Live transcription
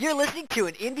You're listening to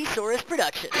an Indiesaurus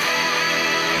production.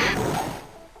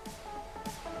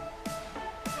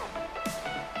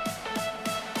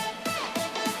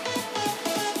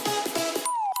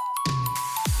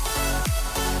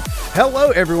 Hello,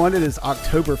 everyone. It is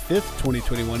October 5th,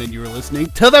 2021, and you are listening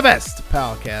to the best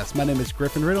Palcast. My name is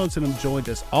Griffin Reynolds, and I'm joined,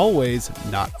 as always,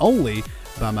 not only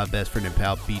by my best friend and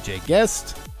pal, BJ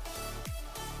Guest.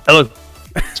 Hello.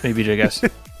 It's me, BJ Guest.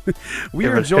 We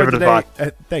are joined today.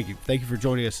 Thank you for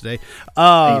joining us today.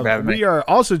 We are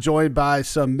also joined by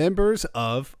some members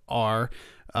of our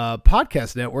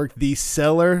podcast network, the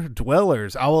Cellar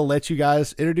Dwellers. I will let you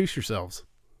guys introduce yourselves.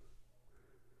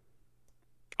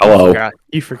 Hello.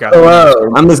 You forgot.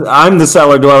 Hello. I'm the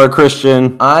Cellar Dweller,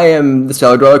 Christian. I am the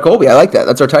Cellar Dweller, Colby. I like that.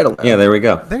 That's our title. Yeah, there we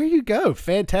go. There you go.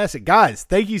 Fantastic. Guys,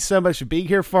 thank you so much for being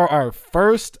here for our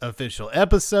first official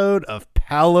episode of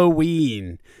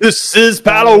Halloween. This is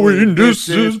Halloween. This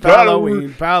is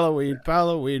Halloween. Halloween. That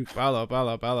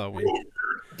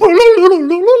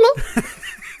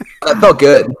felt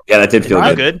good. Yeah, that did feel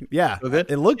good. Yeah,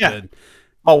 it looked good.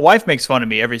 My wife makes fun of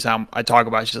me every time I talk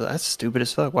about it. She's like, that's stupid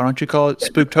as fuck. Why don't you call it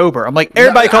Spooktober? I'm like,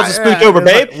 everybody calls it Spooktober,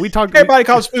 babe. Everybody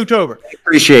calls it Spooktober. I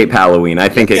appreciate Halloween. I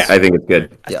think it's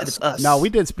good. Yes. It's us. No, we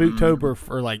did Spooktober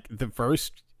for like the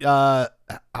first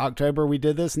October we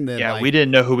did this, and then we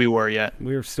didn't know who we were yet.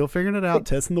 We were still figuring it out,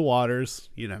 testing the waters,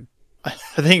 I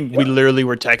think we literally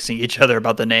were texting each other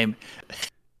about the name.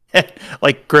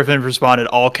 Like Griffin responded,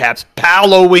 all caps,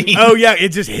 Halloween. Oh yeah, it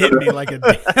just hit me like a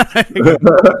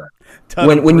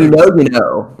when you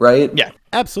know, right? Yeah,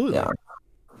 absolutely. Yeah.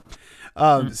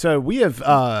 So we have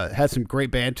had some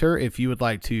great banter. If you would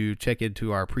like to check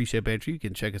into our pre-show banter, you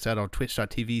can check us out on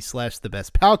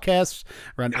twitch.tv/thebestpalcast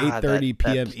around 8:30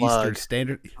 p.m. Eastern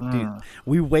Standard. Dude,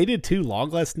 we waited too long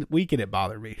last week and it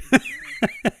bothered me.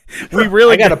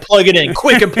 I got to plug it in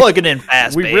quick and plug it in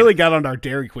fast. We really got on our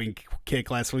Dairy Queen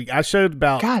kick last week. I showed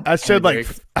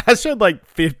like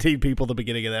 15 people at the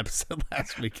beginning of the episode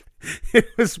last week. It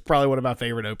was probably one of my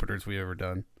favorite openers we've ever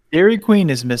done. Dairy Queen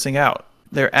is missing out.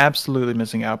 They're absolutely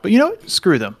missing out. But you know what?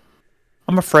 Screw them.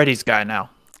 I'm a Freddy's guy now.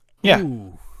 Yeah.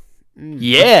 Ooh.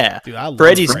 Yeah. Dude, I love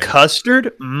Freddy's custard.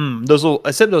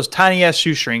 Except those tiny ass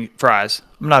shoestring fries.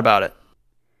 I'm not about it.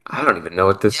 I don't even know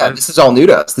what this is. This is all new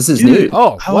to us. This is new.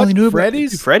 Oh, I only knew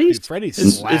Freddy's? Freddy's? Dude,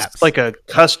 Freddy's slaps. It's like a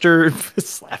custard.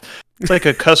 It's like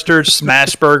a custard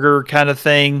smash burger kind of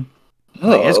thing.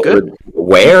 It's good.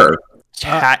 Where?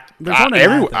 There's one in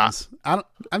everywhere. I'm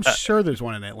sure there's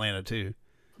one in Atlanta too.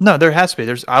 No, there has to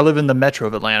be. I live in the metro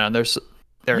of Atlanta.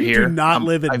 They're you here. Do not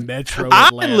live in metro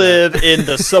Atlanta. I live in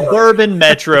the suburban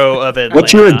metro of Atlanta.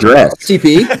 What's your address?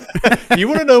 TP? You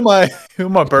want to know my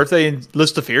birthday and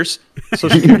list of fears?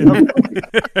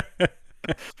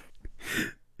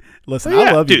 Listen,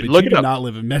 I love you, dude, but you do not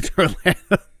live in metro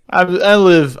Atlanta. I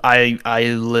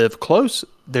live close.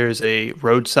 There's a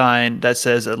road sign that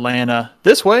says Atlanta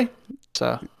this way.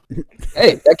 So,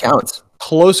 hey, that counts.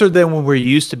 Closer than when we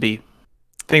used to be.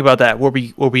 Think about that. Where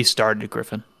we started,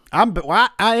 Griffin. I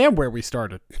am where we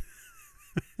started.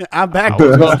 I'm back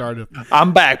where we started.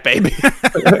 I'm back, baby.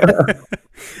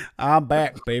 I'm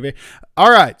back, baby.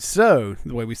 All right. So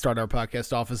the way we start our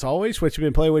podcast off, as always, what you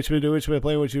been playing, what you been doing, what you been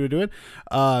playing, what you been doing.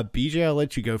 BJ, I'll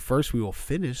let you go first. We will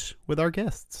finish with our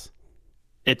guests.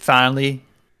 It finally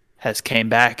has came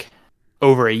back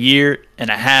over a year and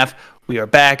a half. We are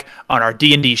back on our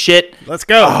D&D shit. Let's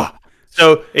go. Oh,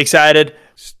 so excited.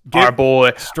 Our boy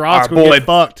Strahd's gonna get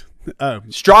fucked.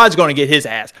 Strahd's gonna get his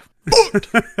ass fucked.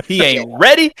 He ain't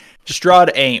ready. Strahd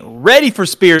ain't ready for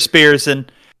Spearson.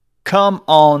 Come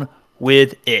on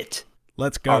with it.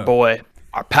 Let's go. Our boy,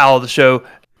 our pal of the show,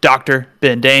 Dr.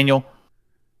 Ben Daniel.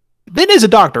 Ben is a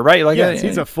doctor, right? Yes,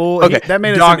 he's a full. Okay,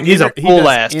 he's a full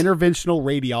ass interventional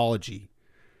radiology.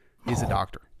 He's a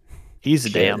doctor. He's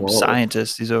a damn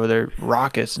scientist. He's over there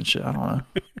rockets and shit. I don't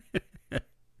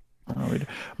know.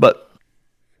 But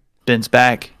Ben's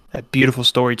back. That beautiful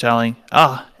storytelling.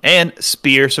 And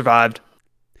Spear survived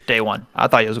day one. I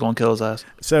thought he was going to kill his ass.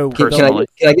 So can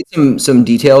I get some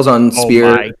details on Spear?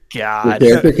 Oh my god!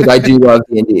 Because I do love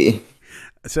D&D.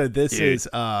 So this is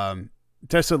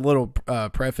just a little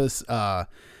preface.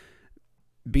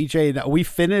 BJ, we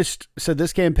finished. So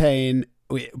this campaign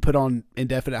we put on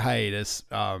indefinite hiatus.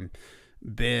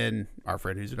 Ben, our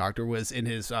friend who's a doctor, was in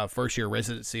his first year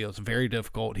residency. It was very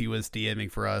difficult. He was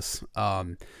DMing for us.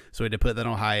 So we had to put that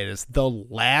on hiatus. The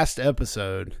last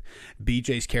episode,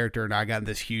 BJ's character and I got in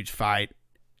this huge fight.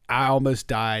 I almost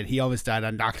died. He almost died. I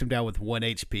knocked him down with 1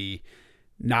 HP.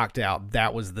 Knocked out.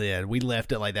 That was the end. We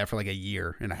left it like that for like a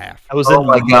year and a half. That was in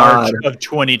March of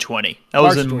 2020. That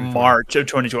was in March of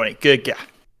 2020. Good God.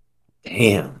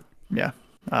 Damn. Yeah.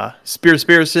 Spear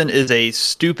Spearson is a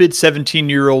stupid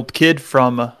 17-year-old kid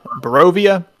from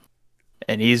Barovia,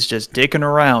 and he's just dicking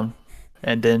around.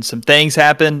 And then some things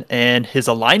happen, and his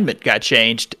alignment got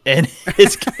changed, and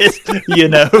his kids,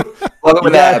 Love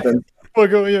when that happens.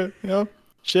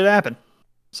 Shit happened.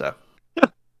 So,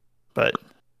 but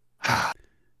I'm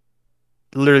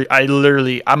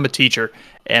a teacher,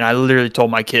 and I literally told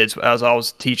my kids as I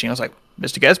was teaching, I was like,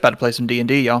 Mr. Guest about to play some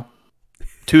D&D, y'all.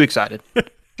 Too excited.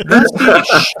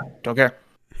 Shh, don't care.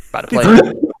 About to play.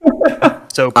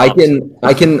 So I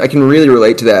can really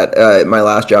relate to that. At my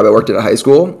last job, I worked at a high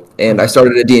school, and I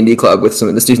started a D&D club with some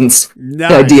of the students.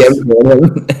 Nice. I DM'd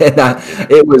them,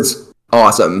 and it was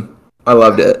awesome. I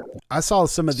loved it. I saw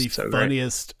some of the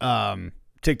funniest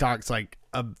TikToks like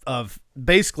of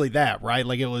basically that, right?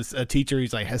 Like it was a teacher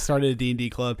who's like has started a D&D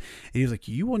club, and he was like,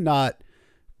 you will not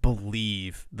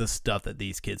believe the stuff that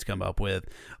these kids come up with.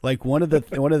 Like one of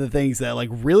the things that like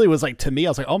really was like to me, I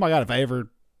was like, oh my god, if I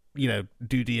ever do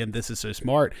DM, this is so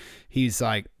smart. He's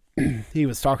like, he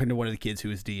was talking to one of the kids who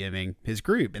was DMing his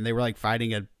group, and they were like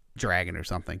fighting a dragon or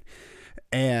something,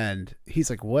 and he's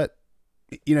like, what?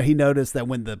 He noticed that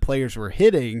when the players were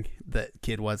hitting, that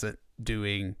kid wasn't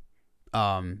doing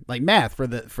like math for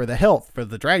the health for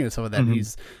the dragon and some of that. Mm-hmm.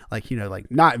 He's like, like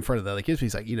not in front of the other kids, but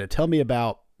he's like, tell me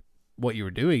about what you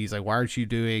were doing. He's like, why aren't you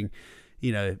doing,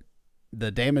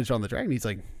 the damage on the dragon? He's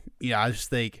like, I just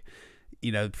think,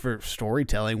 for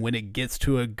storytelling, when it gets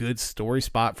to a good story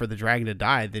spot for the dragon to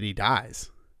die, then he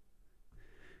dies.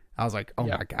 I was like, oh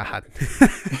my god.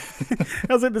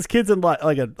 I was like, this kid's in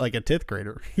like a 10th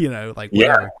grader, like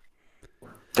whatever.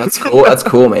 That's cool. That's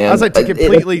cool, man. I was like,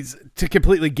 to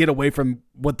completely get away from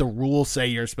what the rules say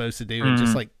you're supposed to do, and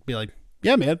just like be like,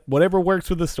 yeah, man, whatever works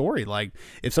with the story. Like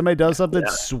if somebody does something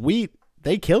sweet,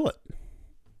 they kill it.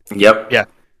 Yep. Yeah.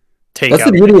 That's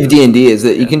the beauty of D&D is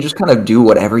that you can just kind of do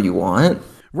whatever you want.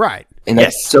 Right. And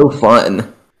that's so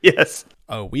fun. Yes.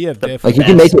 Oh, we have like you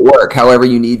can make it work however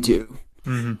you need to.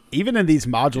 Mm-hmm. Even in these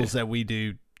modules that we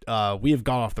do, we have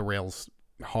gone off the rails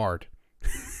hard.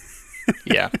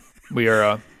 Yeah. We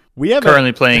are we have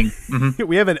currently playing.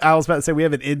 We have I was about to say we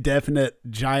have an indefinite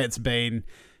Giants Bane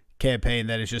campaign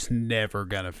that is just never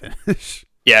gonna finish.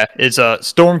 Yeah, it's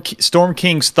Storm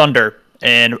King's Thunder,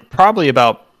 and probably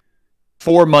about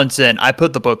 4 months in, I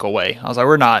put the book away. I was like,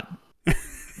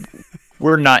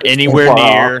 we're not anywhere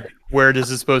near where this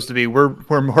is supposed to be. We're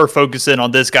more focusing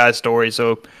on this guy's story,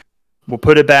 so we'll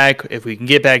put it back. If we can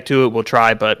get back to it, we'll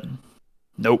try, but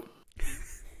nope.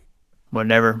 We're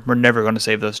never going to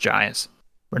save those giants.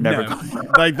 We're never going.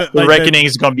 The reckoning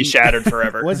is going to be shattered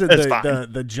forever. Was it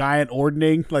the giant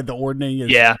ordning? Like the ordning is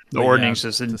the ordning's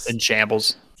just in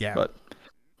shambles. Yeah. But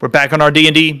we're back on our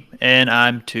D&D, and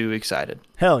I'm too excited.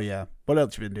 Hell yeah. What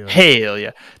else you been doing? Hell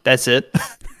yeah. That's it.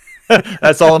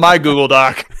 That's all in my Google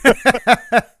Doc.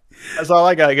 That's all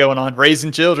I got going on.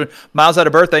 Raising children. Miles had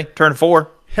a birthday. Turned 4.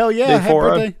 Hell yeah. Happy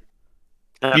birthday.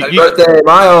 Happy birthday,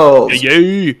 Miles.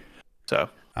 Yay. So,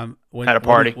 had a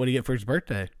party. What do you get for his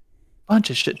birthday? Bunch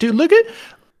of shit. Dude, look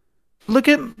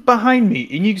at behind me.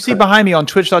 And you can see behind me on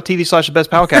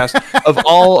twitch.tv/thebestpalcast of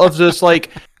all of this,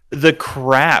 like, the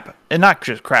crap. And not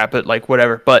just crap, but, like,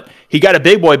 whatever. But he got a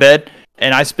big boy bed.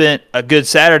 And I spent a good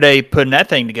Saturday putting that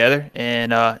thing together,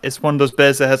 and it's one of those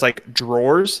beds that has like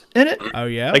drawers in it. Oh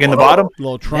yeah, like in the bottom,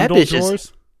 little trundle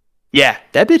drawers.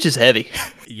 That bitch is heavy.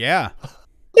 Yeah,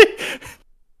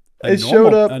 it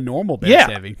showed up. A normal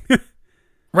bed's heavy,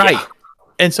 right?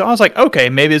 And so I was like,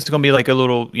 okay, maybe it's gonna be like a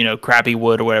little, crappy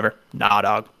wood or whatever. Nah,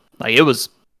 dog. Like it was.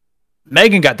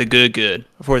 Megan got the good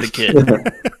for the kid,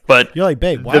 but you're like,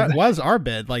 babe, why does our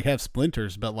bed like have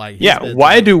splinters? But like,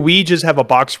 why do we just have a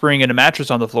box spring and a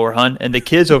mattress on the floor, hun? And the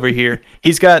kid's over here,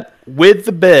 he's got with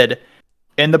the bed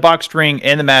and the box spring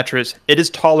and the mattress, it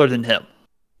is taller than him.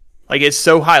 Like it's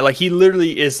so high, like he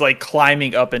literally is like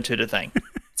climbing up into the thing.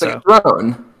 It's like a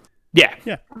throne. Yeah.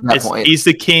 He's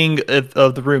the king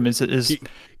of the room. Is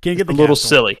king of the a little castle.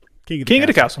 Silly. King of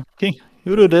the castle. King.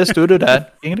 Who do this? Who do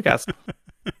that? King of the castle.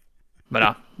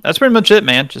 But that's pretty much it,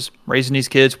 man. Just raising these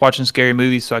kids, watching scary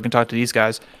movies so I can talk to these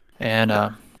guys,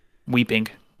 and weeping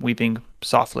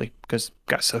softly because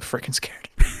I got so freaking scared.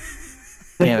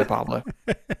 Damn it, Pablo.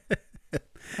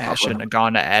 I shouldn't have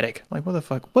gone to attic. Like, what the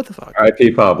fuck?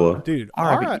 R.I.P. Pablo. Dude,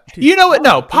 you know what?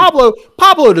 No, Pablo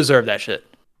deserved that shit.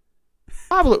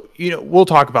 Pablo, we'll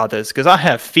talk about this because I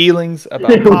have feelings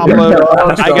about Pablo.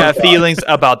 I got feelings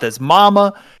about this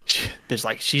mama. There's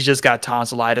like, she's just got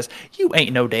tonsillitis. You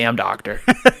ain't no damn doctor.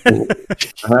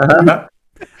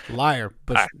 Liar.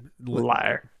 But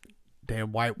liar.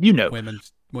 Damn white women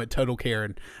went total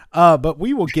Karen. But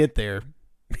we will get there.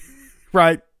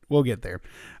 Right? We'll get there.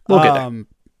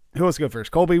 Who wants to go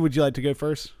first? Colby, would you like to go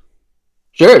first?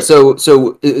 Sure.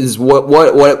 So is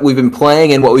what we've been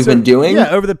playing and what we've been doing? Yeah,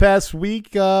 over the past week,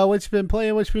 what you've been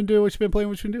playing, what you've been doing, what you've been playing,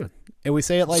 what you've been doing. And we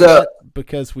say it like that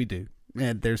because we do.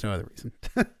 And there's no other reason.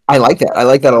 I like that. I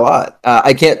like that a lot.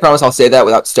 I can't promise I'll say that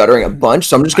without stuttering a bunch,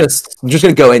 so I'm just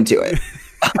gonna go into it.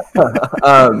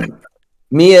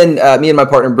 Me and my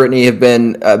partner Brittany have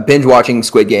been binge watching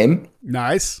Squid Game.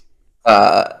 Nice.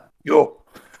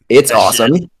 It's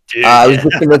awesome. I was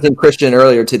just convincing Christian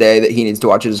earlier today that he needs to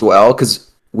watch it as well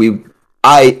because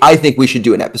I think we should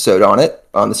do an episode on it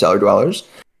on the Cellar Dwellers.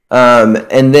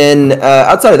 And then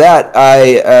outside of that,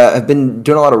 I have been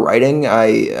doing a lot of writing.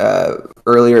 I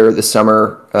earlier this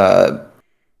summer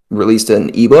released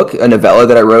an ebook, a novella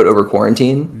that I wrote over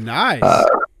quarantine. Nice.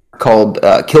 Called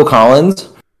Kill Collins.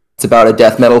 It's about a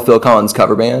death metal Phil Collins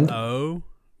cover band. Oh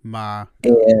my!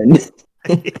 And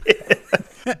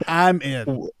I'm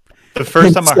in. The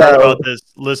first time I heard about this,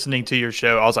 listening to your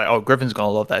show, I was like, "Oh, Griffin's gonna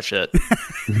love that shit."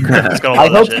 Griffin's gonna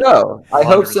love that shit. I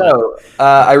hope so.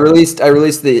 I released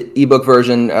the ebook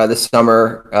version this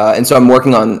summer, and so I'm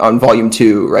working on volume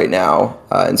 2 right now,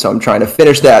 and so I'm trying to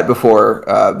finish that before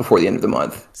the end of the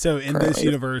month. So in this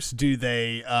universe, do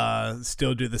they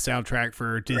still do the soundtrack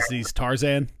for Disney's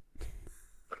Tarzan?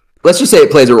 Let's just say it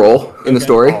plays a role in the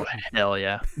story. Oh, hell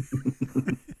yeah.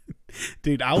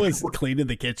 Dude, I was cleaning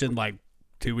the kitchen like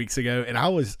 2 weeks ago, and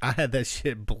I had that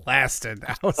shit blasted.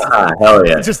 I was hell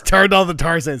yeah. just turned on the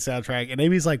Tarzan soundtrack, and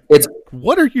Amy's like,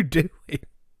 "What are you doing?"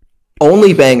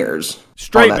 Only bangers,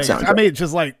 straight bangers. Soundtrack. I mean,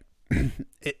 just like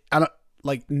I don't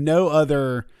like no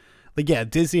other. Like, yeah,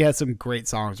 Disney has some great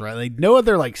songs, right? Like no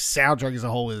other like soundtrack as a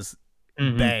whole is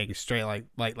bang straight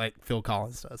like Phil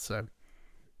Collins does. So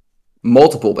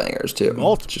multiple bangers too,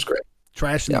 which is great.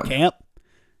 Trash in the Camp.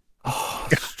 Oh,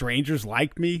 Strangers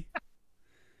Like Me.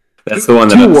 That's the one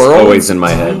that's always in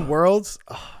my head. 2 Worlds.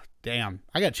 Oh, damn.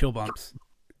 I got chill bumps.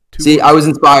 I was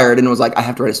inspired and was like, I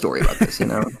have to write a story about this,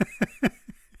 And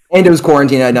it was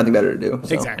quarantine. I had nothing better to do.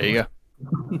 So. Exactly. There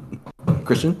you go.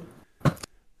 Christian?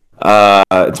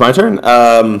 It's my turn.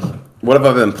 What have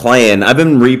I been playing? I've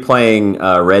been replaying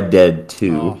Red Dead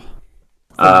 2. Oh.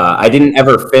 I didn't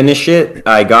ever finish it.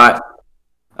 I got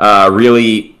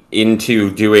really into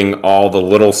doing all the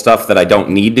little stuff that I don't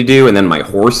need to do, and then my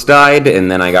horse died, and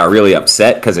then I got really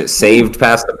upset because it saved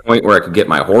past the point where I could get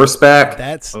my horse back.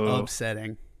 That's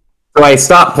upsetting. So I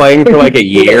stopped playing for like a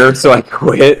year, so I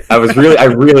quit. I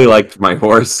really liked my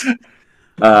horse,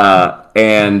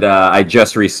 and I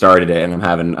just restarted it, and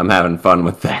I'm having fun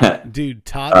with that. Dude,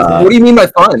 Todd, what do you mean by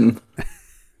fun?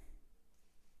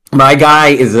 My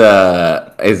guy is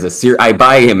I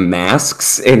buy him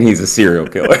masks, and he's a serial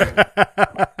killer.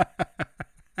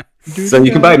 So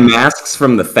you can buy masks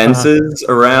from the fences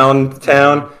around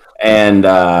town, and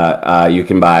you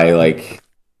can buy like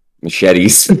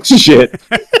machetes and shit.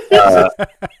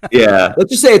 Yeah. Let's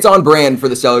just say it's on brand for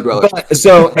the Cellar Dwellers.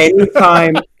 So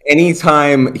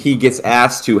anytime he gets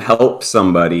asked to help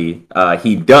somebody,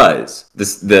 he does.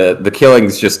 The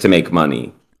killing's just to make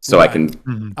money. So I can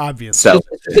obviously sell.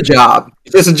 It's a job.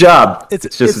 It's just a job.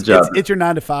 It's just a job. It's your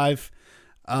 9 to 5.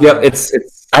 Yep.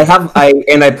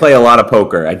 I play a lot of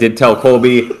poker. I did tell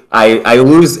Colby I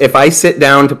lose if I sit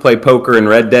down to play poker in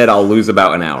Red Dead. I'll lose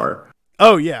about an hour.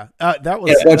 Oh yeah, that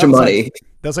was a bunch of money.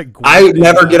 That's like I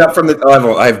never get up from the.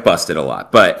 I've busted a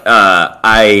lot, but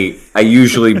I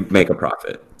usually make a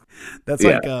profit. That's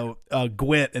like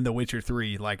Gwent in The Witcher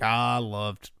 3. Like, I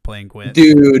loved playing Gwent.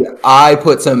 Dude, I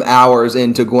put some hours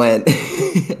into Gwent.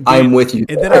 I'm with you.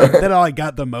 And then I like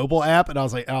got the mobile app, and I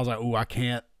was like, oh, I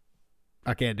can't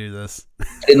do this. I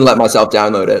didn't let myself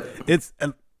download it.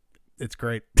 It's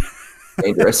great.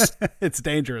 Dangerous. It's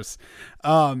dangerous.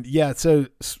 Yeah. So,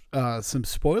 some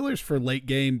spoilers for late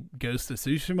game Ghost of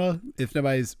Tsushima. If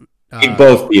nobody's, we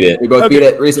both beat it. We both beat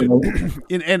it recently.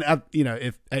 and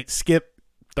if skip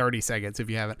 30 seconds if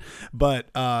you haven't. But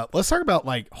let's talk about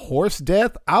like horse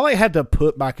death. I had to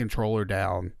put my controller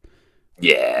down.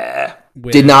 Yeah.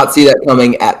 Did not see that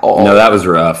coming at all. No, that was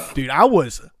rough. Dude, I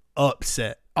was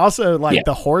upset. Also,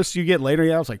 the horse you get later,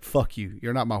 I was like, fuck you.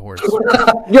 You're not my horse. You're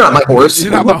not my horse.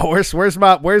 You're not my horse. Where's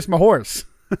my horse?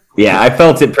 Yeah, I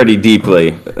felt it pretty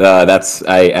deeply.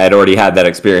 I had already had that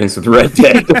experience with Red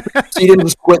Dead. So you didn't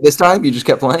just quit this time? You just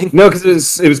kept playing? No,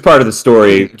 because it was part of the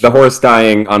story. The horse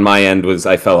dying on my end was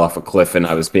I fell off a cliff and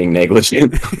I was being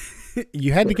negligent.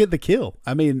 You had to get the kill.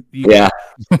 I mean, yeah.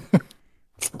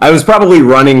 I was probably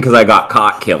running because I got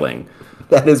caught killing.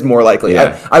 That is more likely.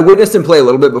 Yeah. I witnessed him play a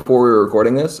little bit before we were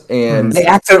recording this, and I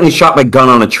accidentally shot my gun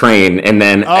on a train, and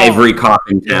then every cop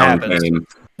in town came.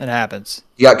 It happens.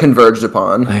 You got converged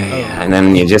upon. And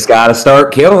then you just got to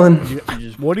start killing.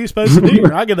 What are you supposed to do? You're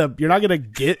not gonna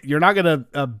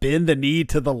bend the knee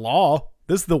to the law.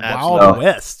 This is the Wild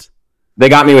West. They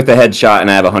got me with the headshot,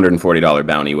 and I have a $140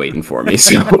 bounty waiting for me.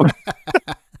 So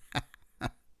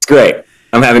it's great.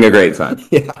 I'm having a great time.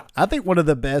 Yeah. I think one of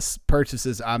the best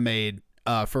purchases I made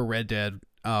for Red Dead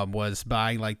was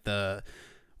buying like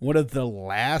one of the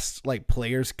last like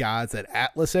players guides that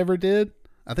Atlas ever did.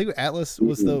 I think Atlas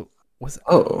was or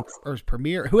was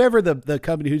Premiere, whoever the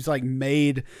company who's like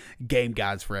made game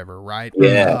guides forever, right?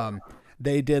 Yeah.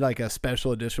 They did like a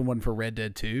special edition one for Red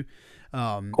Dead 2.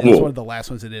 Cool. It was one of the last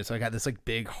ones it did. So I got this like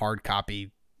big hard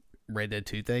copy Red Dead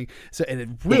 2 thing. So and it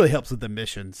really helps with the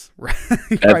missions, right?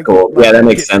 That's cool. Yeah, that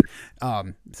makes sense.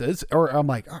 So I'm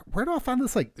like, where do I find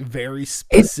this like very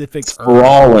specific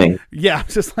sprawling? Yeah, I'm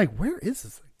just like, where is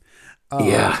this thing?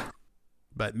 Yeah.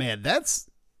 But man, that's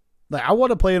like I want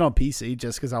to play it on PC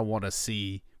just because I want to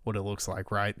see what it looks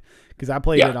like, right? Because I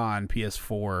played it on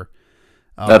PS4.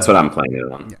 That's what I'm playing it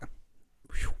on. Yeah.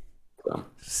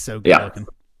 So good looking.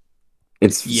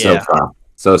 It's so fun.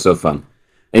 So fun.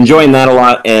 Enjoying that a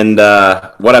lot. And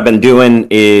what I've been doing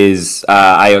is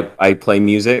I play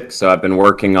music. So I've been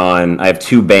working on, I have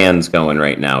 2 bands going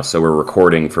right now. So we're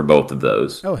recording for both of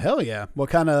those. Oh, hell yeah. What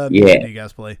kind of music do you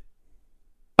guys play?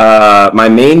 My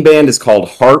main band is called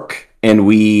Hark. And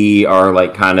we are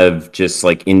like kind of just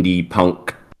like indie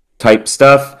punk type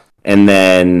stuff. And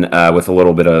then with a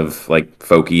little bit of like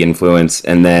folky influence.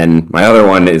 And then my other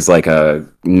one is like a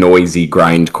noisy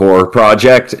grindcore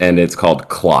project, and it's called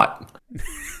Clot.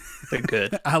 They're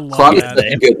good. I love Clot that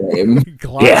is a good name.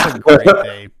 Clot's a great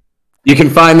name. You can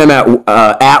find them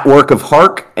at Work of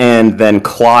Hark and then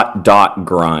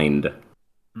clot.grind.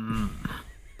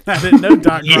 I didn't know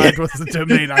 .grind was the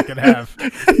domain I could have.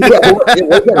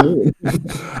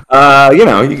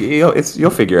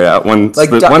 You'll figure it out once Like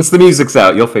once the music's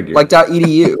out. You'll figure Like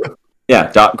 .edu.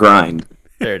 Yeah, .grind.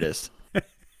 There it is.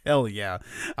 Hell yeah!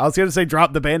 I was going to say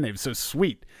drop the band name. So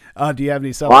sweet. Do you have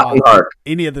any stuff Clot on and Hark.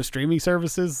 any of the streaming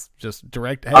services? Just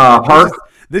direct. Hey, Hark.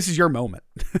 This is your moment.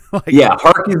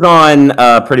 Hark is on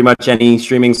pretty much any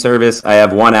streaming service. I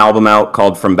have one album out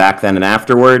called From Back Then and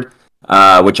Afterward.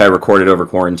 Which I recorded over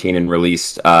quarantine and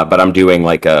released, but I'm doing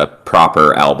like a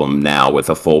proper album now with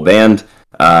a full band,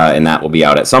 and that will be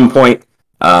out at some point.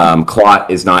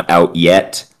 Clot is not out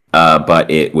yet,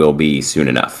 but it will be soon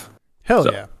enough. Hell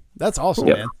yeah. That's awesome,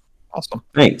 man. Awesome.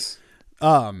 Thanks.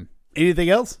 Anything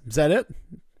else? Is that it?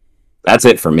 That's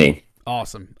it for me.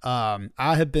 Awesome. I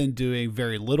have been doing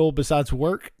very little besides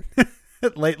work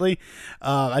lately.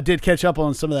 I did catch up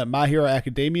on some of that My Hero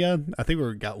Academia. I think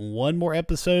we've got one more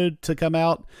episode to come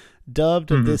out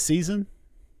dubbed of this season,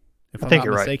 if I'm not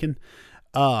mistaken.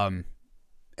 Right.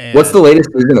 And what's the latest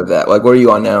season of that? Like, what are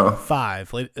you on now?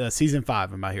 Season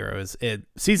 5 of My Hero is it.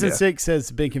 Season 6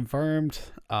 has been confirmed.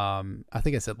 I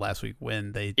think I said last week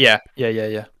when they. Yeah.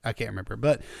 I can't remember,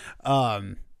 but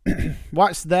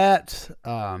watch that.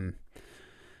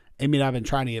 Amy and I've been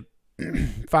trying to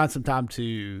find some time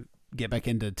to get back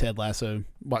into Ted Lasso.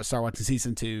 Start watching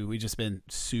season 2. We've just been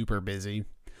super busy.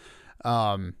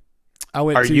 You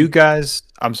guys?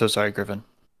 I'm so sorry, Griffin.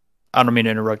 I don't mean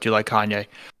to interrupt you like Kanye.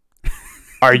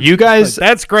 Are you guys?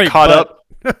 That's great. Caught up?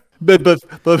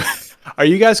 But are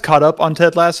you guys caught up on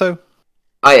Ted Lasso?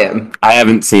 I am. I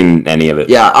haven't seen any of it.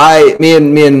 Yeah, me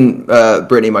and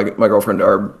Brittany, my girlfriend,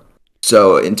 are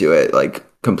so into it, like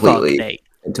completely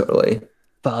and totally.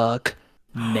 Fuck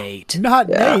Nate. Not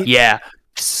Nate. Yeah.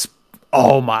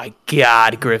 Oh my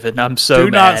God, Griffin! I'm so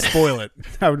Do mad. not spoil it.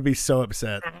 I would be so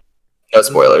upset. No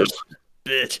spoilers.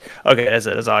 Bitch. Okay, that's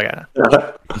it. That's all I got.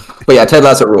 But yeah, Ted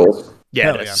Lasso rules.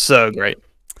 Yeah, that's so great.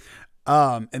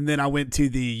 And then I went to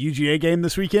the UGA game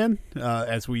this weekend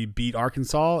as we beat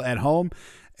Arkansas at home.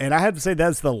 And I have to say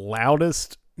that's the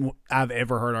loudest I've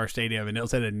ever heard our stadium. And it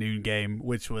was at a noon game,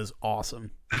 which was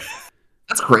awesome.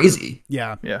 That's crazy.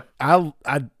 Yeah. Yeah.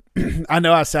 I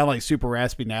know I sound like super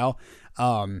raspy now.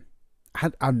 I'm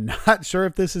not sure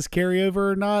if this is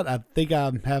carryover or not. I think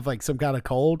I have like some kind of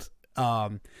cold.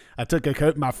 I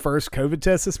took my first COVID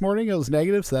test this morning. It was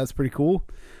negative, so that's pretty cool.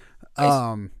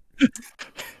 Nice.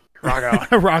 Rock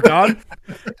on. Rock on.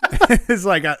 It's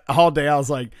like all day I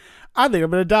was like, I think I'm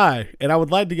going to die. And I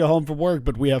would like to go home from work,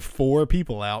 but we have 4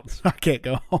 people out, so I can't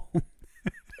go home.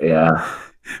 Yeah.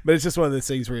 But it's just one of those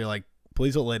things where you're like,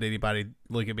 please don't let anybody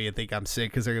look at me and think I'm sick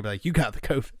because they're going to be like, you got the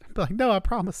COVID. I'm like, no, I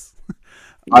promise.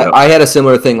 I had a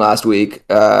similar thing last week,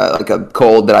 like a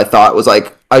cold that I thought was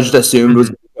like, I just assumed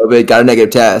was COVID, got a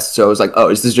negative test. So I was like, oh,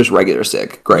 this is just regular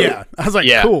sick. Great. Yeah. I was like,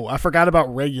 cool. I forgot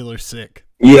about regular sick.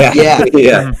 Yeah. Yeah.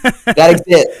 Yeah. That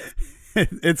exists.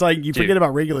 It's like you forget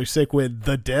about regular sick when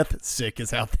the death sick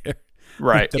is out there.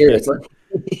 Right. Seriously.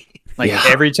 Like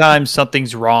every time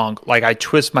something's wrong, like I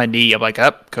twist my knee, I'm like,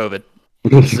 up, COVID.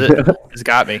 This is it. It's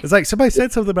got me. It's like somebody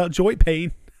said something about joint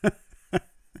pain.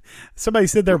 Somebody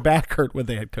said their back hurt when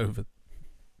they had COVID.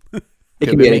 It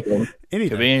can be anything.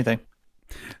 Could be anything.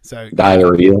 So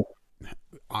Diarrhea.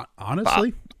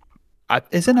 honestly,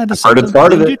 isn't that a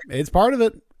Part of it. it's part of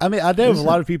it. I mean, I know of a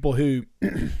lot of people who,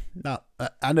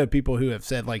 I know people who have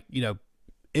said like,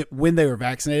 when they were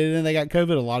vaccinated and they got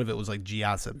COVID, a lot of it was like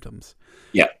GI symptoms.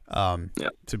 Yeah. So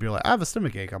people are like, I have a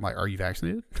stomach ache. I'm like, are you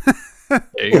vaccinated? There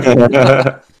you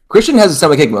go. Christian has a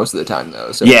stomach ache most of the time,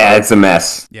 though. So Yeah, it's a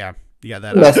mess. Yeah, you got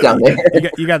that. mess down there.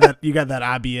 You got that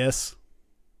IBS.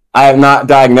 I am not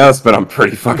diagnosed, but I'm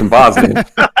pretty fucking positive.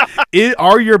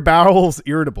 Are your bowels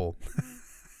irritable?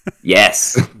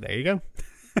 Yes. There you go.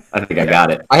 I think I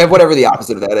got it. I have whatever the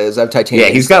opposite of that is. I have titanium.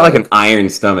 Yeah, he's got like an iron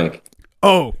stomach.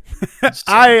 Oh,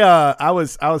 I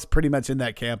was pretty much in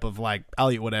that camp of like,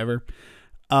 I'll eat whatever.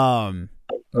 no.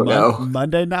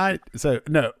 Monday night. So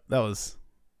no, that was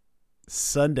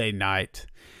Sunday night.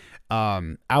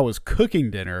 I was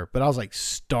cooking dinner, but I was like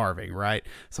starving, right?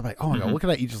 So I'm like, oh my God, what can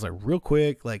I eat just like real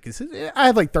quick? Like, I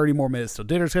have like 30 more minutes till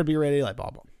dinner's gonna be ready. Like, blah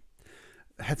blah.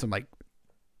 I had some like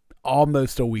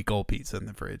almost a week old pizza in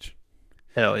the fridge.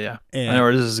 Hell yeah. And I know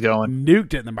where this is going.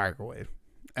 Nuked it in the microwave.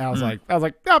 And I was like,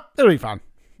 oh, it'll be fine.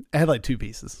 I had like 2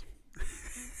 pieces.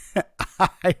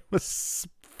 I was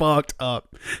fucked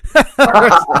up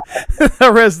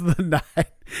the rest of the night.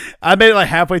 I made it like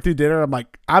halfway through dinner. I'm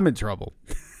like, I'm in trouble.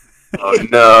 Oh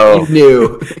no. You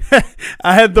knew.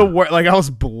 I had the worst, like I was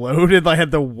bloated. I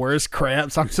had the worst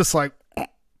cramps. I'm just like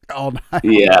all night.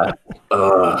 Yeah.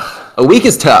 A week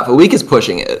is tough. A week is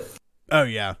pushing it. Oh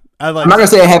yeah. I'm not gonna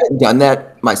say I haven't done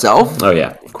that myself. Oh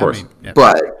yeah, of course. I mean, yeah.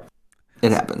 But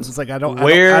it happens. It's like I don't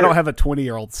have a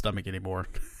 20-year-old stomach anymore.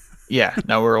 Yeah,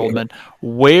 now we're old men.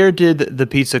 Where did the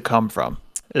pizza come from?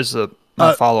 Is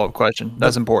my follow-up question.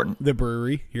 That's important. The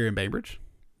brewery here in Bainbridge,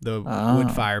 the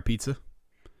wood fire pizza.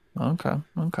 Okay.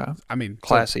 I mean,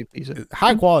 Classy pizza.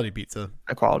 high quality pizza.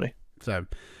 High quality. So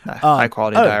High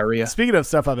quality diarrhea. Speaking of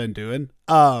stuff I've been doing,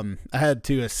 I had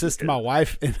to assist my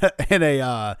wife in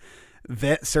a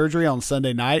vet surgery on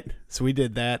Sunday night. So we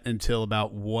did that until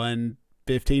about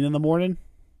 1:15 in the morning.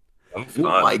 Oh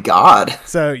my God.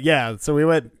 So yeah,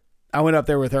 I went up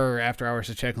there with her after hours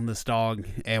to check on this dog,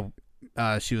 and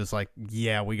she was like,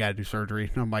 yeah, we got to do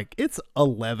surgery. And I'm like, it's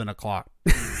 11 o'clock.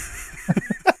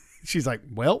 She's like,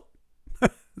 well,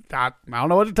 I don't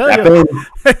know what to tell you.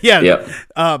 Yeah.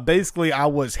 Yep. Basically, I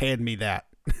was hand me that.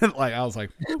 Like, I was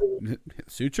like,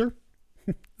 suture?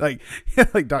 like,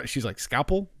 she's like,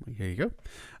 scalpel? Like, here you go.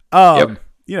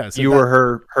 Yep. So you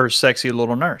were her sexy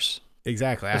little nurse.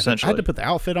 Exactly. I Essentially. had to put the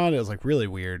outfit on. It was like really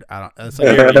weird.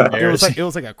 It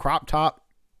was like a crop top.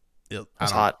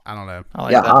 It's hot. I don't know. I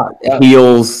like that. Hot. Yeah.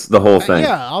 Heels, the whole thing.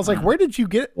 Yeah. I was like, where did you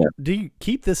get? Do you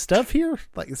keep this stuff here?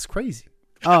 Like, it's crazy.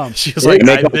 She was like,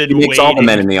 I've been makes all the waiting.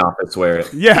 men in the office wear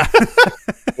it. Yeah.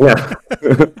 Yeah.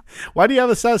 Why do you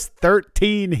have a size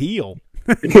 13 heel?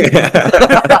 But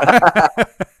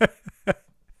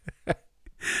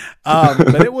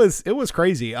it was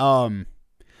crazy.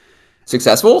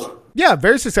 Successful? Yeah,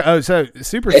 very successful. Oh, so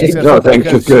super Hey, successful. no, thanks,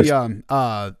 Because good. she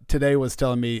today was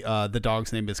telling me the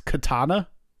dog's name is Katana,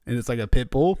 and it's like a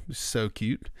pit bull. It's so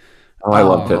cute. Oh, I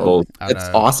love pit bulls. That's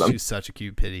awesome. She's such a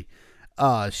cute pitty.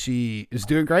 She is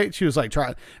doing great. She was like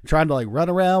trying to like run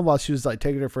around while she was like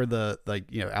taking her for the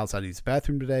outside of the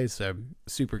bathroom today. So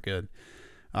super good.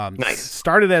 Nice.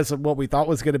 Started as what we thought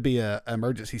was going to be a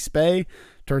emergency spay.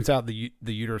 Turns out the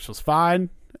uterus was fine.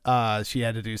 She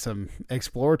had to do some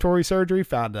exploratory surgery.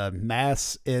 Found a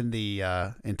mass in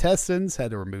the intestines. Had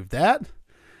to remove that.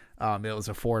 It was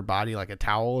a foreign body, like a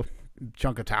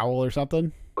chunk of towel or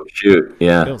something. Oh, shoot.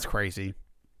 Yeah. It was crazy.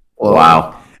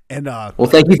 Wow. And Well,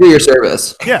 thank you for your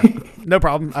service. yeah, no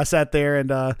problem. I sat there and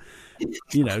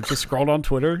just scrolled on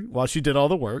Twitter while she did all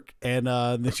the work, and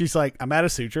then she's like, "I'm at a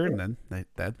suture," and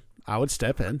then I would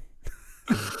step in.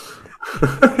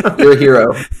 You're a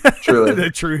hero, truly. The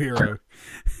true hero.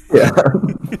 Yeah.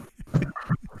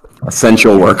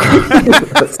 Essential worker.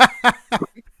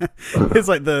 It's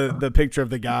like the picture of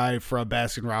the guy from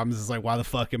Baskin Robbins is like, "Why the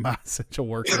fuck am I essential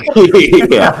worker?"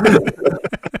 Yeah.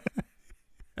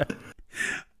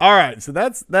 All right, so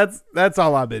that's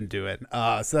all I've been doing.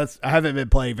 So I haven't been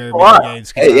playing very many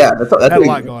games. Hey, yeah, that's I had a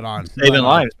lot going on. Saving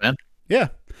lives, man. Yeah.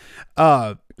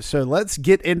 So let's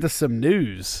get into some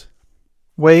news.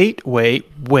 Wait.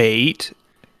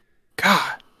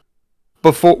 God.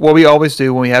 before, what we always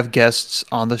do when we have guests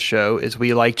on the show is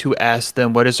we like to ask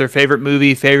them what is their favorite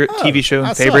movie, favorite TV show,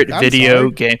 and favorite video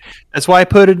game. That's why I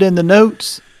put it in the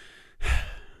notes.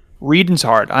 Reading's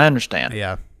hard. I understand.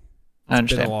 Yeah. I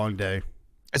understand. It's been a long day.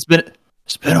 It's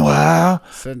been a while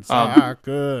Since I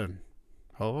could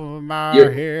hold my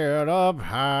head up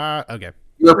high. Okay.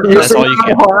 That's all you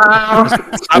can. Stop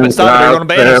it! They're going to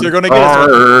ban us. They're going to get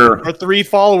us. Our 3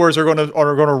 followers are going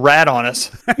to rat on us.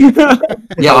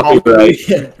 Yeah,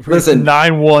 listen,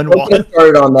 911. We'll get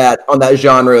started on that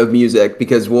genre of music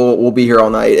because we'll be here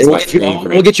all night, and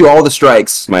we'll get you all the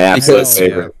strikes. My absolute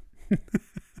favorite. Yeah.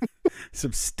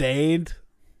 Substained.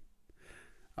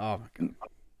 Oh my god.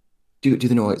 Do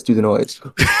the noise. Do the noise.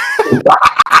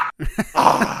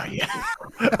 Oh, yeah.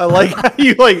 I like how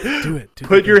you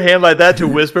put your hand like that to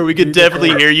whisper. We could definitely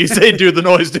hear you say, do the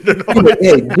noise, do the noise.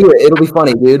 Hey, do it. It'll be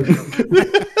funny, dude.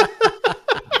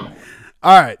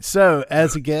 All right. So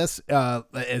as a guest,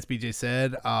 as BJ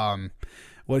said,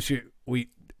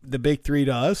 the big 3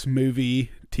 to us: movie,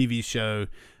 TV show,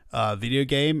 video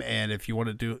game, and if you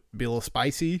want to be a little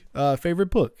spicy,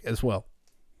 favorite book as well.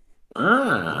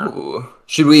 Ooh.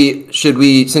 Should we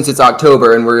since it's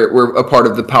October and we're a part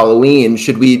of the Halloween,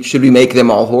 should we make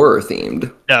them all horror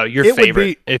themed? No, your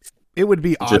favorite. It would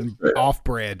be off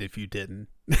brand if you didn't.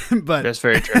 But that's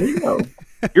very true.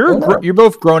 You're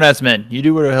both grown ass men. You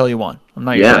do what the hell you want. I'm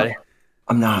not your daddy.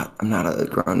 I'm not a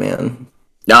grown man.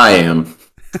 I am.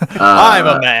 I'm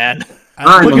a man.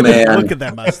 Look at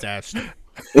that mustache.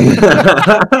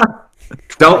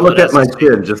 Don't look at my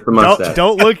chin, just the mustache.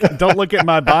 Don't look at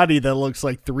my body that looks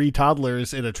like 3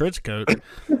 toddlers in a trench coat.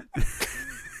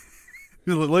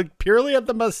 Look purely at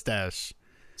the mustache.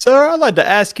 Sir, I'd like to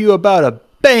ask you about a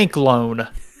bank loan.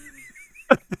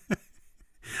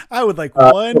 I would like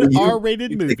one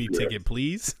R-rated movie ticket,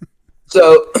 please.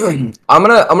 So I'm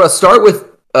gonna start with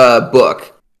a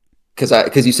book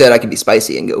because you said I could be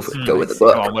spicy and go with a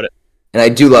book. Go on with it. And I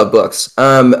do love books.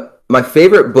 My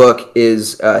favorite book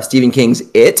is Stephen King's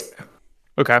It.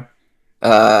 Okay.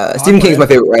 Stephen King's my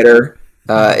favorite writer,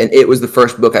 and It was the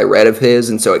first book I read of his,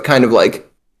 and so it kind of like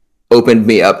opened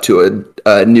me up to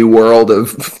a new world of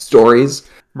stories.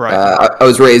 Right. I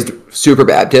was raised super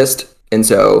Baptist, and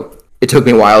so it took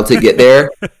me a while to get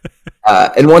there.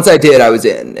 And once I did, I was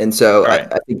in. And so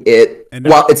I think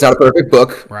while it's not a perfect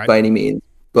book by any means,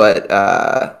 but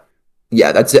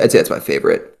yeah, that's it. That's my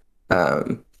favorite.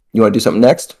 You want to do something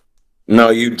next? No,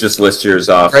 you just list yours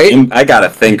off. Right? I got to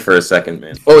think for a second,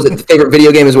 man. What was it? The favorite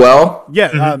video game as well?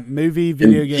 Yeah, movie,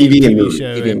 video game, TV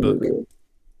show, and book.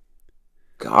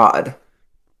 God.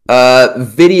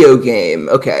 Video game.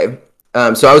 Okay.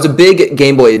 So I was a big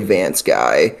Game Boy Advance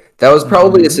guy. That was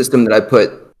probably the system that I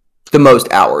put the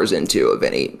most hours into of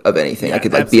anything. Yeah, I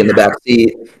could be in the back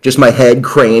seat, just my head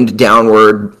craned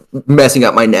downward, messing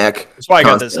up my neck. That's why I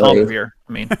got this hump here.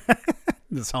 I mean,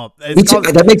 this hump.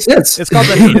 That makes sense. It's called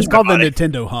the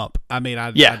Nintendo hump. I mean,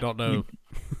 I don't know.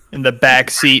 In the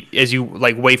back seat, as you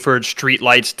wait for street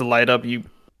lights to light up, you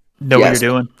know what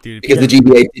you're doing. Dude, because the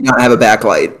GBA did not have a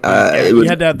backlight. You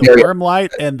had to have the worm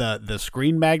light and the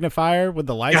screen magnifier with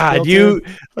the lights. God, you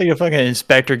like a fucking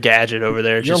Inspector Gadget over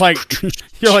there. You're like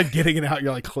getting it out.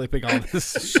 You're like clipping all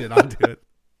this shit onto it.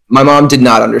 My mom did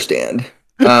not understand.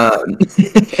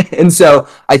 And so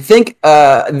I think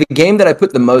the game that I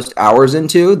put the most hours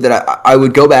into that I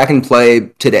would go back and play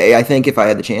today, I think if I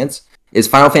had the chance, is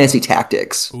Final Fantasy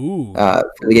Tactics for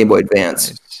the Game Boy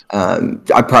Advance. Nice.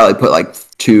 I probably put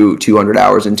 200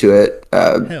 hours into it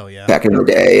back in the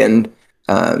day, and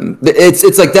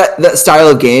it's like that style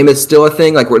of game is still a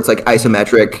thing, where it's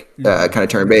isometric kind of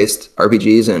turn-based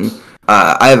RPGs, and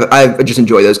I just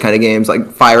enjoy those kind of games. Like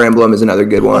Fire Emblem is another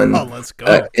good one. Oh, let's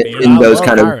go! In those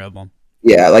kind of Fire Emblem.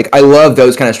 Yeah, I love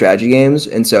those kind of strategy games,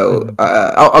 and so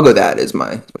I'll go that as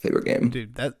my favorite game.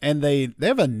 Dude, they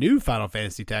have a new Final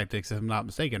Fantasy Tactics, if I'm not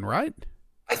mistaken, right?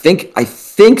 I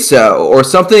think so, or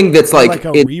something that's like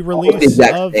a re-release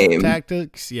of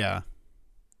Tactics. Yeah,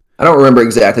 I don't remember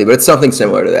exactly, but it's something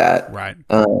similar to that. Right.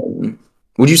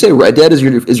 Would you say Red Dead is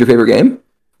your favorite game?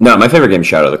 No, my favorite game is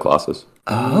Shadow of the Colossus.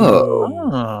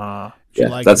 Oh.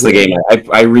 Yeah, that's the game.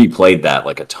 I replayed that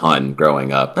a ton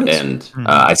growing up, and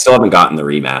I still haven't gotten the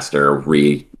remaster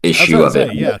reissue of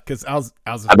it. Yeah, because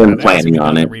I've been planning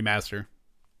on it. Remaster.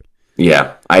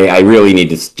 Yeah, I really need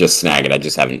to just snag it. I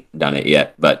just haven't done it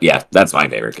yet, but yeah, that's my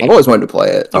favorite game. I've always wanted to play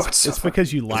it. It's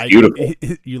because you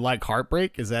like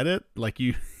Heartbreak. Is that it?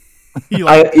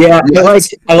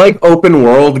 I like open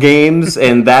world games,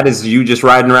 and that is you just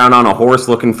riding around on a horse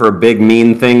looking for a big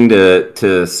mean thing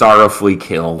to sorrowfully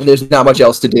kill. There's not much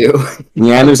else to do.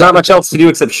 Yeah, and there's not much else to do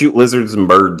except shoot lizards and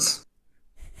birds.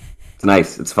 It's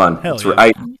nice. It's fun. Hell It's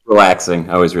yeah. relaxing.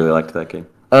 I always really liked that game.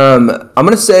 I'm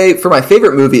gonna say for my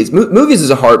favorite movies, movies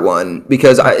is a hard one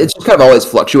because it's just kind of always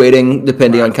fluctuating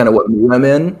depending on kind of what mood I'm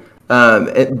in.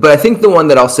 But I think the one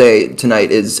that I'll say tonight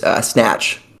is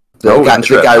Snatch,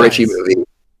 the Guy Ritchie movie.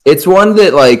 It's one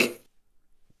that like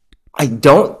I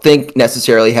don't think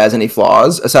necessarily has any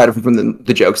flaws aside from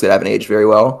the jokes that haven't aged very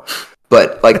well.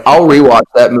 But like I'll rewatch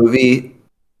that movie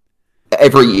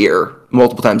every year,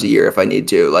 multiple times a year if I need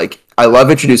to. Like I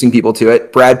love introducing people to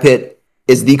it. Brad Pitt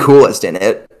is the coolest in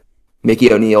it.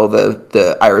 Mickey O'Neill,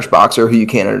 the Irish boxer who you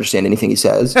can't understand anything he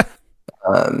says.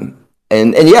 And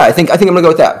yeah, I think I'm gonna go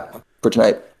with that for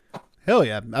tonight. Hell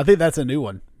yeah. I think that's a new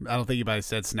one. I don't think anybody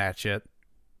said Snatch yet.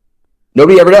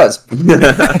 Nobody ever does.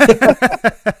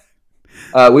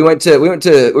 We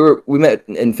met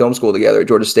in film school together at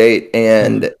Georgia State,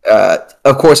 and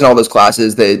of course in all those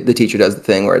classes the teacher does the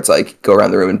thing where it's like go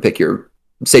around the room and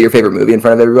say your favorite movie in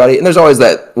front of everybody, and there's always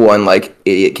that one like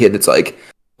idiot kid that's like,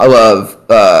 I love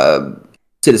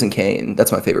Citizen Kane,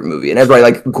 that's my favorite movie, and everybody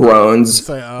like groans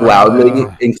loudly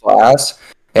in class.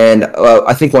 And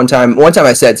I think one time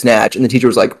I said Snatch, and the teacher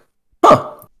was like,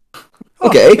 huh,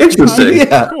 okay, interesting.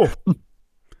 Yeah, Cool.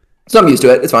 So I'm used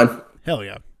to it, it's fine. Hell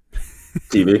yeah.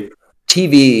 TV.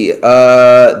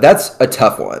 That's a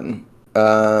tough one.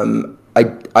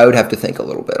 I would have to think a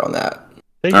little bit on that.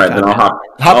 All right, then I'll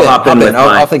hop in.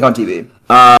 I'll think on TV.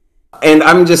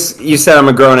 And you said I'm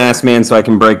a grown ass man, so I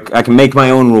can make my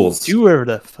own rules. Do whatever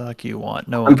the fuck you want.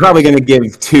 No, I'm probably going to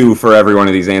give 2 for every one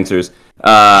of these answers.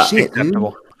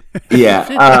 acceptable.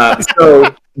 Yeah.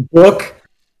 So book,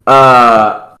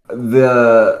 the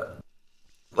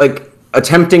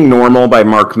Attempting Normal by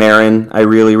Mark Maron. I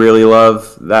really, really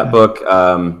love that book.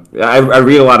 I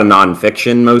read a lot of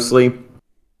nonfiction mostly.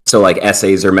 So like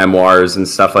essays or memoirs and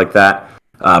stuff like that,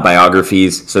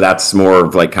 biographies. So that's more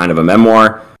of like kind of a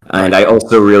memoir. And I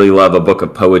also really love a book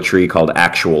of poetry called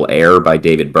Actual Air by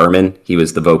David Berman. He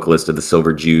was the vocalist of the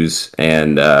Silver Jews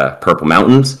and Purple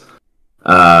Mountains.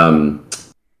 I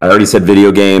already said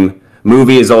video game.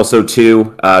 Movie is also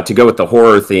 2. To go with the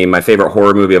horror theme, my favorite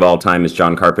horror movie of all time is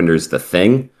John Carpenter's The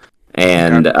Thing.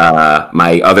 And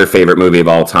my other favorite movie of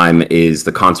all time is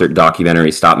the concert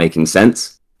documentary Stop Making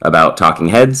Sense about Talking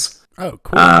Heads. Oh,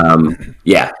 cool.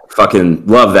 Yeah, fucking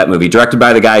love that movie. Directed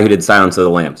by the guy who did Silence of the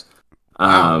Lambs.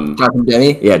 Jonathan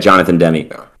Demme? Yeah, Jonathan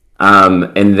Demme.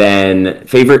 And then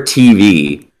favorite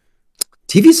TV.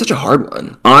 TV is such a hard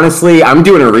one. Honestly, I'm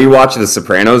doing a rewatch of The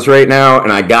Sopranos right now,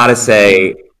 and I gotta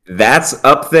say, that's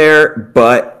up there,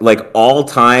 but like all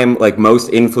time, like most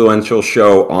influential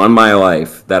show on my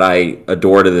life that I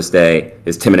adore to this day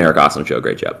is Tim and Eric Awesome Show.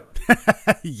 Great job.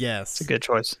 Yes. It's a good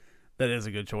choice. That is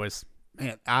a good choice.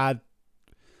 Man,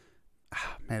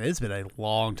 it's been a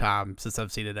long time since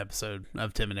I've seen an episode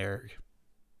of Tim and Eric.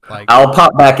 Like, I'll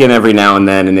pop back in every now and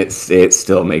then, and it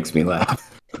still makes me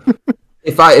laugh.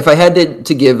 If I had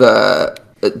to give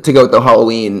to go with the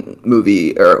Halloween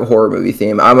movie or horror movie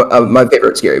theme, my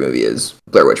favorite scary movie is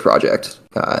Blair Witch Project.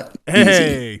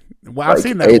 hey, wow, I've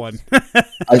seen that one.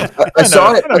 I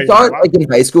saw it. I saw it like in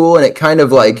high school, and it kind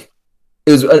of like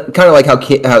it was kind of like how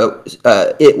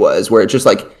it was, where it's just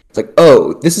like it's like,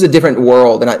 oh, this is a different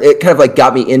world, and it kind of like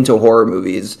got me into horror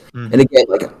movies. Mm-hmm. And again,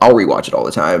 like I'll rewatch it all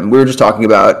the time. We were just talking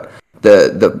about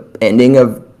the ending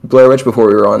of Blair Witch before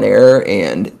we were on air,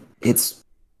 and it's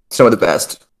some of the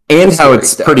best. And how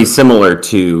it's pretty similar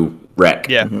to Wreck.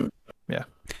 Yeah. Mm-hmm.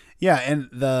 Yeah, and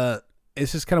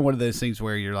it's just kind of one of those things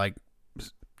where you're like,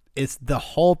 it's the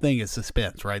whole thing is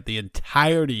suspense, right? The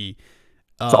entirety.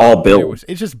 It's all built.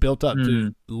 It's just built up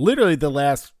to literally the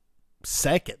last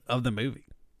second of the movie.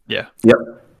 Yeah. Yep.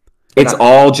 It's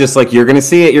all just like you're gonna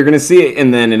see it,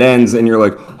 and then it ends, and you're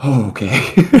like, oh,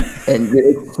 okay. And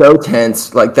it's so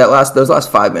tense. Like those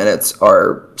last 5 minutes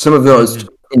are some of the most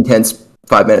intense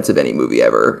 5 minutes of any movie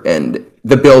ever, and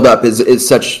the build up is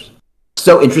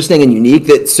so interesting and unique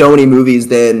that so many movies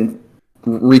then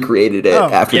recreated it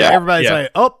after that. Everybody's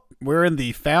like, oh, we're in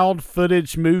the found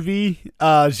footage movie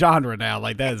genre now.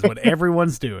 Like that is what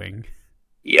everyone's doing.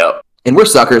 Yep. And we're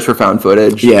suckers for found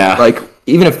footage. Yeah. Like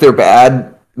even if they're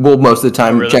bad, we'll most of the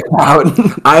time check them out.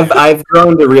 I've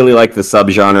grown to really like the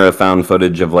subgenre of found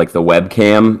footage of like the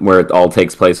webcam, where it all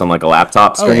takes place on like a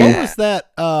laptop screen. Oh, what was that?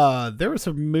 There was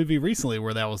a movie recently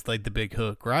where that was like the big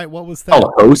hook, right? What was that?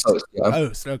 Oh, Host.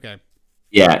 Host, okay.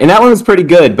 Yeah, and that one was pretty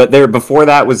good, but before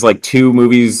that was like 2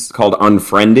 movies called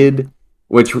Unfriended,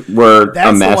 which were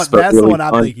a mess. That's really the one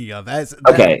I'm fun. thinking of.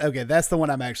 Okay. Okay, that's the one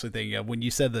I'm actually thinking of. When you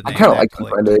said the name, I kind of like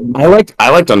Unfriended. I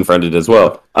liked Unfriended as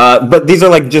well. But these are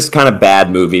like just kind of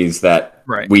bad movies that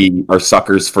we are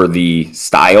suckers for the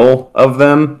style of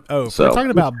them. Oh, if we're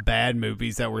talking about bad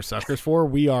movies that we're suckers for,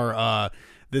 we are.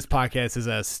 This podcast is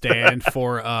a stand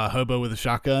for Hobo with a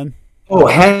Shotgun. Oh,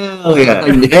 hell yeah.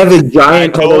 I have a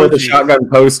giant Hobo with a Shotgun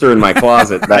poster in my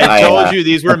closet. That I told you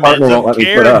these were men of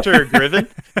character, Griffin.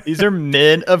 These are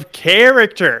men of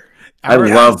character. I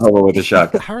love Hobo with a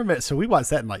Shotgun. I remember. So we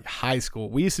watched that in like high school.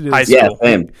 We used to do high this. school. Yeah,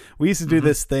 same. We used to do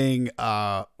this thing.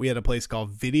 We had a place called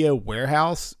Video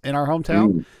Warehouse in our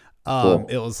hometown. Cool.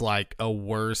 It was like a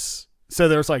worse. So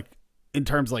there's like, in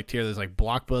terms of like tier, there's like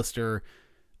Blockbuster,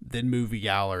 then Movie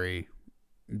Gallery,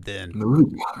 then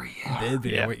Movie Gallery. then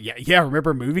Video. Yeah.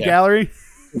 Remember Movie Gallery?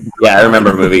 Yeah, I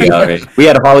remember Movie Gallery. We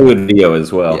had a Hollywood Video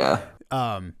as well.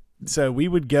 Yeah. So we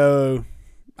would go,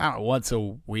 I don't know, once a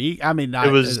week. I mean, not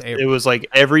It was like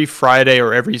every Friday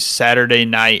or every Saturday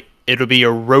night. It'll be a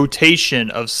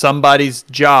rotation of somebody's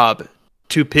job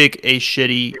to pick a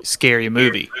shitty, scary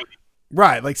movie.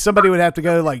 right. Like somebody would have to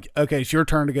go. Like, okay, it's your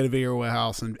turn to go to Video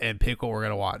Warehouse and pick what we're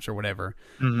gonna watch or whatever.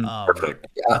 Perfect.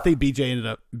 I think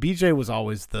BJ was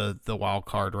always the wild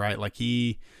card, right? Like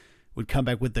he would come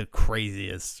back with the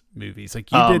craziest movies.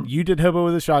 Like you did Hobo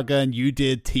with a Shotgun, you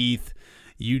did Teeth,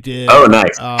 you did. Oh,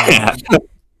 nice.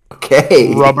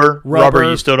 Okay. Rubber.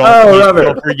 You still don't, Rubber.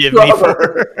 Don't forgive me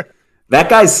for. That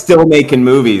guy's still making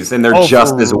movies, and they're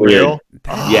just as weird.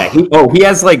 Yeah, he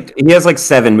has like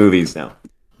 7 movies now.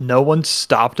 No one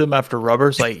stopped him after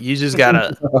Rubber's like, you just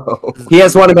gotta. He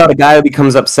has one about a guy who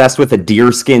becomes obsessed with a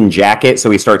deerskin jacket,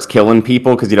 so he starts killing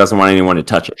people because he doesn't want anyone to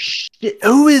touch it. Shit,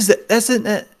 who is that?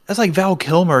 That's like Val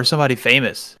Kilmer or somebody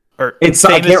famous. Or I famous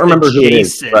can't remember who it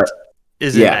is, adjacent. but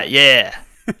Isn't that? Yeah.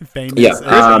 Famous.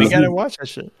 Yeah, You gotta watch that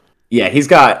shit. yeah, he's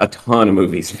got a ton of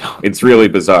movies now. It's really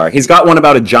bizarre. He's got one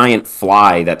about a giant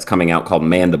fly that's coming out called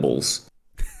Mandibles.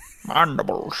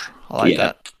 Mandibles. I like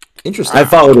that. Interesting. I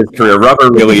followed his career.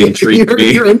 Rubber really intrigued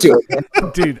me. You're into it,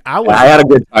 man. Dude, I had a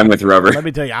good time with Rubber. Let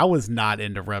me tell you, I was not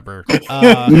into Rubber.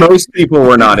 Most people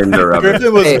were not into Rubber.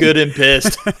 Griffin was good and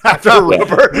pissed after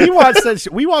Rubber. We watched that.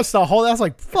 We watched the whole. I was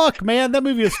like, "Fuck, man, that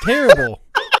movie is terrible."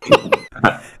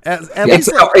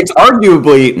 It's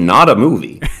arguably not a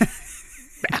movie.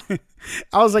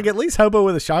 I was like, at least Hobo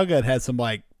with a Shotgun had some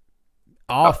like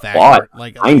awe factor, plot,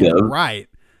 like kind of. right.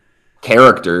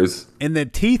 Characters. In the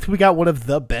Teeth, we got one of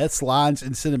the best lines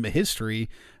in cinema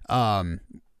history,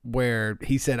 where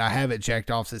he said, "I haven't jacked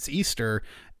off since Easter,"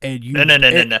 and you No.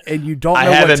 and you don't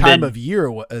know what time of year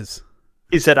it was.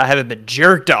 He said, "I haven't been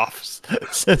jerked off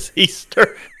since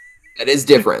Easter." That is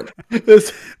different.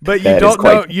 But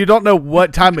you don't know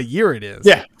what time of year it is.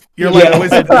 Yeah. You're like,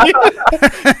 was it?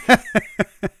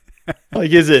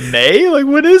 Like, is it May? Like,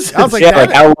 what is it? I was like,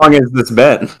 like how long has this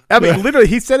been? I mean, literally,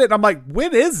 he said it, and I'm like,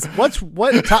 what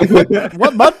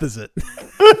month is it?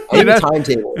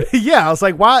 Timetable. Yeah, I was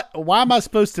like, why am I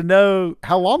supposed to know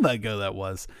how long ago that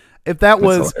was? If that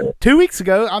was 2 weeks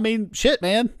ago, I mean, shit,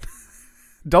 man.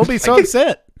 Don't be so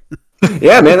upset.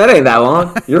 Yeah, man, that ain't that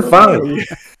long. You're fine.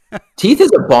 Teeth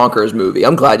is a bonkers movie.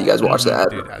 I'm glad you guys watched that.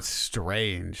 Dude, that's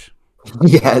strange.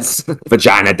 Yes.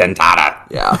 Vagina dentata.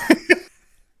 Yeah.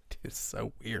 It's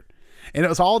so weird. And it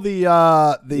was all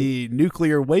the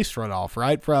nuclear waste runoff,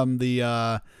 right, from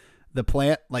the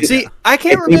plant. Like, see, I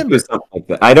can't remember. It was something like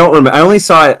that. I don't remember. I only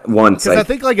saw it once. Because I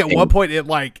think like at one point it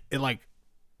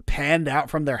panned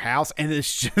out from their house, and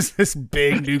it's just this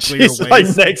big nuclear waste. Like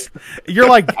next. You're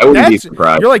like, I wouldn't be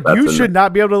surprised. You're like, you should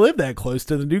not be able to live that close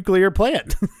to the nuclear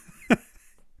plant.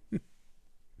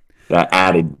 That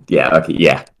added,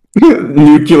 yeah.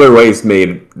 Nuclear waste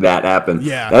made that happen.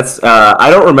 Yeah, that's. I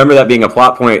don't remember that being a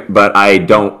plot point, but I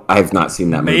have not seen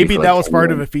that movie. Maybe that was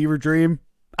part of a fever dream.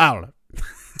 I don't know.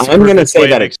 I'm gonna say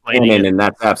that it's canon, and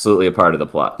that's absolutely a part of the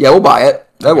plot. Yeah, we'll buy it.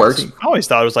 That works. I always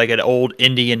thought it was like an old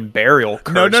Indian burial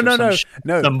curse.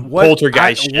 No. Some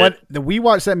poltergeist shit. We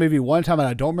watched that movie one time, and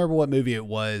I don't remember what movie it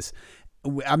was.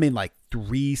 I mean, like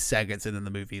 3 seconds into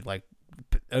the movie, like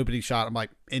opening shot, I'm like,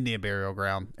 Indian burial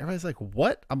ground. Everybody's like,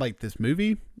 what? I'm like, this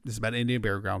movie is about Indian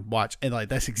burial ground. Watch. And like,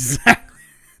 that's exactly,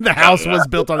 the house was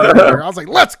built on Indian burial. I was like,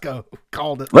 let's go.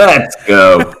 Called it. Let's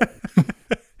go.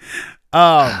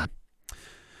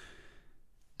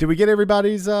 Did we get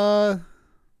everybody's info?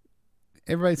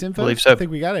 I believe so. I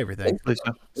think we got everything. We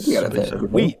got everything.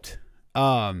 Sweet.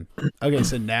 Okay,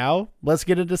 so now let's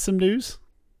get into some news.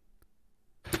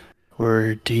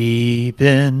 We're deep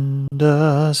in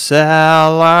the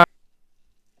cellar,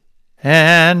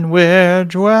 and we're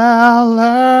dwellers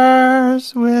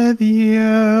with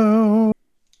you.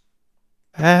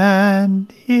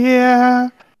 And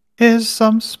here is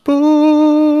some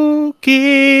spooky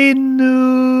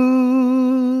news.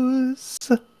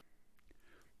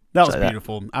 That was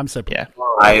beautiful. I'm so yeah.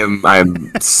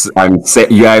 I'm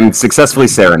successfully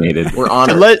serenaded. We're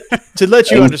honored. To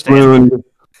let you understand.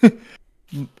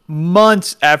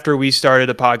 Months after we started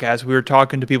the podcast, we were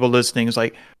talking to people listening. It's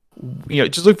like,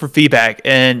 just look for feedback.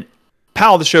 And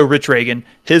pal of the show, Rich Reagan,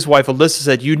 his wife Alyssa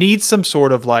said, you need some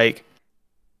sort of like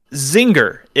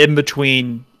zinger in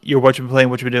between your what you've been playing,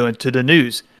 what you've been doing to the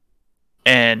news.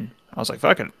 And I was like,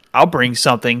 fuck it, I'll bring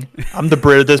something. I'm the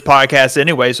Brit of this podcast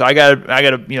anyway, so I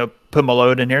gotta put my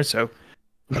load in here. So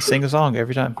I sing a song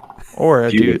every time, or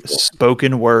I do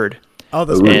spoken word. Oh,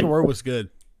 the spoken word was good.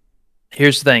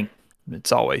 Here's the thing.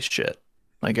 It's always shit.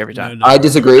 Like every time. I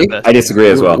disagree. I disagree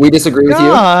as well. We disagree with you.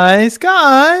 Guys.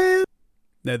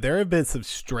 Now, there have been some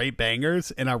straight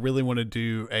bangers, and I really want to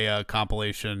do a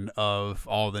compilation of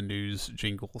all the news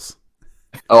jingles.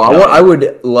 Oh, I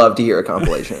would love to hear a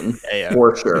compilation.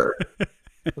 For sure.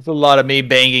 There's a lot of me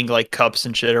banging like cups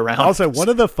and shit around. Also, one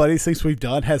of the funniest things we've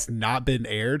done has not been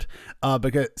aired.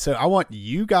 So I want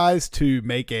you guys to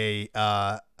make a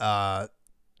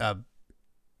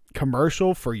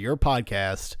commercial for your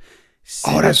podcast.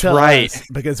 That's right.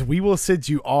 Because we will send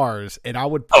you ours, and I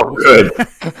would. Oh, good.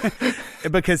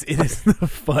 Because it is the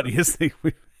funniest thing.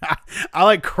 I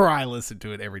like cry listen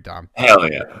to it every time. Hell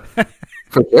yeah.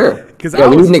 For sure. Because we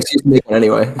need an excuse to make it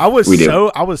anyway. I was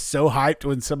so hyped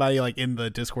when somebody like in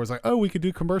the Discord was like, "Oh, we could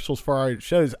do commercials for our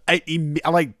shows." I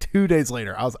like 2 days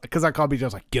later, I called BJ, I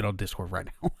was like, "Get on Discord right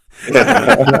now."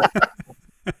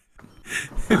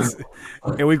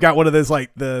 And we've got one of those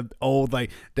like the old like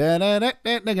like in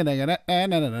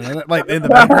the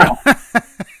background.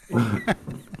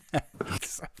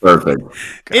 Perfect.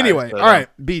 Anyway, all right,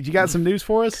 B, you got some news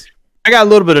for us? I got a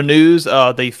little bit of news.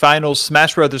 The final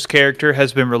Smash Brothers character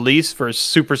has been released for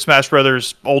Super Smash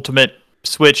Brothers Ultimate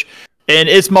Switch, and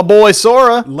it's my boy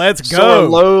Sora. Let's go. Sora,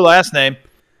 low last name.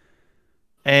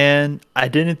 And I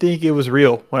didn't think it was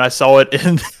real when I saw it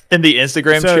in the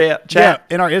Instagram chat. Yeah,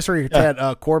 in our Instagram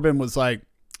chat, Corbin was like,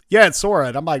 "Yeah, it's Sora,"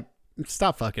 and I'm like,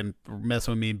 "Stop fucking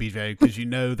messing with me and BJ because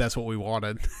that's what we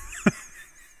wanted."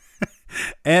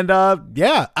 And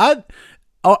I'd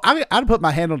put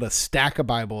my hand on a stack of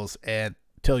Bibles and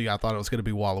tell you I thought it was going to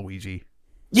be Waluigi.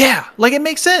 Yeah, like it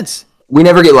makes sense. We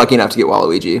never get lucky enough to get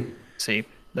Waluigi. See,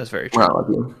 that's very true. We're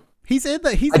not lucky. He's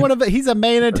a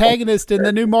main antagonist in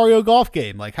the new Mario Golf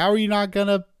game. Like, how are you not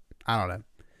gonna? I don't know.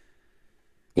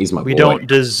 He's my boy. We don't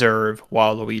deserve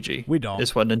Waluigi. We don't.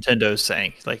 Is what Nintendo's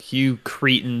saying. Like, you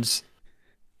cretins.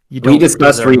 We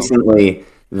discussed recently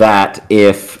that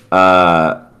if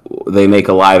they make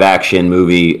a live action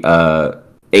movie,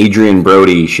 Adrian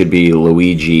Brody should be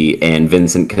Luigi and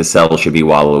Vincent Cassell should be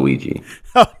Waluigi.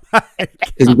 Oh my God.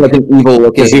 He's like an evil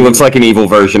looking. Because he looks like an evil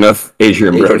version of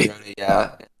Adrian Brody.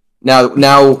 Yeah.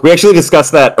 Now we actually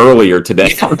discussed that earlier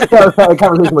today. The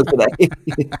conversation was today.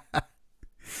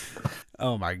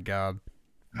 Oh my God.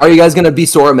 Are you guys gonna be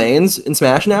Sora mains in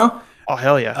Smash now? Oh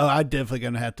hell yeah. Oh, I'm definitely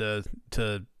gonna have to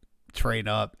train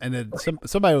up. And then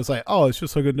somebody was like, "Oh, it's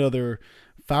just like another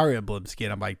Fire Emblem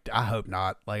skin." I'm like, I hope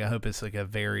not. Like, I hope it's like gonna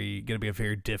be a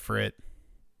very different.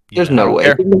 There's no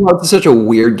way. It's such a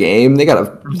weird game. They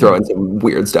gotta throw in some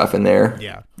weird stuff in there.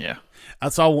 Yeah. I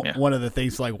saw one of the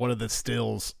things, like one of the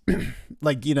stills,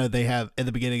 like, they have at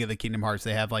the beginning of the Kingdom Hearts,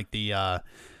 they have like the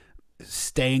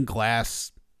stained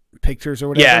glass pictures or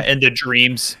whatever. Yeah, and the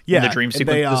dreams. Yeah, the dream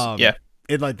sequences.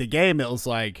 In like the game, it was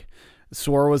like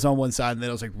Sora was on one side, and then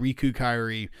it was like Riku,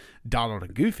 Kairi, Donald,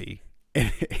 and Goofy. And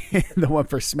the one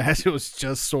for Smash, it was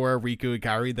just Sora, Riku, and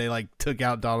Kairi. They like took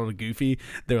out Donald and Goofy.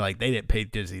 They're like, they didn't pay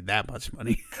Disney that much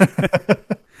money.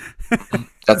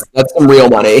 That's some real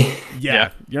money.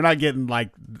 Yeah, you're not getting like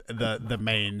the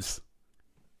mains.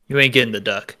 You ain't getting the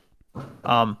duck.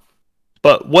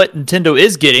 But what Nintendo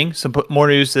is getting, some more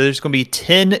news, there's going to be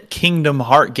 10 Kingdom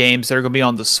Heart games that are going to be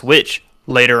on the Switch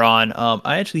later on.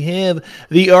 I actually have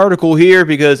the article here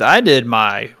because I did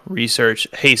my research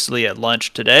hastily at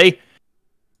lunch today.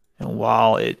 And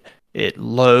while it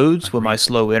loads with my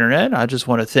slow internet, I just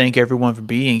want to thank everyone for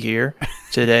being here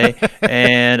today.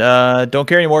 And don't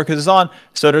care anymore because it's on.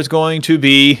 So there's going to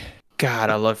be... God,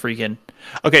 I love freaking...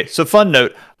 Okay, so fun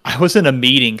note. I was in a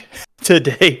meeting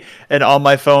today, and on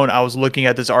my phone, I was looking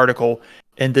at this article,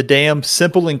 and the damn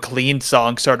Simple and Clean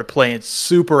song started playing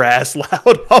super ass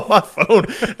loud on my phone,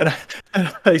 and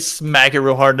I smack it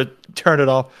real hard to turn it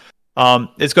off.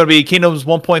 It's going to be Kingdoms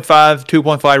 1.5,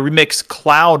 2.5 remix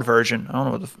cloud version. I don't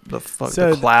know what the fuck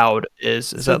the cloud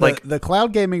is. Is that like... The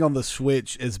cloud gaming on the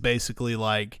Switch is basically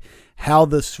like how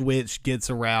the Switch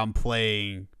gets around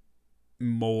playing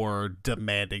more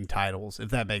demanding titles, if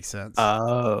that makes sense.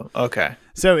 Oh, okay.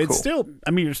 So it's cool. still,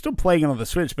 I mean, you're still playing it on the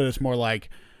Switch, but it's more like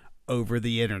over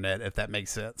the internet, if that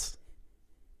makes sense.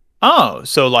 Oh,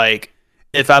 so like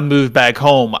if I moved back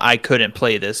home, I couldn't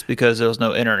play this because there was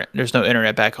no internet. There's no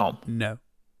internet back home. No.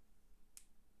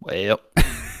 Well,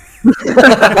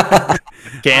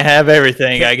 can't have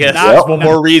everything, I guess. Not- That's one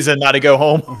more reason not to go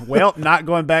home. Well, not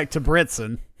going back to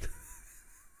Britson.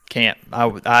 Can't.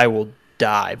 I will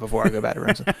die before I go back to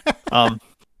Renson.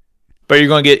 But you're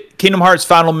going to get Kingdom Hearts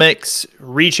Final Mix,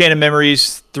 Rechain of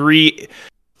Memories,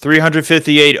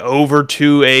 358 over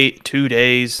 2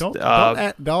 days. Don't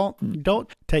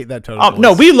take that total. Oh,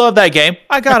 no, we love that game.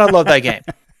 I love that game.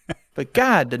 But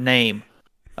God, the name.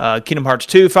 Kingdom Hearts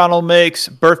 2 Final Mix,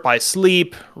 Birth by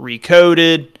Sleep,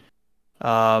 Recoded,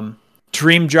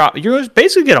 Dream Drop. You're going to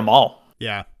basically get them all.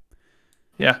 Yeah.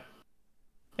 Yeah.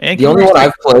 And The only one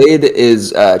I've played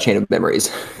is Chain of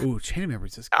Memories. Ooh, Chain of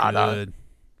Memories is Ah, no. good.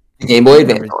 Game Boy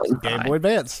Advance. Game Boy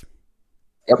Advance.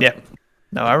 Yep. Yeah.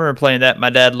 No, I remember playing that. My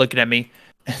dad looking at me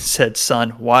and said, "Son,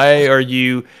 why are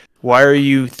you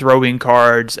throwing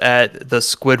cards at the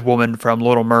squid woman from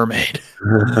Little Mermaid?"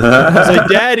 I was like,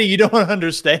 "Daddy, you don't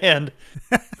understand."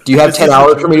 Do you have 10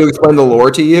 hours for me to explain the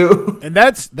lore to you? And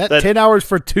that's 10 hours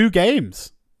for 2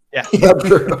 games. Yeah. Yeah,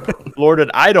 true. Lord, that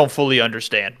I don't fully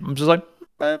understand. I'm just like,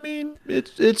 I mean,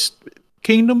 it's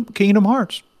Kingdom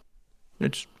Hearts.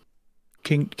 It's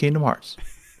Kingdom Hearts.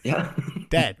 Yeah.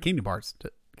 Dad, Kingdom Hearts.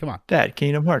 Come on. Dad,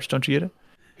 Kingdom Hearts. Don't you get it?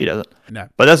 He doesn't. No.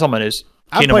 But that's all my news.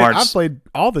 Kingdom Hearts. I've played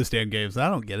all those damn games. I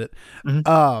don't get it. Mhm.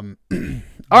 All No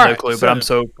right. clue, so, but I'm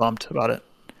so pumped about it.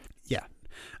 Yeah.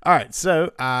 All right.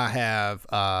 So I have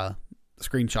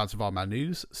screenshots of all my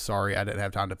news. Sorry, I didn't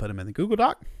have time to put them in the Google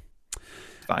Doc.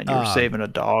 Fine, you were saving a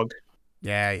dog.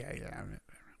 Yeah.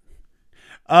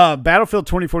 Battlefield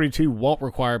 2042 won't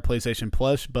require PlayStation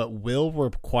Plus, but will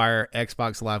require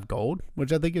Xbox Live Gold,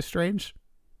 which I think is strange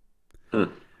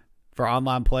for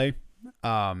online play.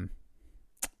 I'm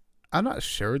not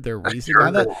sure their reason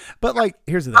behind that, but like,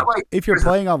 here's the thing: if you're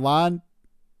playing online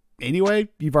anyway,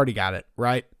 you've already got it,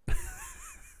 right?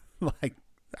 Like,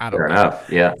 I don't Fair know. enough.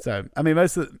 Yeah. So, I mean,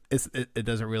 most of it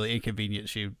doesn't really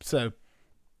inconvenience you. So,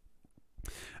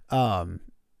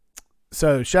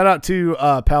 so shout out to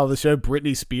pal of the show,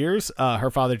 Britney Spears.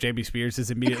 Her father, Jamie Spears, is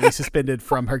immediately suspended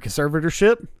from her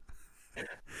conservatorship.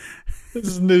 This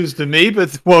is news to me,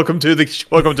 but welcome to the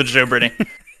show, Brittany.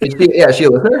 Is she a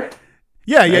listener?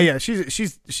 Yeah.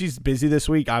 She's busy this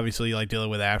week, obviously, like dealing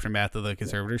with the aftermath of the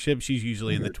conservatorship. She's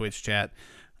usually in the Twitch chat.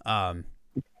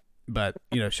 But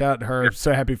shout out to her.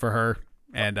 So happy for her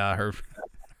and her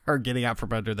getting out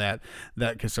from under that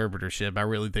conservatorship. I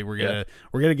really think we're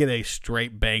gonna get a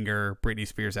straight banger Britney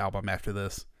Spears album after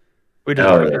this. We do.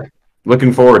 Oh, yeah.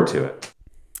 Looking forward to it.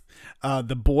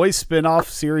 The Boys spin-off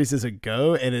series is a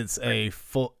go, and it's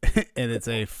full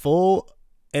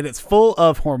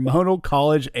of hormonal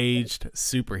college-aged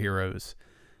superheroes.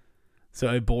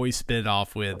 So a Boys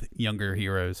spin-off with younger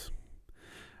heroes.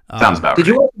 Sounds about Did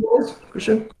right. you watch Boys,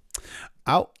 Christian?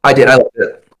 I did. I loved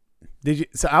it. Did you?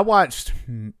 So I watched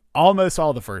almost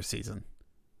all the first season.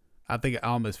 I think I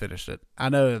almost finished it. I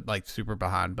know, like, super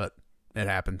behind, but it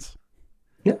happens.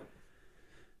 Yeah.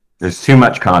 There's too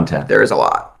much content. There is a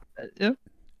lot. Yeah.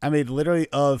 I mean, literally,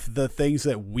 of the things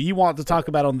that we want to talk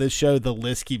about on this show, the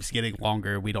list keeps getting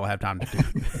longer. We don't have time to do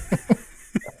it.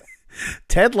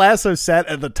 Ted Lasso sat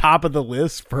at the top of the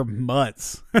list for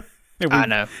months. I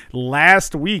know.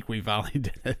 Last week, we finally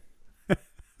did it.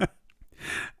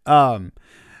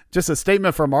 Just a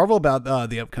statement from Marvel about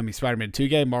the upcoming Spider-Man 2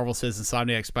 game. Marvel says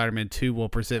Insomniac Spider-Man 2 will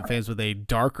present fans with a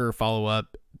darker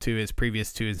follow-up to its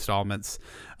previous 2 installments,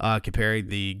 comparing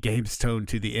the game's tone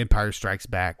to the Empire Strikes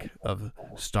Back of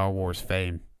Star Wars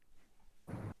fame.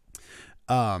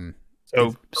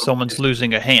 So someone's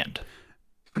losing a hand.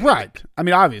 Right. I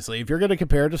mean, obviously, if you're going to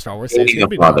compare it to Star Wars, it's Hating gonna a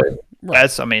be father.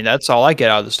 right. That's all I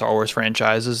get out of the Star Wars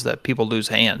franchise is that people lose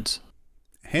hands.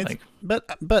 Hands,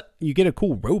 but you get a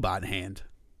cool robot hand.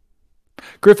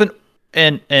 Griffin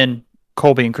and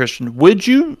Colby and Christian, would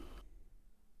you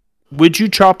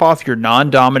chop off your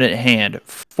non-dominant hand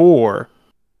for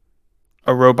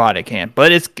a robotic hand?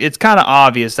 But it's kind of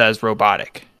obvious that it's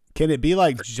robotic. Can it be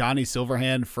like Johnny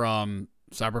Silverhand from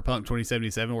Cyberpunk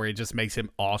 2077, where it just makes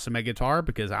him awesome at guitar?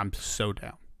 Because I'm so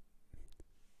down.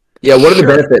 Yeah, what are the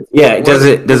benefits? Yeah, does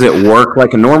it work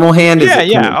like a normal hand?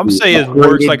 Yeah. I'm saying it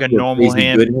works like a to normal crazy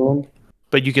hand. good hand?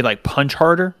 But you can like punch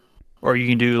harder, or you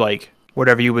can do like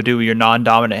whatever you would do with your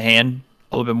non-dominant hand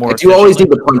a little bit more. You always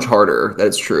efficiently. need to punch harder.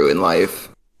 That's true in life.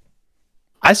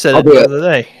 I said it the other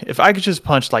day. If I could just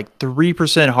punch like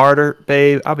 3% harder,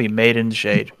 babe, I'll be made in the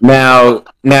shade. Now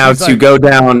to go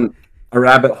down a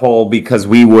rabbit hole because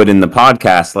we would in the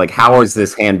podcast, like how is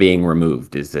this hand being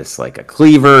removed? Is this like a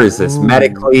cleaver? Is this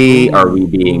medically? Are we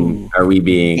being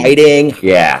fighting?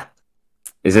 Yeah.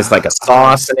 Is this like a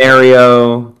saw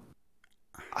scenario?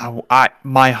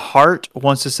 My heart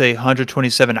wants to say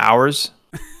 127 hours.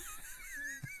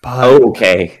 But,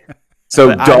 okay.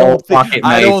 So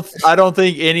I don't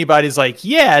think anybody's like,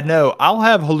 yeah, no, I'll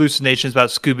have hallucinations about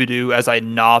Scooby-Doo as I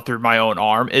gnaw through my own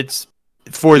arm. It's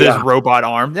for this robot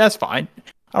arm. That's fine.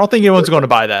 I don't think anyone's going to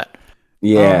buy that.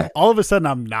 Yeah. All of a sudden,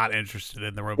 I'm not interested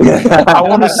in the robot. I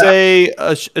want to say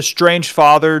a strange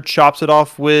father chops it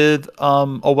off with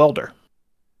a welder.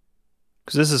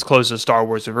 Because this is close to Star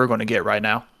Wars that we're going to get right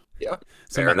now. Yeah.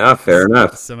 Fair enough.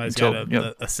 Somebody's got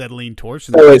a acetylene torch.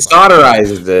 So it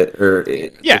cauterizes it, or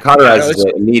it cauterizes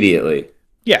it immediately.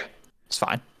 Yeah, it's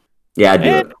fine. Yeah, I'd do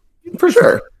it. For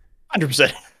sure.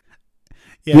 100%.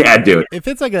 Yeah, I'd do it. If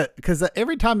it's like because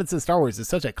every time it's in Star Wars, it's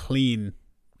such a clean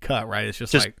cut, right? It's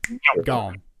just like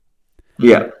gone.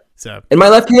 Yeah. So. And my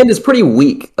left hand is pretty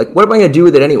weak. Like, what am I going to do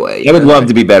with it anyway? I would love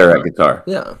to be better at guitar.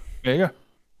 Yeah. There you go.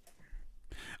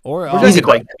 Or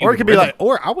it could be like,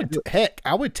 or I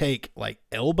would take like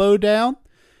elbow down,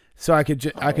 so I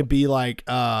could be like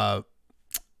the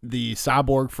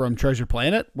cyborg from Treasure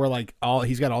Planet, where like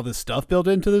he's got all this stuff built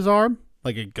into his arm,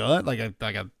 like a gun, like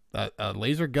a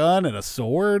laser gun and a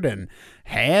sword and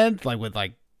hand, like with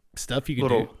like stuff you can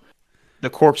do. The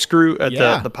corkscrew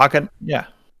at the pocket, yeah.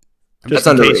 Just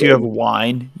in case you have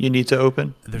wine you need to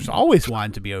open. There's always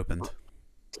wine to be opened.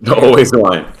 Always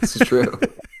wine. This is true.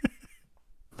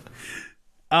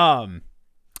 I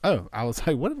was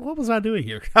like, what was I doing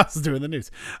here? I was doing the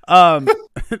news.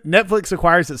 Netflix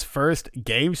acquires its first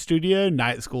game studio,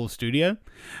 Night School Studio.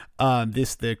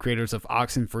 The creators of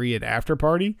Oxenfree and After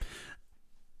Party.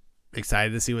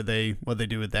 Excited to see what they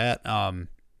do with that.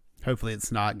 Hopefully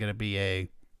it's not going to be a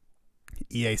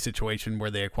EA situation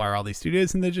where they acquire all these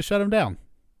studios and they just shut them down.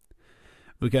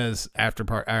 Because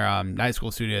Night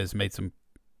School Studios made some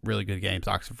really good games.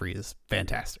 Oxenfree is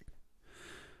fantastic.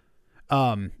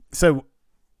 So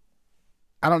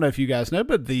I don't know if you guys know,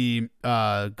 but the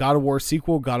God of War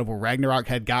sequel, God of War Ragnarok,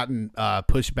 had gotten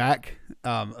pushed back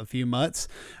a few months,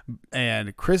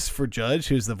 and Christopher Judge,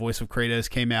 who's the voice of Kratos,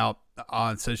 came out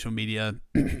on social media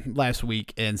last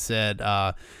week and said,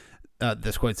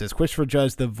 this quote says, Christopher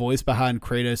Judge, the voice behind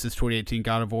Kratos' 2018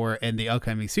 God of War and the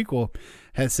upcoming sequel,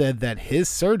 has said that his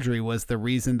surgery was the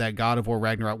reason that God of War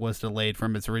Ragnarok was delayed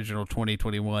from its original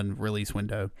 2021 release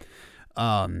window.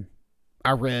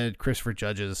 I read Christopher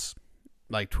Judge's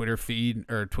like Twitter feed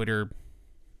or Twitter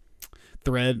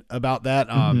thread about that.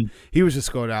 He was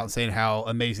just going out and saying how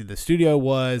amazing the studio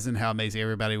was and how amazing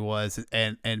everybody was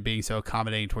and being so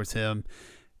accommodating towards him.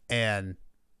 And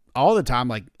all the time,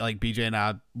 like BJ and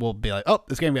I will be like, oh,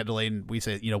 this game got delayed. And we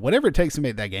say, whatever it takes to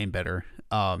make that game better.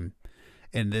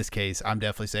 In this case, I'm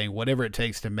definitely saying whatever it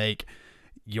takes to make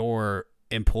your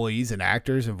employees and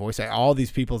actors and voice all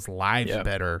these people's lives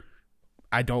better.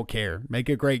 I don't care. Make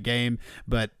a great game,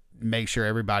 but make sure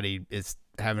everybody is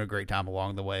having a great time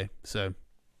along the way. So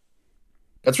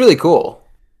that's really cool.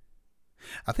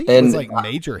 I think it was like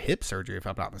major hip surgery, if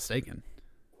I'm not mistaken.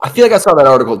 I feel like I saw that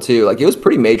article too. Like it was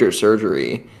pretty major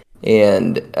surgery.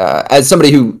 And as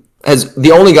somebody who has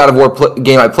the only God of War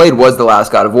game I played was the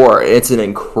last God of War. It's an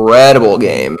incredible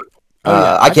game.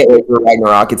 I can't wait for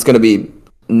Ragnarok. It's going to be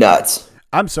nuts.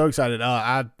 I'm so excited.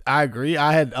 I agree.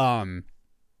 I had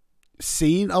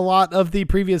seen a lot of the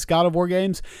previous God of War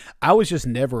games. I was just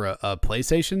never a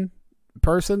PlayStation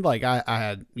person. Like I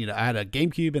had a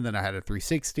GameCube and then I had a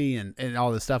 360 and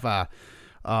all this stuff. I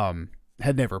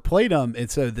had never played them,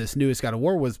 and so this newest God of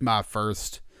War was my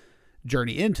first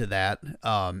journey into that.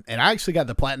 And I actually got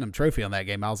the platinum trophy on that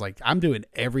game. I was like, I'm doing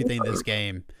everything this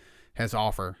game has to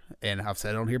offer, and I've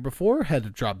said it on here before. Had to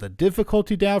drop the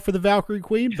difficulty down for the Valkyrie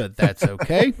Queen, but that's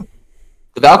okay.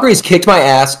 The Valkyries kicked my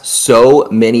ass so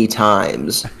many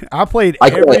times. I played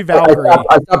every Valkyrie.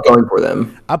 I stopped going for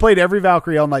them. I played every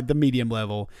Valkyrie on like the medium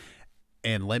level,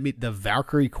 and the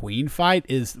Valkyrie Queen fight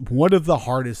is one of the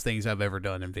hardest things I've ever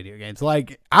done in video games.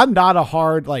 Like I'm not a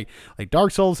hard like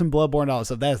Dark Souls and Bloodborne and all that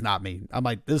stuff. That's not me. I'm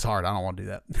like, this is hard. I don't want to do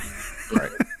that.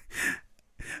 Right.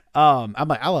 I'm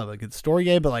like, I love a good story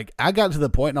game, but like I got to the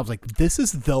point and I was like, this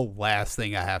is the last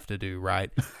thing I have to do,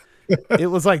 right? It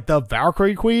was like the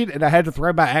Valkyrie Queen, and I had to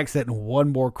throw my axe at one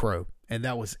more crow, and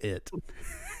that was it.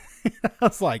 I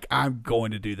was like, I'm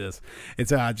going to do this. And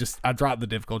so I dropped the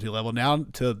difficulty level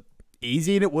down to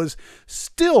easy, and it was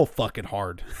still fucking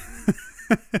hard.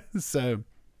 So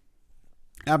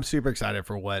I'm super excited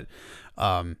for what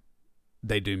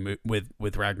they do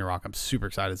with Ragnarok. I'm super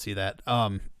excited to see that.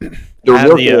 The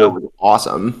reveal was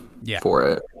awesome for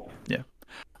it. Yeah.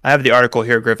 I have the article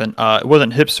here, Griffin. It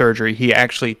wasn't hip surgery. He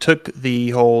actually took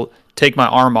the whole take my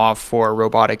arm off for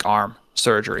robotic arm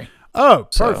surgery. Oh,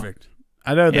 perfect.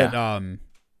 I know that.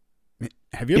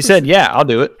 Have you? He said, "Yeah, I'll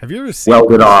do it." Have you ever seen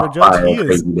Welded off Judge? by a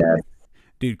crazy guy.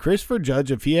 Dude, Christopher Judge,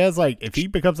 if he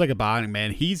becomes like a Bionic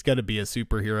Man, he's gonna be a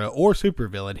superhero or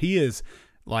supervillain. He is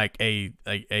like a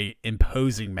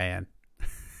imposing man.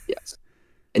 Yes.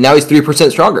 And now he's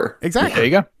 3% stronger. Exactly. There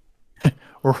you go.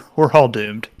 We're all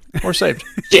doomed. We're saved.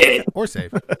 Or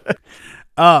safe.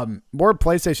 More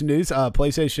PlayStation news.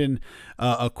 PlayStation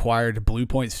acquired Blue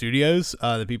Point Studios,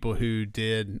 the people who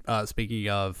did, speaking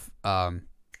of Shadow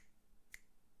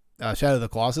of the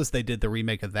Colossus, they did the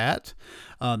remake of that.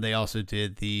 They also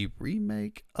did the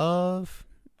remake of...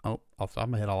 off the top of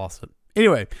my head, I lost it.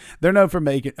 Anyway, they're known for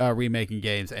remaking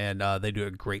games, and they do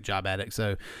a great job at it.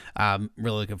 So I'm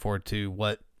really looking forward to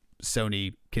what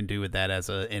Sony can do with that as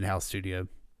an in-house studio.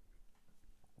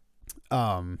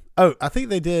 I think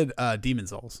they did Demon's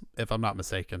Souls, if I'm not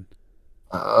mistaken.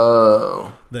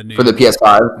 Oh, for the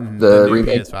PS5, the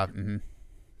remake. PS5.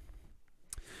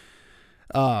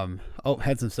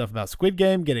 Had some stuff about Squid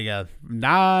Game getting a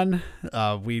 9.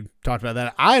 We talked about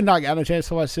that. I have not gotten a chance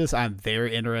to watch this. I'm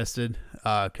very interested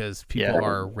because people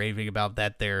are raving about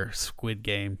that. Their Squid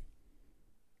Game.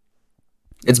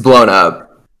 It's blown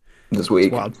up this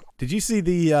week. Wow. Did you see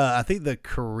the? I think the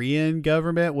Korean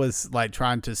government was like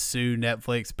trying to sue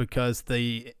Netflix because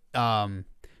the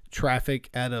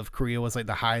traffic out of Korea was like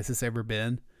the highest it's ever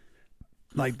been,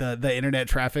 like the internet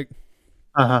traffic.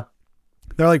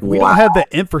 They're like, we don't have the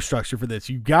infrastructure for this.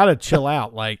 You gotta chill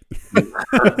out. Like, it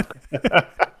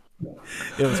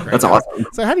was great. That's awesome.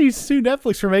 So how do you sue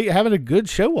Netflix for having a good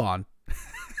show on?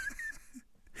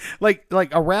 like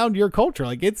around your culture,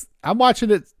 like I'm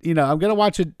watching it. I'm gonna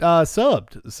watch it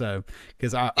subbed. So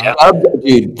because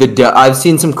dude, I've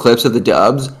seen some clips of the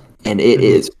dubs, and it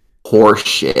is horse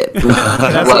shit.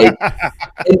 Like,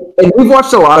 and we've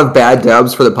watched a lot of bad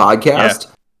dubs for the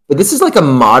podcast, but this is like a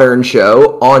modern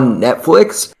show on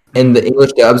Netflix, and the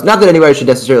English dubs. Not that anybody should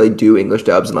necessarily do English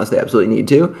dubs unless they absolutely need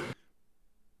to.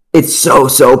 It's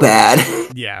so bad.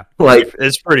 Yeah, like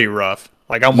it's pretty rough.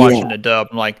 Like I'm watching the dub.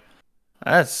 I'm like,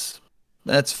 that's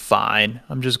fine.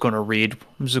 I'm just gonna read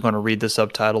the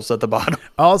subtitles at the bottom.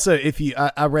 Also, if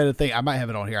I read a thing, I might have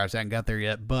it on here. I just haven't got there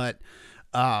yet, but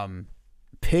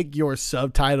pick your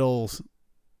subtitles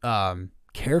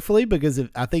carefully, because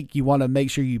I think you want to make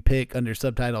sure you pick under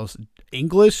subtitles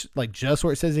English, like just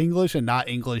where it says English, and not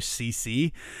English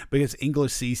CC, because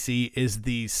English CC is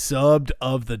the subbed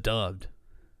of the dubbed.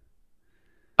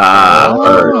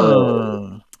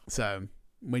 So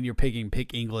when you're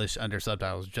pick English under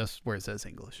subtitles, just where it says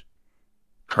English.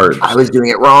 I was doing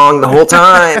it wrong the whole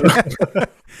time.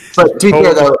 But to be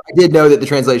fair, though, I did know that the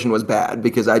translation was bad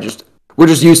because we're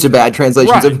just used to bad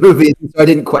translations of movies, so I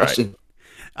didn't question.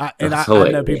 I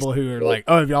know people who are like,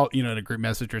 oh, if y'all, in a group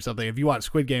message or something, if you watch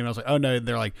Squid Game, I was like, oh no,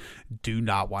 they're like, do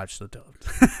not watch the dubbed.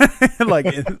 like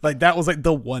that was like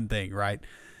the one thing, right?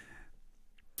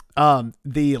 The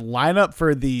lineup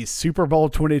for the Super Bowl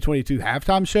 2022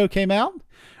 halftime show came out.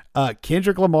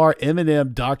 Kendrick Lamar,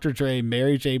 Eminem, Dr. Dre,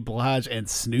 Mary J. Blige, and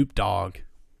Snoop Dogg.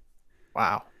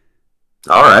 Wow.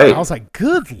 All right. I was like,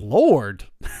 good Lord.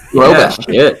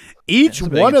 Shit. Each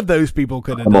one of those people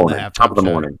could have done the halftime Top of the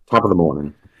show. morning. Top of the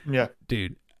morning. Yeah.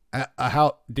 Dude. And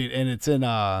it's in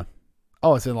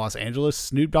it's in Los Angeles.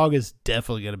 Snoop Dogg is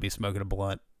definitely going to be smoking a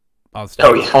blunt on stage.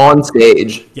 Oh, yeah. On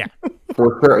stage. Yeah.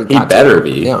 For sure. He better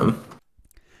be. Yeah.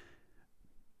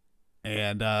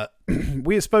 And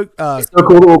we spoke. It's so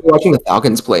cool that we're watching the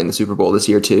Falcons play in the Super Bowl this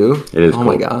year too. It is. Oh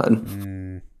my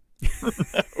god.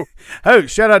 Oh,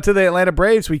 shout out to the Atlanta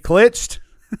Braves. We clinched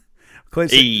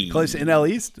NL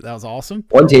East. That was awesome.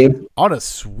 One team On a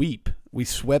sweep. We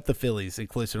swept the Phillies and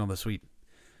clinched it on the sweep.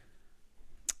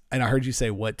 And I heard you say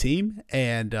what team?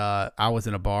 And I was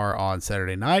in a bar on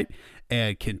Saturday night,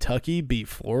 and Kentucky beat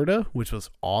Florida, which was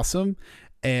awesome.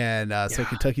 And so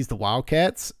Kentucky's the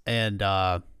Wildcats, and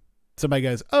somebody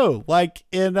goes, oh, like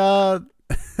in High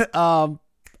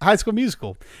School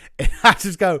Musical. And I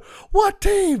just go, what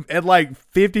team? And like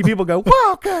 50 people go,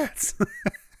 Wildcats.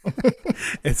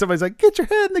 And somebody's like, get your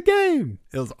head in the game.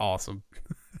 It was awesome.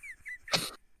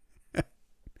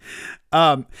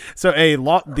 So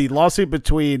the lawsuit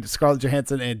between Scarlett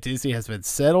Johansson and Disney has been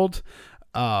settled.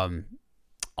 All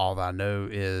I know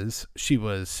is she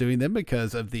was suing them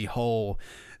because of the whole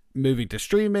moving to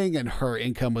streaming, and her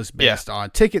income was based on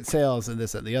ticket sales and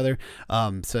this and the other.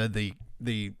 So the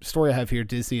the story I have here,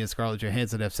 Disney and Scarlett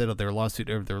Johansson have settled their lawsuit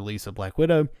over the release of Black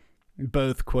Widow.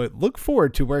 Both, quote, look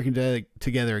forward to working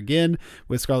together again,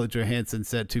 with Scarlett Johansson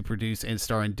set to produce and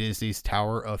star in Disney's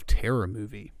Tower of Terror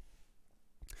movie.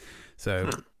 So,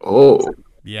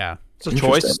 yeah. It's a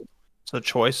choice. It's a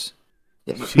choice.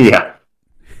 Yeah.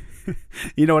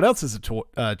 You know what else is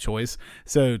a choice?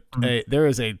 So there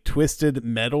is a Twisted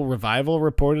Metal revival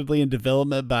reportedly in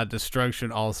development by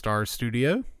Destruction All-Star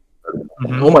Studio.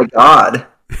 Oh my God.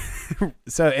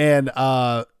 So, and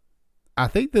I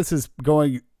think this is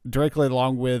going directly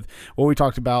along with what we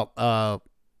talked about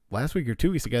last week or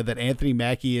 2 weeks ago, that Anthony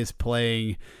Mackie is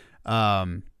playing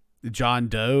John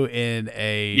Doe in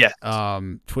a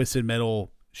Twisted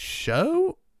Metal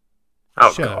show.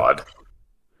 God.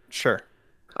 Sure.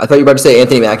 I thought you were about to say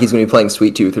Anthony Mackie's going to be playing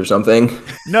Sweet Tooth or something.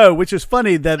 No, which is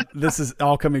funny that this is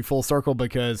all coming full circle,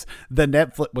 because the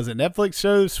Netflix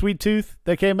show Sweet Tooth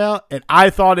that came out, and I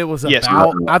thought it was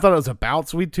about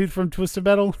Sweet Tooth from Twisted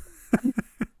Metal.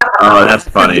 Oh, that's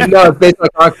funny. No, it's based on a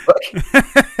comic book.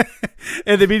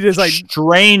 And then just like,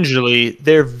 strangely,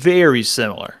 they're very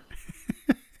similar.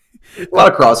 A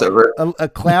lot of crossover. A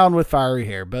clown with fiery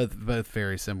hair, both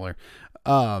very similar.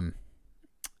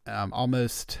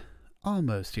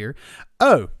 Almost here.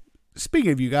 Oh,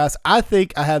 speaking of you guys, I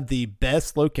think I have the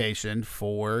best location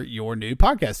for your new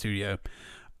podcast studio.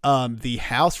 The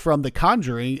house from The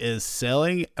Conjuring is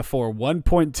selling for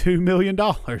 $1.2 million.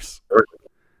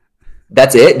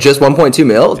 That's it? Just 1.2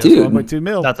 mil? Just Dude. 1.2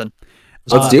 mil. Nothing.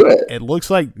 Let's do it. It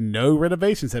looks like no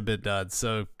renovations have been done,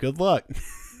 so good luck.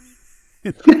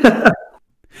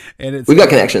 And We got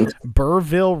connections.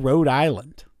 Burrville, Rhode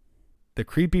Island. The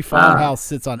creepy farmhouse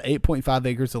sits on 8.5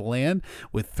 acres of land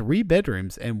with 3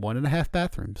 bedrooms and 1.5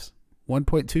 bathrooms.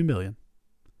 1.2 million.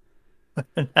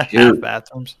 Half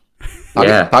bathrooms.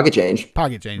 Pocket change.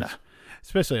 Pocket change. No.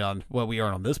 Especially on what we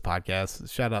earn on this podcast.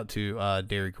 Shout out to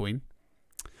Dairy Queen.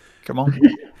 Come on.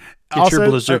 Get your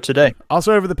blizzard today.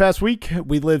 Also, over the past week,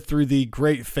 we lived through the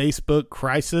great Facebook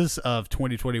crisis of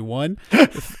 2021.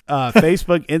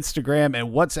 Facebook, Instagram,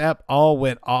 and WhatsApp all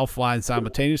went offline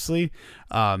simultaneously.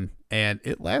 And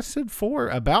it lasted for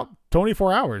about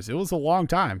 24 hours. It was a long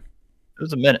time. It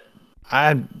was a minute. I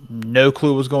had no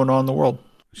clue what was going on in the world.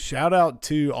 Shout out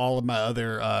to all of my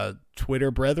other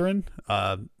Twitter brethren,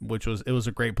 it was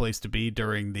a great place to be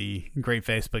during the great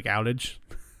Facebook outage.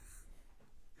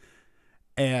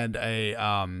 And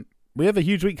we have a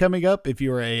huge week coming up. If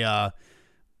you're a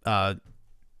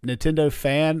Nintendo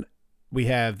fan, we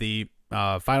have the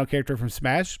final character from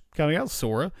Smash coming out,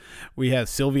 Sora. We have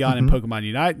Sylveon in Pokemon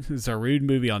Unite, Zarude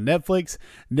movie on Netflix,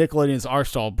 Nickelodeon's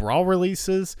R-Star Brawl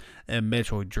releases, and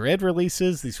Metroid Dread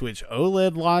releases, the Switch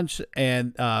OLED launch,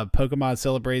 and Pokemon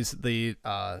celebrates the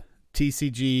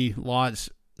TCG launch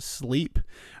Sleep.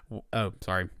 Oh,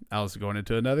 sorry. I was going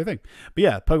into another thing. But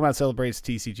yeah, Pokemon celebrates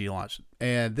TCG launch.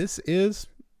 And this is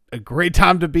a great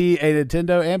time to be a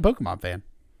Nintendo and Pokemon fan.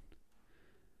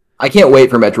 I can't wait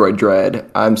for Metroid Dread.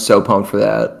 I'm so pumped for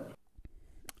that.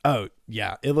 Oh,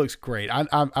 yeah. It looks great.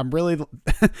 I'm really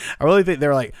I really think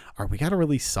they're like, we got to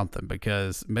release something,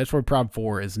 because Metroid Prime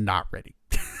 4 is not ready.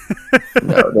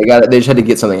 No, they just had to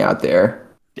get something out there.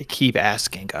 They keep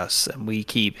asking us, and we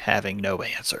keep having no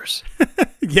answers.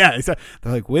 Yeah, they're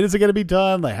like, when is it going to be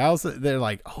done? Like, how's it? They're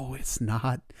like, it's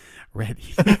not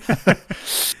ready.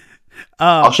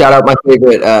 I'll shout out my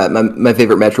favorite, my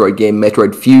favorite Metroid game,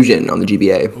 Metroid Fusion on the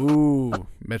GBA. Ooh,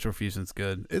 Metroid Fusion's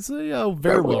good. It's a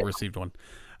very well received one.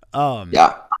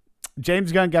 Yeah.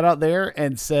 James Gunn got out there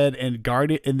and said in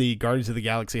the Guardians of the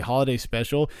Galaxy Holiday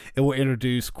Special, it will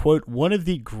introduce, quote, one of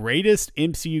the greatest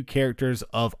MCU characters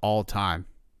of all time.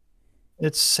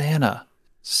 It's Santa.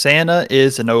 Santa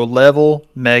is an Omega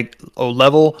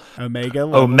level.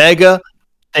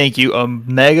 Thank you,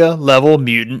 Omega level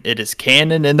mutant. It is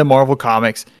canon in the Marvel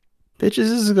comics. Bitches,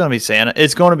 this is going to be Santa.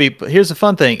 It's going to be, here's the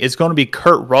fun thing. It's going to be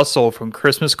Kurt Russell from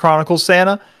Christmas Chronicles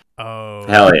Santa. Oh.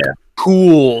 Hell yeah.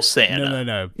 Cool Santa.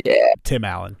 No. Yeah. Tim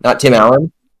Allen. Not Tim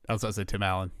Allen. I was going to say Tim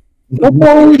Allen.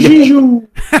 Oh,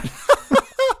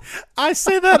 I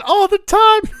say that all the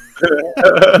time.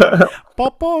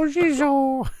 Popo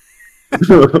Gijou. I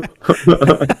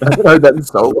heard that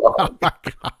so long. Oh my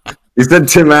God. You said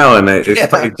Tim Allen. It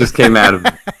just came out of.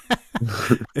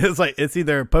 It's like, it's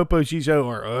either Popo Gijou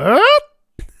or.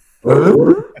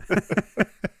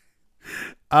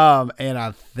 And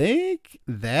I think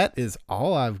that is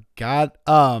all I've got.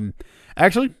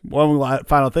 Actually, one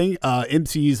final thing.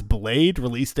 MCU's Blade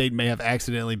release date may have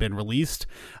accidentally been released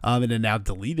in a now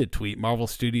deleted tweet. Marvel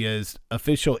Studios'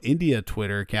 official India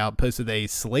Twitter account posted a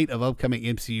slate of upcoming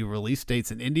MCU release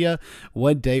dates in India.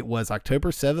 One date was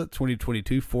October 7th,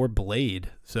 2022 for Blade.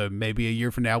 So maybe a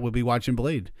year from now we'll be watching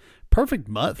Blade. Perfect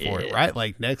month for it, right?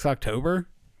 Like next October.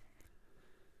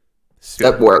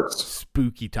 That works.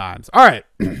 Spooky times. All right.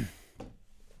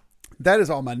 That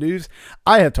is all my news.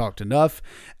 I have talked enough.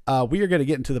 We are going to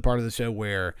get into the part of the show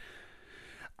where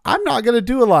I'm not going to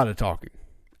do a lot of talking.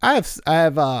 I have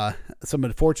some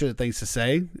unfortunate things to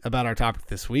say about our topic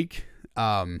this week.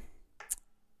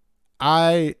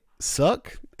 I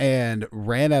suck and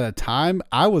ran out of time.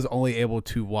 I was only able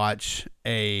to watch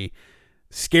a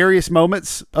scariest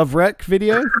moments of Wreck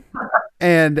video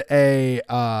and a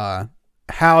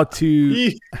how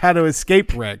to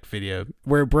escape Wreck video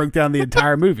where it broke down the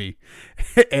entire movie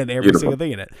and every single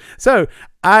thing in it. So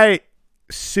I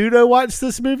pseudo watched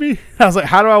this movie. I was like,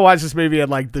 how do I watch this movie in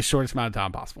like the shortest amount of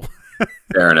time possible?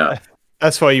 Fair enough.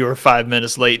 That's why you were 5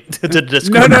 minutes late to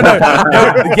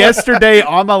No. Yesterday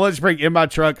on my lunch break in my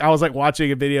truck, I was like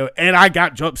watching a video and I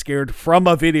got jump scared from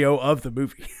a video of the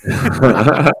movie.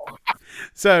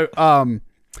 So,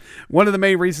 one of the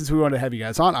main reasons we want to have you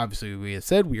guys on, obviously, we have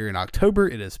said we are in October.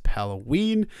 It is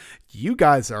Halloween. You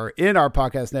guys are in our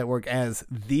podcast network as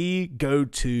the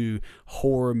go-to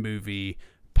horror movie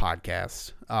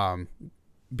podcast.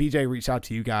 BJ reached out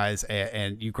to you guys,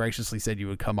 and you graciously said you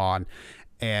would come on,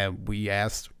 and we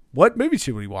asked, what movie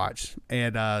should we watch?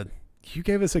 And you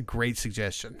gave us a great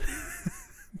suggestion.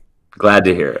 Glad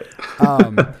to hear it.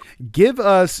 Give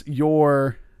us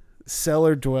your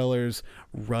Cellar Dwellers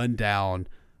rundown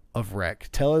of Wreck.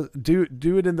 Tell us, do it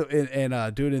do it in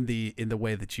the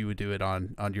way that you would do it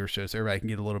on your show, so everybody can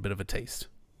get a little bit of a taste.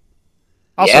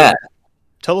 Also,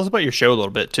 tell us about your show a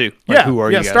little bit too. Like, who are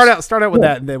you guys? Start out with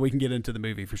that, and then we can get into the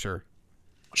movie for sure.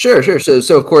 Sure.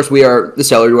 So of course we are the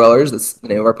Cellar Dwellers. That's the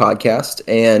name of our podcast,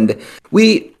 and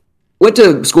we went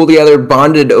to school together,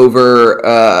 went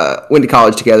to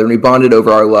college together, and we bonded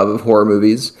over our love of horror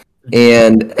movies,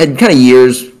 and had kind of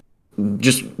years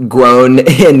just grown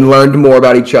and learned more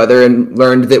about each other, and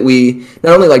learned that we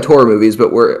not only liked horror movies,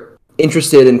 but were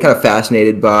interested and kind of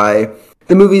fascinated by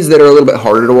the movies that are a little bit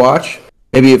harder to watch.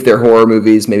 Maybe if they're horror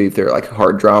movies, maybe if they're like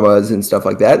hard dramas and stuff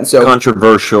like that. And so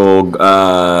controversial,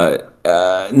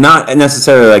 not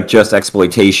necessarily like just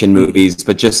exploitation movies,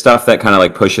 but just stuff that kind of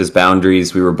like pushes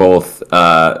boundaries. We were both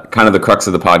kind of the crux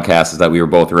of the podcast is that we were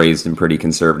both raised in pretty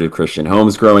conservative Christian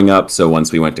homes growing up. So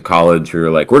once we went to college, we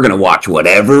were like, we're gonna watch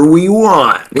whatever we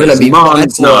want. We're gonna be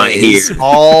mom's not here.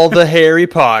 All the Harry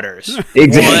Potters.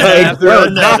 Exactly. One after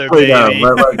another, baby.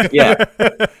 Like, yeah.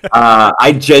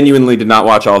 I genuinely did not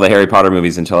watch all the Harry Potter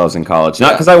movies until I was in college.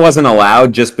 Not because I wasn't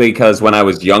allowed, just because when I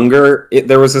was younger,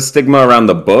 there was a stigma around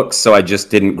the books, so I just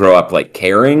didn't grow up like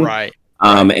caring. Right.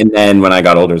 And then when I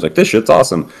got older, I was like, this shit's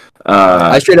awesome.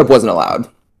 I straight up wasn't allowed.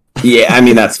 Yeah, I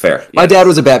mean, that's fair. My dad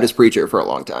was a Baptist preacher for a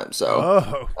long time,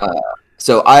 so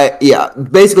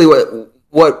basically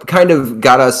what kind of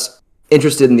got us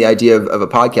interested in the idea of a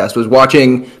podcast was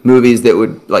watching movies that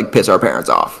would like piss our parents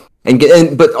off,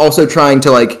 but also trying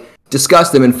to like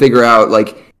discuss them and figure out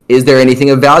like, is there anything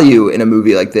of value in a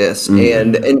movie like this,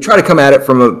 and try to come at it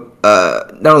from a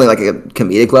not only like a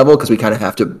comedic level, because we kind of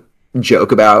have to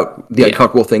joke about the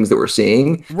uncomfortable things that we're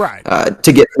seeing, right,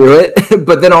 to get through it,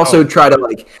 but then also try to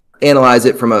like analyze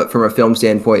it from a film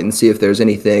standpoint and see if there's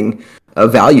anything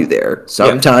of value there.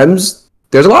 Sometimes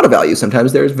there's a lot of value.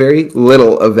 Sometimes there's very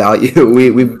little of value.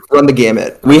 We've run the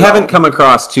gamut. We haven't come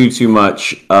across too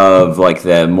much of like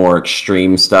the more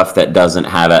extreme stuff that doesn't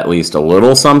have at least a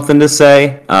little something to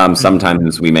say.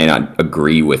 Sometimes we may not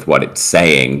agree with what it's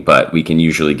saying, but we can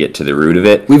usually get to the root of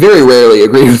it. We very rarely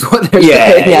agree with what they're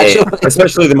saying, actually.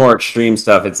 Especially the more extreme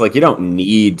stuff. It's like you don't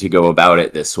need to go about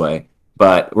it this way,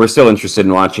 but we're still interested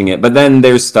in watching it. But then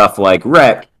there's stuff like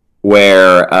Wreck,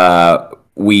 where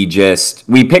we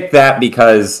picked that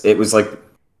because it was like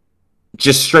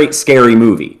just straight scary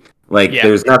movie. Like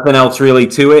there's nothing else really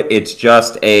to it. It's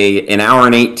just an hour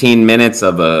and 18 minutes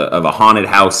of a haunted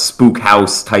house, spook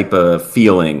house type of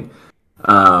feeling.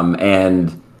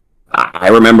 And I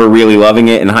remember really loving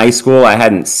it in high school. I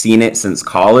hadn't seen it since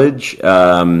college.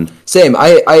 Same.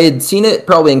 I had seen it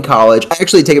probably in college. I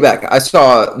actually take it back. I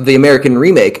saw the American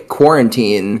remake,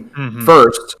 Quarantine,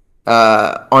 first.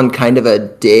 On kind of a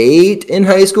date in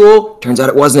high school. Turns out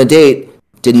it wasn't a date.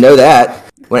 Didn't know that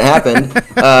when it happened.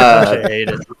 I hate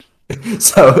it.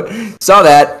 So saw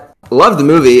that, loved the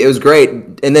movie. It was great.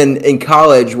 And then in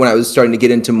college, when I was starting to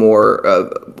get into more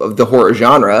of the horror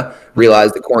genre,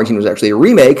 realized that Quarantine was actually a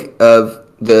remake of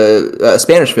the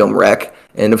Spanish film Rec,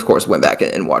 and of course went back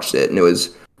and watched it, and it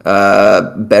was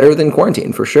better than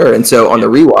Quarantine for sure. And so on the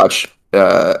rewatch,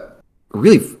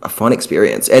 really a fun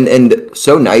experience, and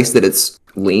so nice that it's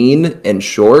lean and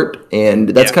short, and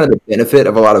that's kind of the benefit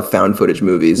of a lot of found footage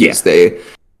movies is they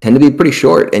tend to be pretty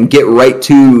short and get right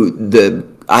to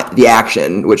the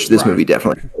action, which this movie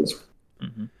definitely does.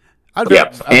 I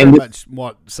very much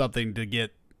want something to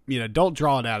get, don't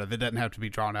draw it out if it doesn't have to be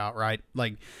drawn out, right?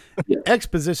 Like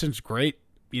exposition's great,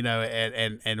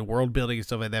 and world building and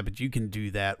stuff like that, but you can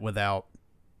do that without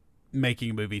making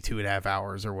a movie 2.5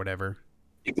 hours or whatever.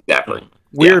 Exactly.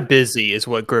 We're busy is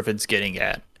what Griffin's getting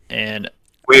at, and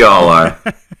we all are.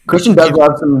 Christian does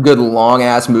love some good long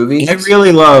ass movies. I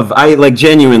genuinely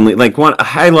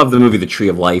I love the movie The Tree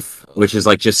of Life, which is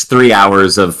like just 3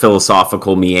 hours of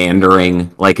philosophical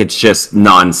meandering. Like it's just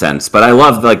nonsense. But I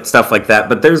love like stuff like that.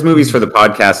 But there's movies for the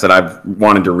podcast that I've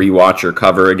wanted to rewatch or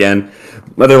cover again.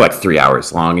 But they're like 3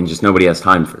 hours long and just nobody has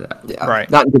time for that. Yeah. Right.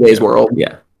 Not in today's world.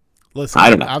 Yeah. Listen, I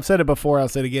don't know. I've said it before, I'll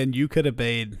say it again. You could have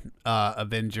made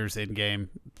Avengers Endgame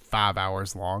 5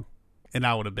 hours long, and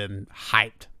I would have been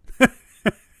hyped.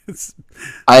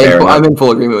 I'm in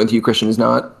full agreement with you. Christian is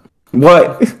not.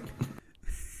 What?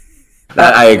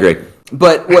 I agree.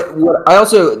 But what I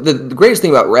also the greatest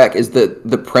thing about Rec is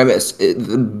the premise.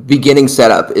 The beginning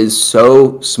setup is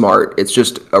so smart. It's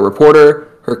just a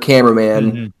reporter, her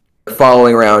cameraman,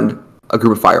 following around a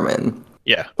group of firemen.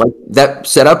 Yeah, like that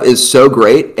setup is so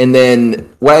great. And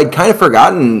then what I'd kind of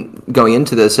forgotten going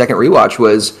into the second rewatch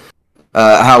was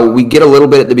how we get a little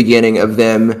bit at the beginning of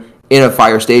them in a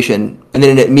fire station, and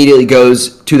then it immediately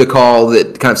goes to the call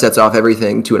that kind of sets off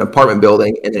everything to an apartment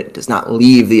building, and it does not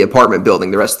leave the apartment building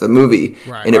the rest of the movie.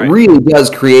 It really does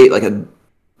create like a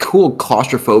cool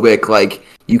claustrophobic, like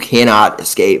you cannot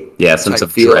escape. Yeah, sense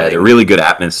of dread, a really good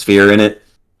atmosphere in it.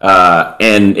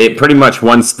 And it pretty much,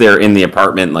 once they're in the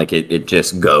apartment, like it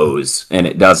just goes, and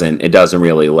it doesn't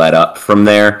really let up from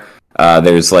there.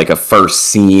 There's like a first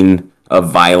scene of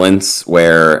violence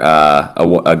where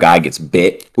a guy gets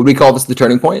bit. Would we call this the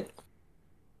turning point?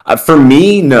 For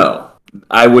me, no.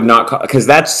 I would not call, because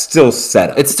that's still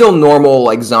setup. It's still normal,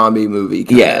 like zombie movie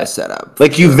kind of setup.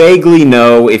 Like you vaguely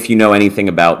know, if you know anything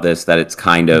about this, that it's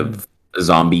kind of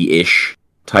zombie-ish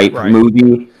type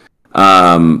movie.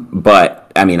 But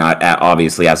I mean,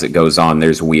 obviously, as it goes on,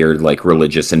 there's weird, like,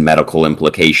 religious and medical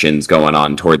implications going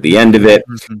on toward the end of it.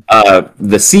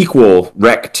 The sequel,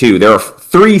 Rec 2, there are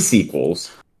 3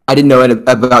 sequels. I didn't know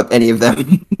about any of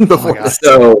them before.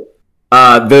 So,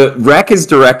 the Rec is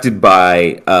directed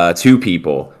by 2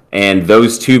 people, and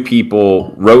those 2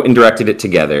 people wrote and directed it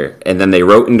together, and then they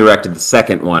wrote and directed the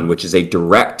second one, which is a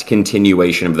direct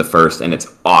continuation of the first, and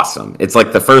it's awesome. It's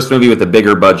like the first movie with a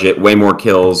bigger budget, way more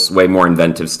kills, way more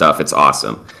inventive stuff. It's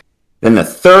awesome. Then the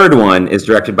third one is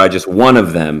directed by just one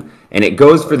of them, and it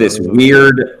goes for this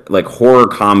weird, like, horror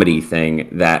comedy thing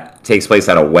that takes place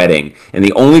at a wedding. And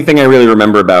the only thing I really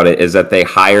remember about it is that they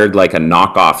hired, like, a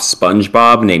knockoff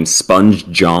SpongeBob named Sponge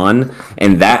John,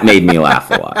 and that made me laugh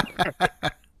a lot.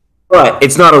 But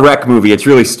it's not a Rec movie. It's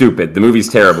really stupid. The movie's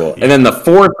terrible. And then the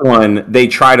fourth one, they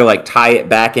try to like tie it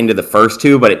back into the first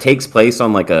 2, but it takes place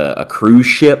on like a cruise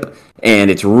ship, and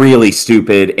it's really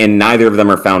stupid, and neither of them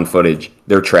are found footage.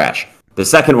 They're trash. The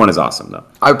second one is awesome, though.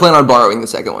 I plan on borrowing the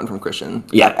second one from Christian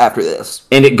after this.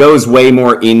 And it goes way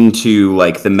more into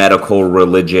like the medical,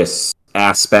 religious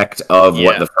aspect of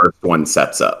what the first one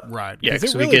sets up. Right. Yeah,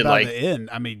 because really, we get by the end,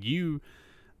 I mean, you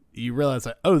realize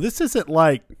like, oh, this isn't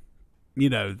like,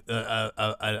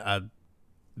 a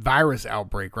virus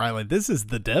outbreak, right? Like, this is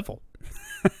the devil.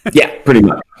 Yeah, pretty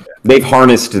much. They've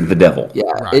harnessed the devil. Yeah,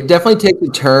 It definitely takes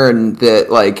a turn that,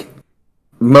 like,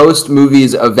 most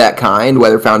movies of that kind,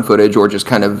 whether found footage or just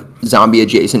kind of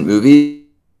zombie-adjacent movies,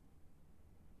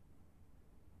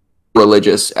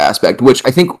 religious aspect, which I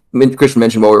think Christian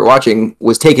mentioned while we were watching,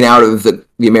 was taken out of the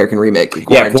American remake.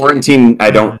 Quarantine,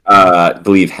 I don't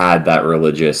believe had that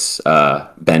religious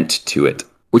bent to it.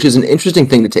 Which is an interesting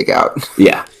thing to take out.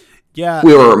 Yeah. Yeah.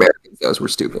 We were Americans, those were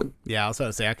stupid. Yeah, I was going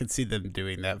to say, I could see them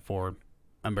doing that for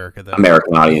America, though.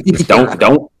 American audiences.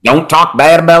 Don't talk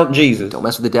bad about Jesus. Don't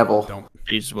mess with the devil.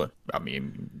 Jesus, what? I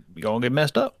mean, you're going to get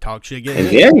messed up. Talk shit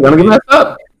again. Yeah, you're going to get messed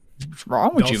up. What's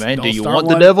wrong with you, man? Do you want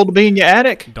the devil to be in your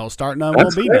attic? Don't start none,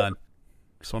 won't be none.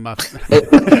 That's one of my...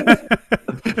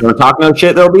 Don't talk no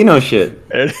shit, there'll be no shit.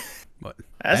 That's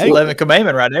 11th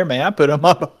commandment right there, man. I put them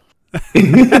up.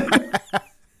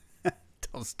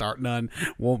 Don't start none,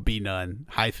 won't be none.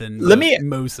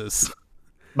 Moses.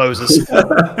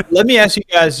 Let me ask you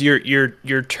guys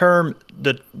your term,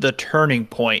 the turning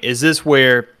point. Is this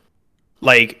where,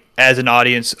 like, as an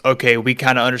audience, okay, we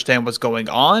kind of understand what's going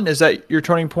on? Is that your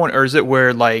turning point, or is it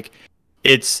where like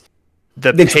it's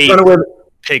the pace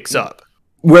picks up?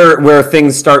 Where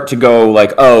things start to go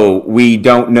like, oh, we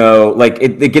don't know, like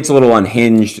it gets a little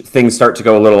unhinged, things start to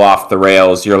go a little off the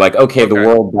rails. You're like, okay, the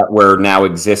world that we're now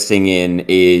existing in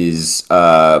is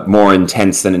more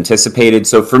intense than anticipated.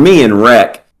 So for me in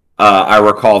Rec, I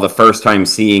recall the first time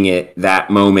seeing it, that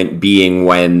moment being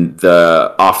when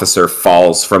the officer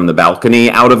falls from the balcony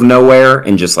out of nowhere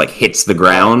and just like hits the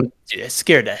ground. Dude, it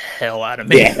scared the hell out of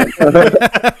me. Yeah.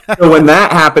 So when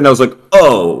that happened, I was like,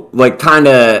 oh, like kind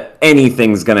of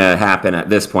anything's going to happen at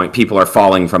this point. People are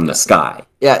falling from the sky.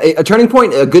 Yeah, a turning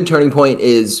point, a good turning point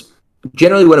is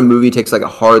generally when a movie takes like a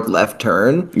hard left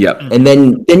turn. Yep. And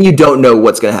then you don't know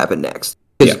what's going to happen next.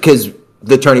 Because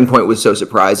the turning point was so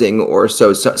surprising or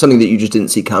something that you just didn't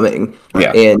see coming.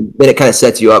 Yeah. And then it kind of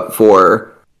sets you up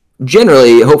for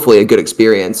generally, hopefully, a good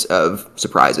experience of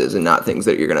surprises and not things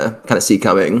that you're going to kind of see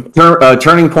coming.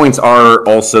 Turning points are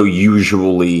also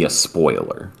usually a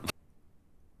spoiler.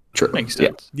 True. Makes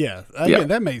sense. Yeah. Again,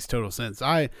 that makes total sense.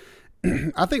 I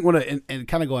think and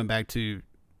kind of going back to,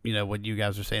 what you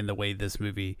guys are saying, the way this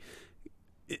movie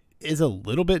is a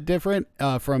little bit different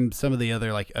from some of the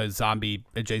other like zombie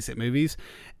adjacent movies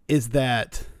is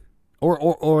that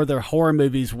or the horror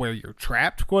movies where you're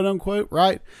trapped, quote unquote,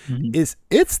 right? Mm-hmm.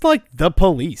 It's like the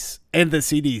police and the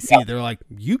CDC. Yep. They're like,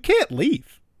 you can't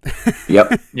leave.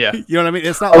 Yep. Yeah. You know what I mean?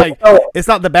 It's not like it's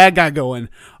not the bad guy going,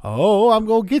 oh, I'm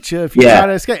gonna get you if you try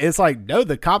to escape. It's like, no,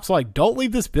 the cops are like, don't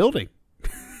leave this building.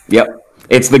 Yep.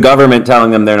 It's the government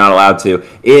telling them they're not allowed to.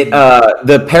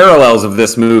 The parallels of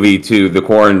this movie to the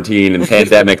quarantine and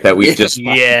pandemic that we just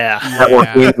that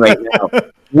we're in right now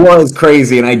was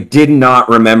crazy, and I did not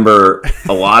remember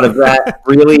a lot of that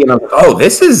really. And I was like, oh,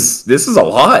 this is a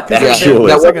lot actually.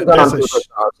 There's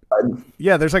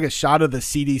like a shot of the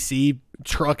CDC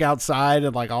truck outside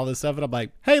and like all this stuff, and I'm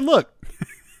like, hey, look.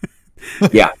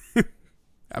 Yeah.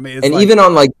 I mean, and even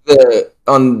on like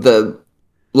the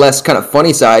less kind of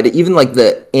funny side, even like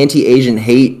the anti-Asian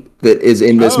hate that is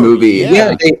in this movie.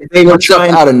 Yeah, they were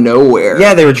trying out of nowhere.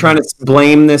 Yeah, they were trying to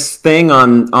blame this thing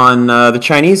on the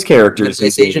Chinese characters.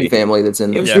 This Asian family that's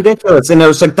in there. It was ridiculous, and it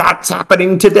was like, that's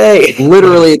happening today.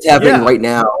 Literally, it's happening right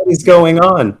now. What is going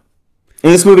on?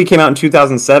 And this movie came out in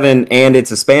 2007, and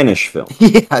it's a Spanish film.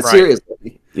 Yeah,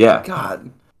 seriously. Yeah.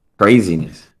 God.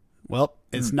 Craziness. Well,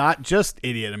 it's not just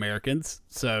idiot Americans,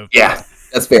 so... Yeah.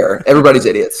 That's fair. Everybody's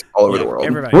idiots all over the world.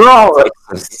 We're all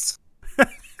racists.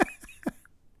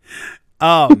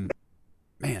 Man,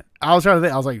 I was trying to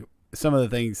think. I was like, some of the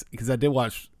things, because I did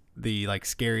watch the like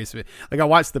scariest. Like I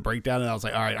watched the breakdown, and I was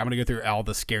like, all right, I'm gonna go through all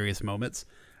the scariest moments.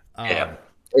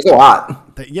 There's a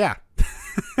lot.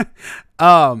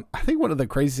 I think one of the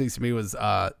craziest things to me was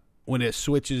when it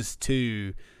switches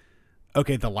to,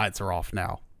 okay, the lights are off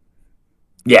now.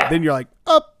 Yeah. Then you're like,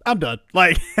 oh, I'm done.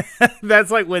 Like, that's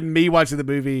like when me watching the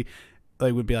movie,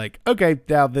 like, would be like, okay,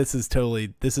 now this is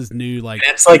new. Like,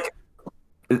 that's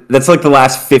like the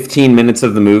last 15 minutes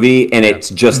of the movie, and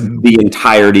it's just the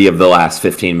entirety of the last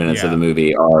 15 minutes of the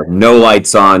movie are no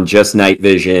lights on, just night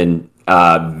vision.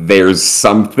 There's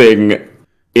something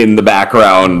in the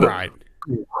background. Right.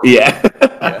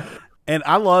 Yeah. And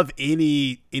I love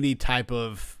any type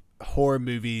of horror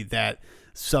movie that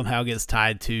somehow gets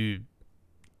tied to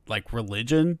like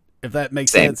religion, if that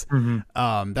makes sense.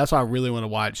 Mm-hmm. That's why I really want to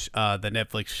watch the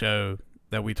Netflix show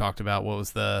that we talked about. What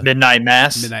was the Midnight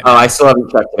Mass? I still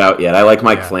haven't checked it out yet. I like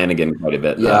Mike Flanagan quite a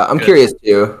bit. Yeah, I'm curious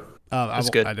too. That's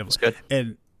good. That's good.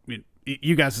 And I mean,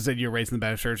 you guys have said you're raised in the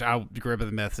Baptist church. I grew up in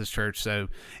the Methodist church, so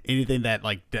anything that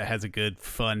like that has a good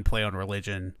fun play on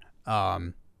religion,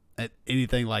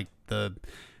 anything like the.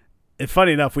 It's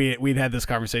funny enough, we'd had this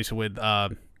conversation with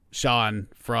Sean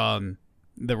from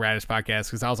the Radish podcast,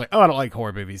 because I was like, oh, I don't like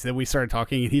horror movies. Then we started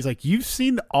talking, and he's like, you've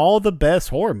seen all the best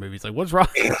horror movies. Like, what's wrong?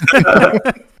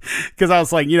 Because I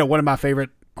was like, one of my favorite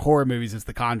horror movies is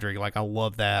The Conjuring. Like, I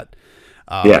love that.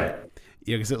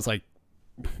 Because it was like,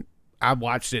 I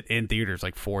watched it in theaters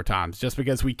like 4 times just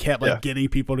because we kept like getting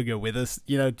people to go with us.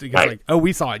 Because like, oh,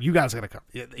 we saw it. You guys are gonna come.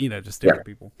 Just different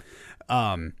people.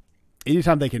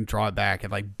 Anytime they can draw it back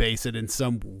and like base it in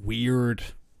some weird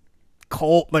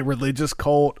cult, like religious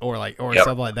cult or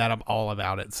something like that, I'm all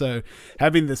about it. So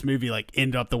having this movie like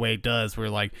end up the way it does, we're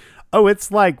like, oh,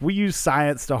 it's like we use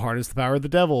science to harness the power of the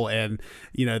devil, and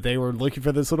they were looking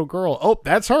for this little girl. Oh,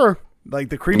 that's her, like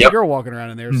the creepy girl walking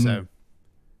around in there. Mm-hmm. So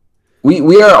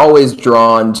we are always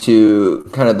drawn to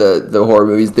kind of the horror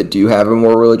movies that do have a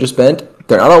more religious bent.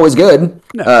 They're not always good.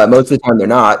 No. Most of the time they're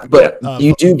not, but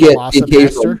you do get the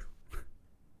occasional.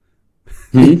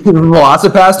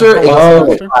 Velocipaster?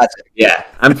 Oh, classic. Yeah,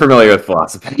 I'm familiar with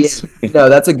Velocipaster. Yeah, no,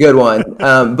 that's a good one.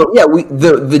 But yeah,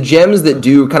 the gems that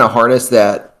do kind of harness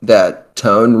that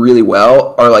tone really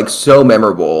well are like so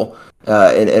memorable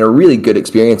and are really good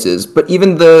experiences. But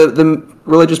even the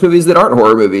religious movies that aren't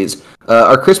horror movies,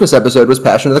 our Christmas episode was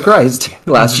Passion of the Christ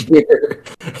last year,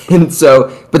 and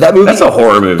so but that movie That's a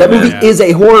horror movie. That movie man. is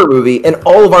a horror movie, and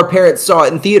all of our parents saw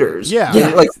it in theaters. Yeah.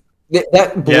 And, like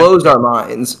that blows our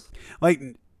minds. Like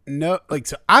no, like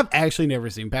so I've actually never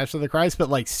seen Passion of the Christ, but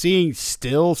like seeing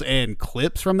stills and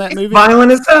clips from that movie.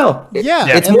 Violent as hell. Yeah,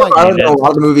 It's and more like, violent than a lot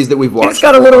of the movies that we've watched. It's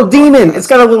got a little demon. It's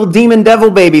got a little demon devil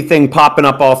baby thing popping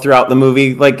up all throughout the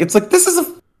movie. Like it's like this is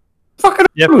a fucking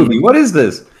movie. What is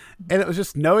this? and it was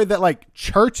just knowing that like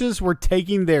churches were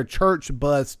taking their church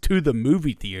bus to the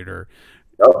movie theater.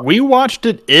 We watched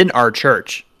it in our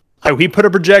church. Like we put a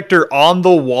projector on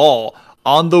the wall,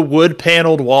 on the wood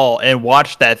paneled wall, and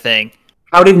watched that thing.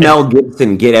 How did Mel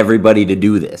Gibson get everybody to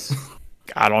do this?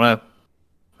 I don't know.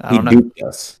 He duped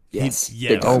us. Yes.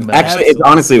 Yeah. Oh, man. Actually, it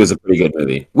honestly was a pretty good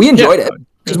movie. We enjoyed it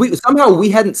because we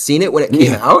hadn't seen it when it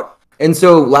came out, and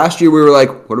so last year we were like,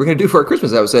 "What are we going to do for our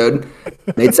Christmas episode?"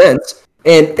 Made sense,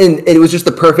 and it was just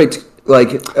the perfect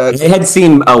like. I had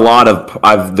seen a lot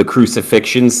of the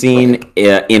crucifixion scene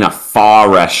in a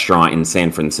pho restaurant in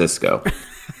San Francisco.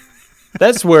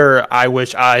 That's where I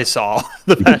wish I saw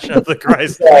the Passion of the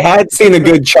Christ. I had seen a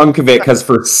good chunk of it because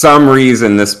for some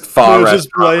reason this pho It was just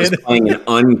restaurant was playing an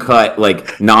uncut,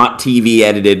 like not TV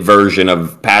edited version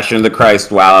of Passion of the Christ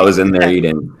while I was in there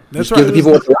eating. That's Give the right.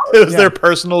 people what they want. It was their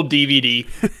personal DVD.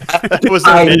 It was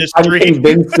their I'm ministry.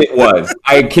 convinced it was.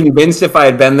 I'm convinced if I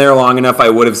had been there long enough, I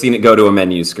would have seen it go to a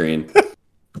menu screen.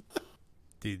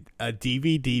 Dude, a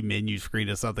DVD menu screen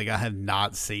is something I have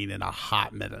not seen in a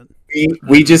hot minute.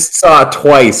 We just saw it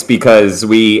twice because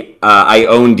I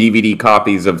own DVD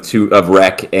copies of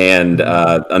Rec and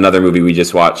another movie we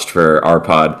just watched for our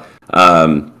pod.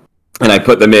 And I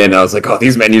put them in. And I was like, "Oh,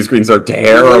 these menu screens are We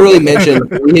terrible. literally mentioned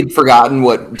we had forgotten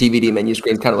what DVD menu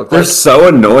screens kind of look They're like. so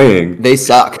annoying." They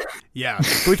suck. Yeah.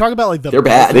 Can we talk about like the They're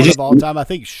best bad. one They of all time? I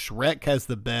think Shrek has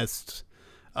the best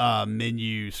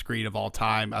menu screen of all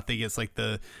time. I think it's like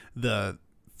the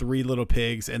Three Little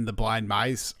Pigs and the Blind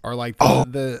Mice are like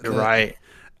the You're right.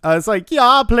 It's like,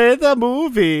 yeah, play the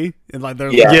movie. And like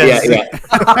they're Yeah.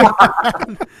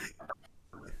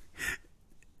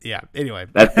 yeah. Anyway,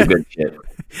 That's the good shit.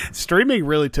 streaming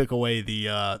really took away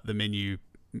the menu,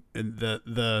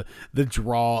 the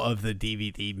draw of the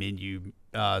DVD menu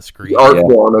screen. The art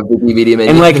form of the DVD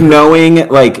menu.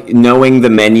 And knowing the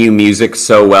menu music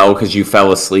so well because you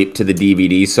fell asleep to the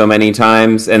DVD so many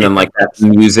times, and then like that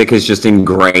music is just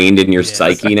ingrained in your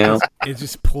psyche now. It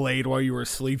just played while you were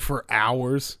asleep for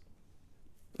hours.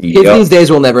 Kids these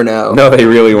days will never know. No, they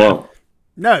really won't.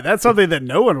 No, that's something that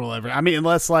no one will ever. I mean,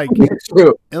 unless like It's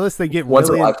true. unless they get Once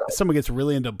in a really lifetime. someone gets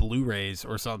really into Blu-rays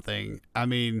or something. I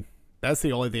mean, that's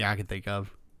the only thing I can think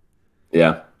of.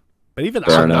 Yeah. But even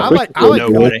Fair I enough. like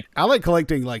Nobody. I like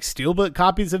collecting like steelbook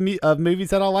copies of movies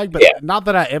that I like, but Yeah. not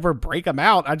that I ever break them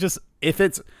out. I just if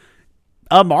it's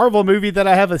a Marvel movie that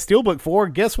I have a steelbook for,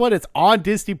 guess what? It's on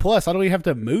Disney Plus. I don't even have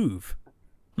to move.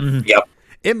 Yep.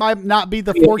 It might not be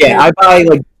the 4K. Yeah,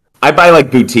 I buy like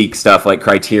boutique stuff like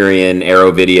Criterion,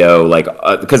 Arrow Video, like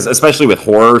because especially with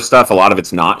horror stuff, a lot of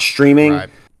it's not streaming. Right.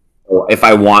 If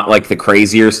I want like the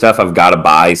crazier stuff, I've got to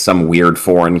buy some weird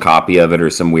foreign copy of it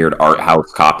or some weird art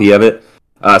house copy of it.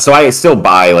 So I still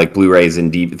buy like Blu-rays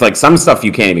and DVDs. Like some stuff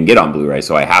you can't even get on Blu-ray,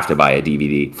 so I have to buy a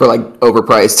DVD. For like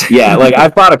overpriced. Yeah, like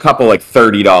I've bought a couple like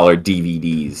 $30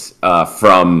 DVDs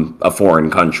from a foreign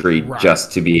country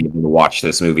just to be able to watch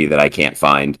this movie that I can't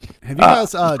find. Have you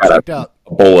guys checked out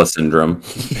Ebola syndrome.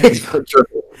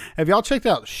 Have y'all checked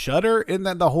out Shudder? Isn't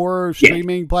that the horror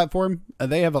streaming platform?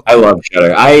 They have a I love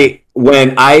Shudder.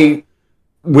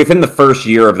 Within the first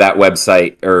year of that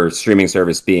website or streaming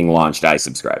service being launched, I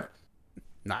subscribed.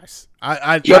 nice.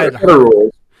 I'd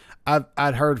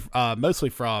heard mostly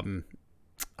from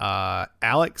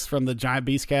Alex from the Giant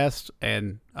Beast Cast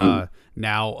and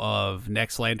now of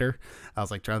Nextlander. I was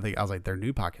like trying to think. I was like their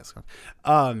new podcast.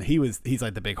 He's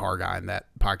like the big horror guy in that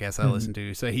podcast I listen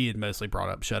to. So he had mostly brought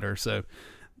up Shudder. So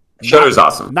Shudder's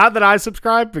awesome. not that I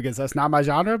subscribe because that's not my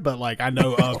genre, but like I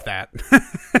know of that.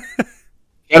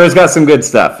 Shudder's got some good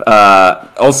stuff.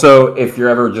 Also, if you're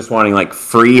ever just wanting like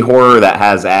free horror that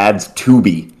has ads,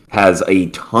 Tubi has a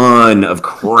ton of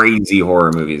crazy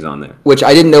horror movies on there. Which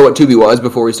I didn't know what Tubi was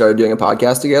before we started doing a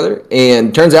podcast together.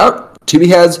 And turns out Tubi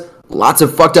has lots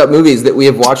of fucked up movies that we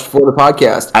have watched for the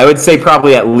podcast. I would say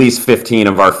probably at least 15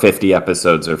 of our 50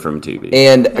 episodes are from Tubi.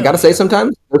 And I gotta say,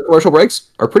 sometimes those commercial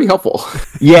breaks are pretty helpful.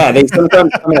 Yeah, they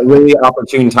sometimes come at really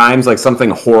opportune times. Like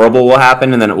something horrible will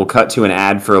happen, and then it will cut to an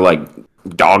ad for like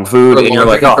dog food, and you're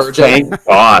like, "Oh, thank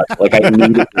God!" Like I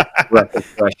needed this breath of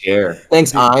fresh air.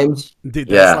 Thanks, Imes. Dude,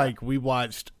 that's like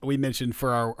we mentioned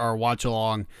for our watch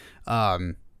along.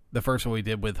 The first one we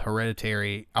did with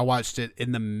Hereditary, I watched it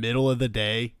in the middle of the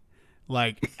day,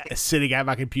 like sitting at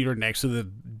my computer next to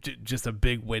just a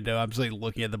big window. I'm just like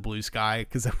looking at the blue sky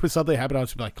because if something happened, I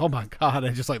was like, "Oh my God!" I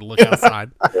just like look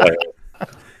outside,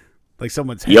 like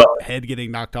someone's head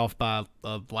getting knocked off by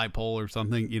a light pole or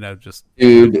something. Just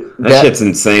dude, that shit's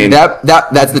insane.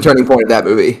 That's the turning point of that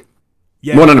movie.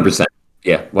 Yeah, 100%.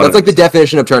 Yeah, 100%. That's like the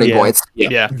definition of turning points.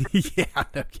 Yeah, yeah,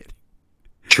 no kidding.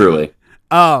 Truly.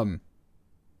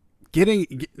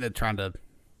 Trying to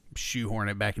shoehorn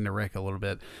it back into Rick a little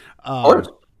bit. Of course.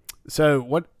 So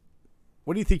what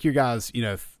do you think your guys,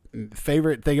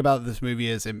 favorite thing about this movie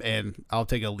is, and I'll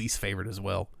take a least favorite as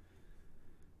well.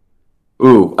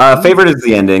 Ooh, favorite is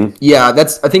the ending. Yeah, I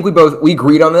think we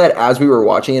agreed on that as we were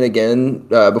watching it again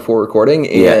before recording,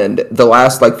 and the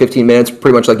last 15 minutes,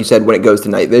 pretty much like you said, when it goes to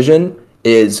night vision,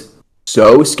 is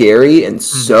so scary and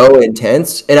so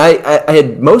intense. And I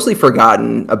had mostly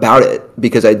forgotten about it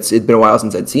because it'd been a while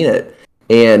since I'd seen it.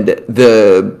 And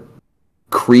the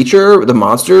creature, the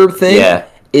monster thing,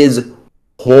 is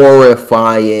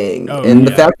horrifying.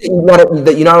 The fact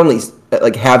that you not only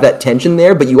have that tension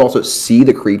there, but you also see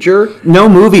the creature. No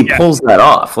movie pulls that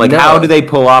off. How do they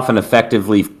pull off an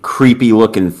effectively creepy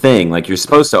looking thing? Like, you're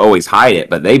supposed to always hide it,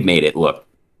 but they've made it look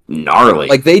gnarly.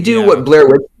 Like, they do what Blair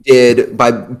Witch did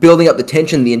by building up the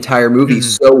tension the entire movie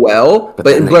so well.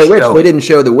 But in Blair Witch, they didn't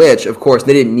show the witch, of course.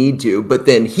 They didn't need to. But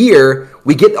then here,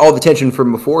 we get all the tension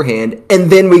from beforehand, and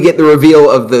then we get the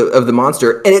reveal of the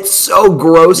monster. And it's so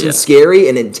gross and scary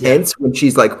and intense when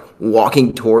she's,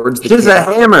 walking towards the She's a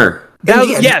hammer.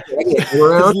 That's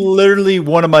literally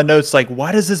one of my notes. Like,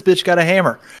 why does this bitch got a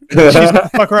hammer? She's gonna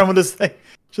fuck around with this thing,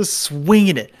 just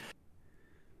swinging it.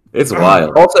 It's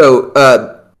wild.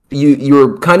 Also, you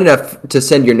were kind enough to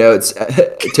send your notes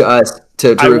to us to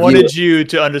review. I wanted you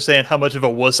to understand how much of a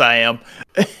wuss I am,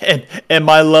 and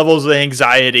my levels of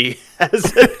anxiety as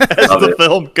the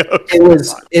film goes. It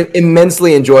was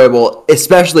immensely enjoyable,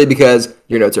 especially because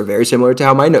your notes are very similar to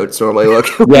how my notes normally look.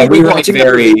 Yeah, we were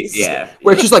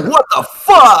where it's just like, what the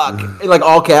fuck? In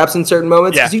all caps in certain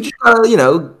moments. Because you just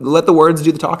gotta, let the words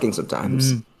do the talking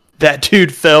sometimes. That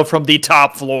dude fell from the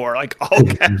top floor, all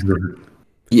caps.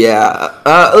 Yeah.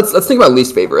 Let's think about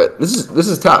least favorite. This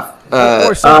is tough.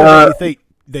 Or something that you think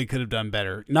they could have done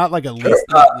better. Not like a least.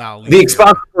 The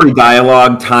expository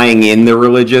dialogue tying in the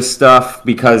religious stuff,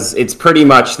 because it's pretty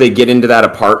much they get into that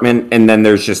apartment and then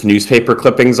there's just newspaper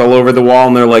clippings all over the wall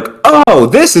and they're like, oh,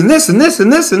 this and this and this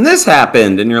and this and this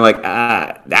happened, and you're like,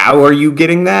 how are you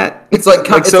getting that? It's so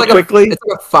quickly. It's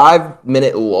like a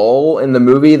 5-minute lull in the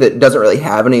movie that doesn't really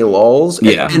have any lulls.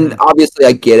 Yeah. And obviously,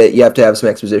 I get it. You have to have some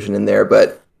exposition in there,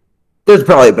 but there's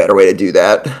probably a better way to do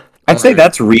that. I'd say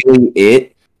that's really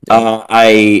it.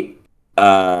 The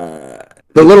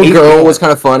little girl was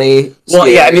kind of funny. Well,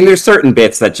 yeah, I mean, there's certain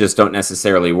bits that just don't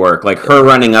necessarily work. Like her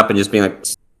running up and just being like,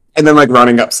 and then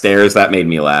running upstairs, that made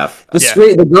me laugh.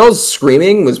 The girl's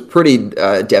screaming was pretty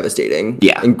devastating.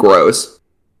 Yeah. And gross.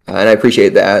 And I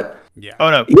appreciate that. Yeah. Oh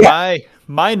no,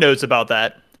 my notes about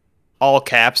that, all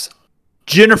caps,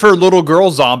 Jennifer little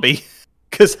girl zombie.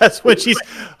 Because that's when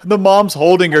the mom's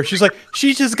holding her. She's like,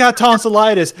 she just got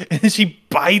tonsillitis. And then she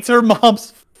bites her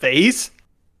mom's face.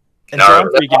 And so I'm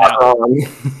freaking out.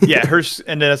 Yeah,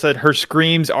 and then I said, her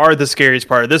screams are the scariest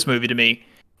part of this movie to me.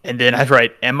 And then I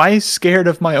write, am I scared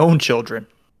of my own children?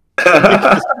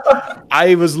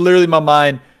 I was literally, my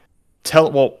mind,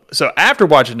 so after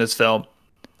watching this film,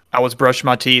 I was brushing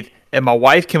my teeth. And my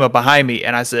wife came up behind me.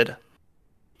 And I said,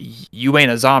 you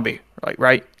ain't a zombie,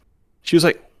 right? She was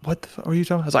like, what the fuck are you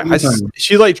talking about? I was like,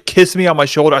 she kissed me on my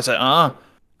shoulder. I said, girl,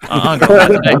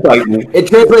 it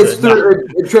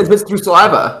transmits through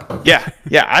saliva. Yeah.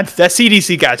 That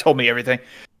CDC guy told me everything.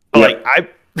 But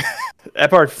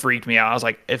that part freaked me out. I was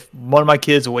like, if one of my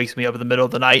kids wakes me up in the middle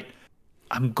of the night,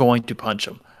 I'm going to punch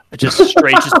him. I do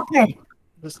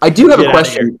have a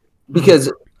question,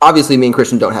 because obviously me and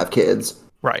Christian don't have kids.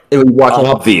 Right. And we watch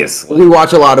obviously. We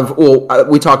watch a lot of,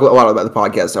 we talk a lot about the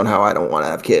podcast on how I don't want to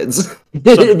have kids.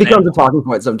 It becomes a talking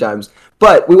point sometimes.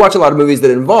 But we watch a lot of movies that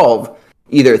involve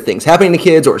either things happening to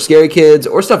kids or scary kids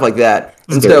or stuff like that.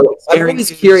 And so I'm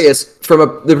always curious,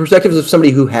 from the perspective of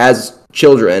somebody who has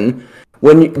children,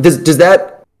 does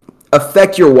that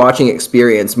affect your watching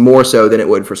experience more so than it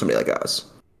would for somebody like us?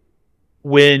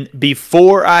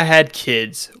 before I had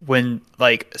kids, when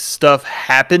like stuff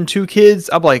happened to kids,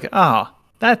 I'm like,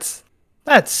 that's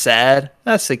sad.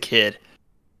 That's a kid.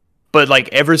 But like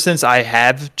ever since I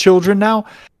have children now,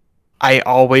 I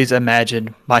always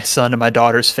imagine my son and my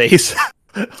daughter's face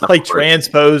like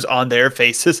transposed on their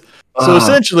faces. So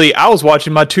essentially, I was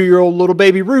watching my 2-year-old little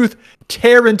baby Ruth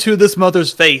tear into this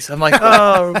mother's face. I'm like,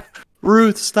 oh,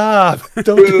 Ruth, stop!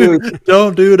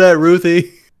 Don't do that,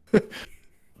 Ruthie.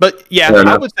 But yeah,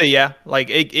 I would say like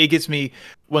it gets me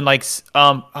when like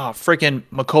freaking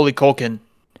Macaulay Culkin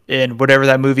in whatever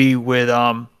that movie with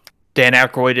Dan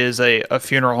Aykroyd is a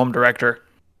funeral home director,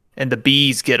 and the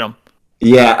bees get him.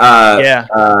 Yeah.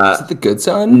 Is it The Good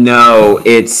Son? No,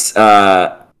 it's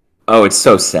it's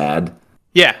so sad.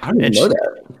 Yeah, I didn't know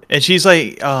that. And she's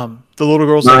like, the little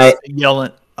girl's like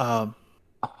yelling. Oh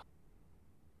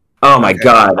my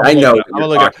God, I know what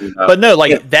you're talking about. But no,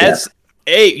 like that's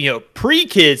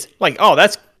pre-kids, like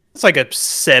that's like a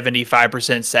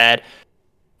 75% sad.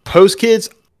 Post-kids,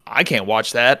 I can't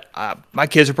watch that. My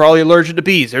kids are probably allergic to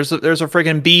bees. There's a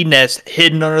freaking bee nest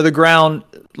hidden under the ground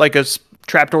like a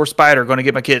trapdoor spider going to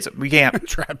get my kids. We can't.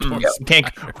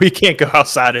 We can't go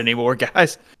outside anymore,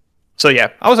 guys. So yeah,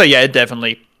 I would say it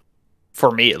definitely,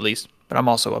 for me at least. But I'm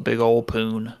also a big old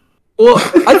poon. Well,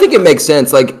 I think it makes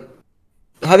sense. Like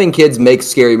having kids makes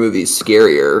scary movies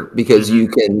scarier because you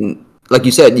can, like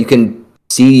you said, you can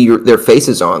see their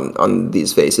faces on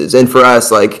these faces. And for us,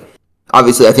 like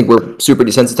obviously, I think we're super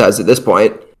desensitized at this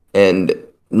point, and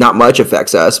not much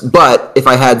affects us. But if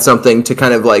I had something to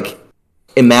kind of like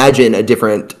imagine a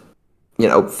different,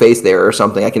 face there or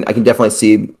something, I can definitely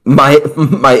see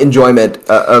my enjoyment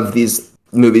of these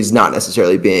movies not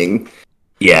necessarily being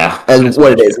as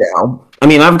what it is now. I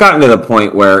mean, I've gotten to the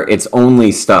point where it's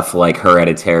only stuff like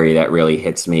Hereditary that really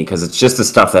hits me, because it's just the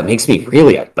stuff that makes me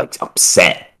really like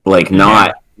upset, like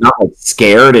not like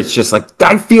scared. It's just like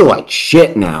I feel like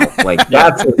shit now. Like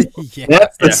that's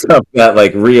the stuff that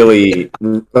like really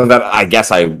that I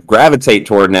guess I gravitate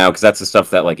toward now, because that's the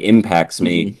stuff that like impacts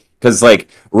me. Because like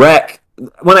Wreck,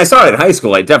 when I saw it in high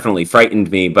school, it definitely frightened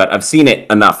me, but I've seen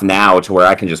it enough now to where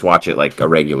I can just watch it like a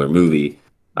regular movie.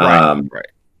 Right.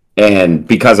 And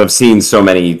because I've seen so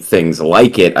many things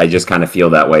like it, I just kind of feel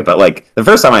that way. But like the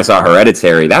first time I saw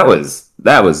Hereditary, that was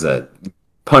a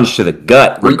punch to the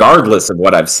gut, regardless of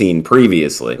what I've seen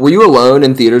previously. Were you alone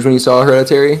in theaters when you saw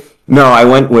Hereditary? No, I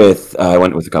went with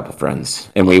a couple friends,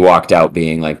 and we walked out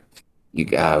being like, "You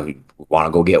want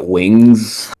to go get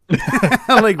wings?"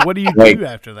 Like, what do you do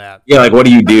after that? Yeah, like what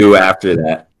do you do after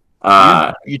that?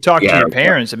 You talk to your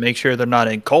parents and make sure they're not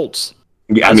in cults.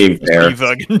 Yeah, I mean, fair. You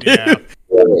fucking do.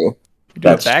 Do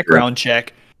a background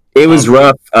check. It was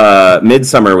rough.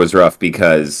 Midsummer was rough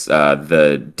because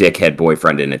the dickhead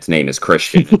boyfriend in its name is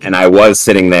Christian, and I was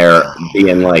sitting there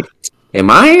being like, "Am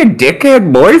I a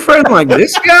dickhead boyfriend like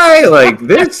this guy? Like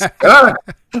this guy?"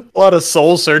 A lot of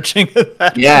soul searching.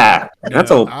 Yeah,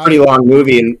 that's a pretty long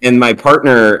movie, and my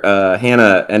partner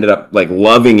Hannah ended up like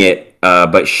loving it,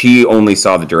 but she only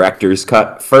saw the director's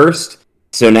cut first.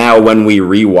 So now when we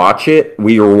rewatch it,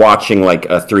 we were watching like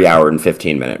a 3-hour and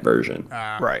 15-minute version.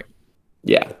 Right.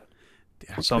 Yeah.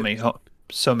 So many.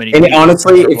 And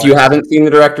honestly, if you haven't seen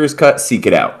the director's cut, seek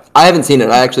it out. I haven't seen it.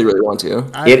 I actually really want to.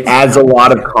 It adds a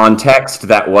lot of context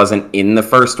that wasn't in the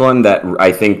first one that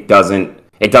I think doesn't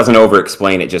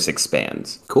over-explain, it just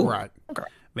expands. Cool. Right. Okay.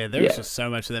 Man, there's just so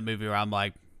much of that movie where I'm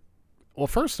like, well,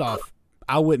 first off,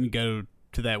 I wouldn't go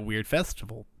to that weird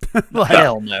festival. Like,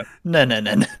 hell no.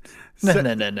 No.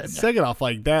 Second off,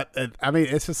 like that, I mean,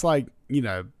 it's just like,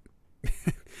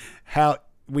 how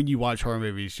when you watch horror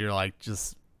movies, you're like,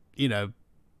 just,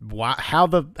 why, how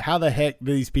the heck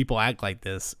do these people act like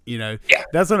this?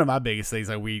 That's one of my biggest things.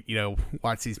 Like we,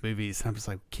 watch these movies, and I'm just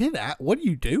like, kid, what are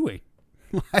you doing?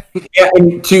 Yeah,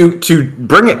 and to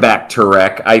bring it back to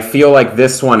Wreck, I feel like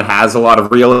this one has a lot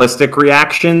of realistic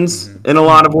reactions in a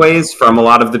lot of ways from a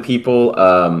lot of the people.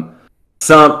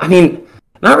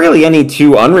 Not really any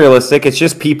too unrealistic. It's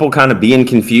just people kind of being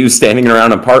confused, standing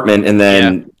around an apartment, and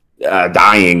then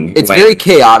dying. It's very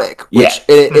chaotic, which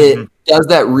it does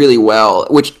that really well,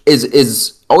 which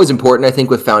is always important, I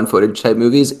think, with found footage type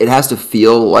movies. It has to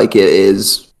feel like it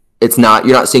is. It's not,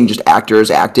 you're not seeing just actors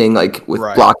acting like with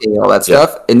blocking and all that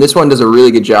stuff. And this one does a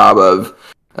really good job of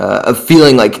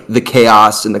feeling like the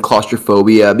chaos and the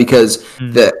claustrophobia, because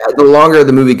the longer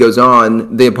the movie goes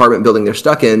on, the apartment building they're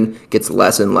stuck in gets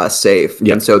less and less safe.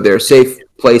 And so their safe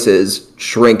places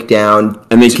shrink down.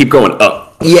 And they keep going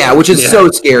up. Yeah, which is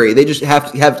so scary. They just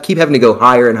keep having to go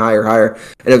higher and higher,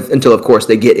 until, of course,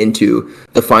 they get into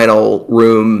the final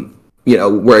room,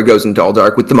 where it goes into all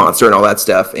dark with the monster and all that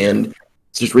stuff. And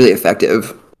it's just really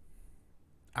effective.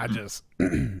 I just,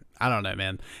 I don't know,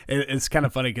 man. It's kind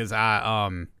of funny because I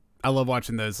love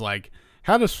watching those like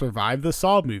how to survive the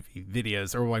Saw movie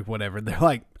videos or like whatever. They're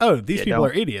like, oh, these people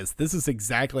are idiots. This is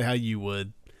exactly how you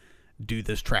would do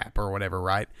this trap or whatever,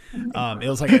 right? It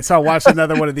was like, so I watched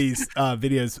another one of these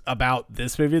videos about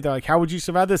this movie. They're like, how would you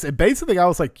survive this? And basically I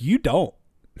was like, you don't.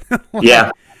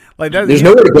 Like there's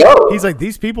nowhere to go. He's like,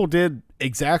 these people did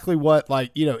exactly what,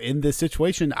 like, you know, in this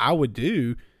situation I would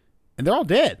do, and they're all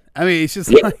dead. I mean, it's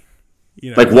just like,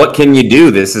 you know, like, what can you do?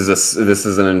 This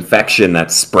is an infection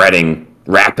that's spreading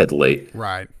rapidly.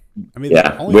 Right. I mean,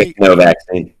 with no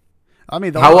vaccine. I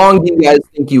mean, how long do you guys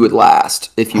think you would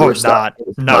last if you were stuck?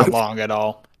 Not long at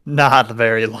all. Not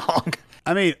very long.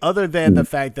 I mean, other than the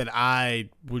fact that I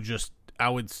would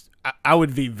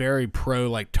be very pro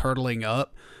like turtling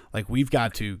up. Like, we've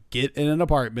got to get in an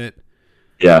apartment.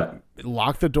 Yeah.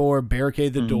 Lock the door,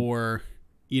 barricade the door.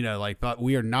 You know, like, but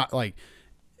we are not like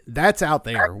that's out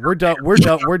there. We're done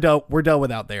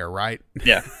with out there, right?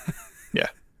 Yeah. Yeah.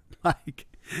 like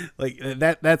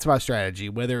that's my strategy,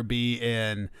 whether it be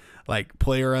in like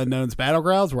PlayerUnknown's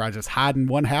Battlegrounds where I just hide in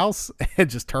one house and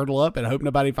just turtle up and hope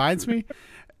nobody finds me.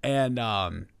 And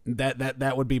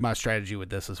that would be my strategy with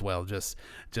this as well. Just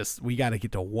we got to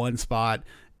get to one spot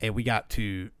and we got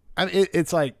to I mean,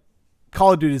 it's like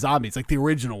Call of Duty Zombies, like the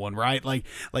original one, right? Like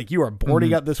you are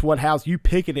boarding up this one house, you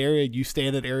pick an area, you stay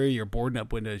in that area, you're boarding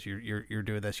up windows, you're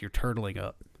doing this, you're turtling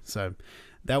up. So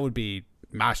that would be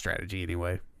my strategy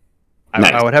anyway.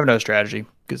 I would have no strategy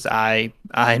because I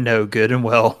know good and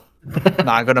well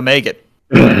not gonna make it.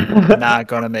 Not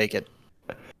gonna make it.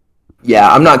 Yeah,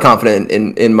 I'm not confident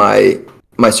in my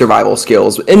survival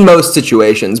skills in most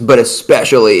situations, but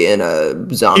especially in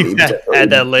a zombie. Had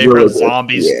that labor of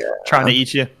zombies trying to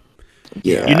eat you.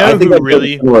 Yeah, you know who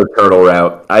really turtle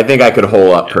route. I think I could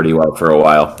hole up pretty well for a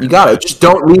while. You got it. Just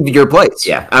don't leave your place.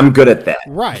 Yeah, I'm good at that.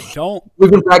 Right. Don't. We've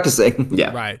been practicing.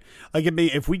 Yeah. Right. Like,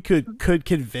 if we could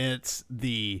convince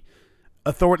the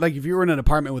authority, like if you were in an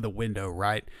apartment with a window,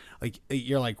 right? Like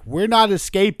you're like, we're not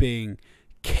escaping.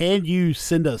 Can you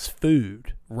send us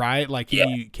food? Right? Like,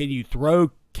 can you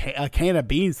throw a can of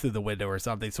beans through the window or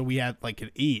something so we have like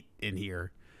can eat in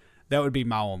here? That would be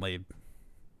my only.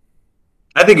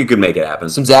 I think you could make it happen.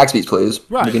 Some Zaxby's, please.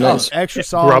 Right. That'd be nice. Extra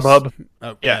sauce. Grubhub.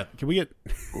 Oh, yeah. Can I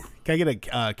get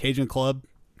a Cajun Club?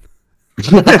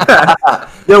 Yeah,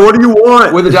 what do you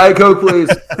want? With a Diet Coke, please.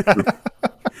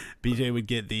 BJ would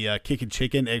get the kickin'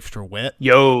 chicken extra wet.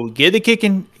 Yo, get the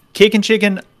kicking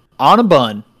chicken on a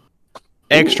bun,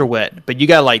 extra wet. But you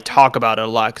gotta like talk about it a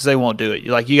lot because they won't do it.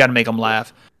 You gotta make them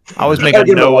laugh. I always make like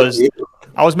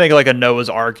a Noah's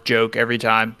Ark joke every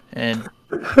time, and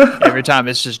every time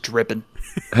it's just dripping.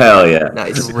 Hell yeah,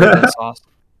 Nice. Dripping sauce.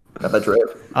 Got that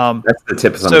drip. That's the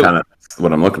tip. That's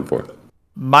what I'm looking for.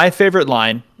 My favorite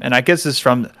line, and I guess it's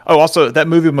from also that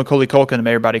movie with Macaulay Culkin and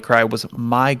Made Everybody Cry was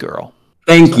 "My Girl."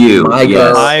 Thank you. My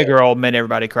Girl. My Girl made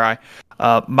everybody cry.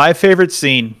 My favorite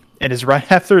scene, and it's right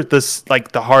after this,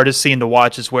 like the hardest scene to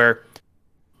watch, is where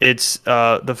it's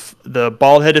the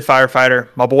bald-headed firefighter,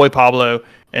 my boy Pablo,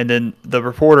 and then the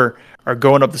reporter are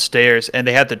going up the stairs, and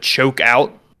they have to choke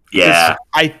out. Yeah,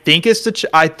 I think it's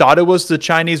I thought it was the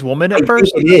Chinese woman at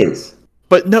first. It is.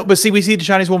 But no, we see the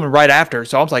Chinese woman right after.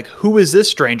 So I was like, who is this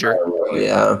stranger?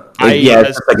 Yeah.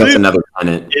 It's like that's another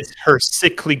planet. It's her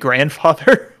sickly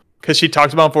grandfather because she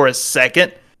talks about him for a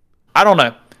second. I don't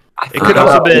know. It could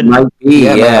also been. It might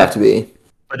have to be.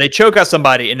 But they choke out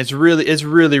somebody, and it's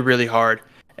really, really hard.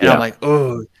 And I'm like,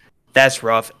 oh, that's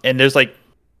rough. And there's like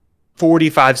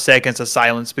 45 seconds of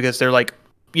silence because they're like,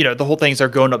 the whole thing's they're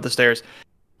going up the stairs.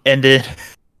 And then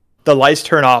the lights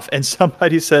turn off, and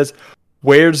somebody says,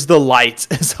 "Where's the lights?"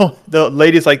 And so the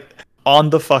lady's like,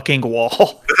 "On the fucking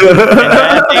wall." And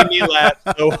that made me laugh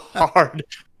so hard.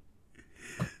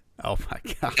 Oh my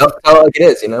god! That's how it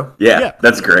is, Yeah,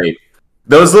 that's great.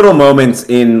 Those little moments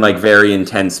in like very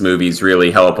intense movies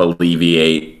really help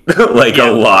alleviate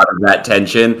a lot of that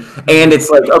tension. And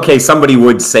it's like, okay, somebody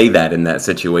would say that in that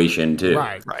situation too.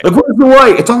 Right. Like, where's the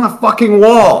light? It's on the fucking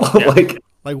wall. Yeah.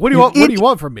 Like, what do you want? What do you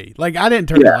want from me? Like, I didn't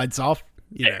turn the lights off.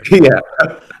 Yeah. Do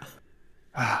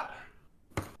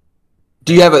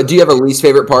you have a least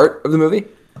favorite part of the movie?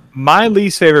 My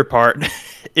least favorite part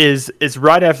is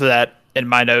right after that in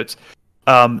my notes.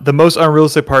 The most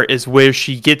unrealistic part is where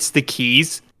she gets the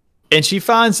keys and she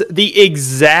finds the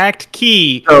exact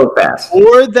key so fast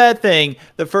for that thing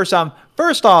the first time.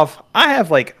 First off, I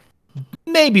have like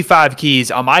maybe 5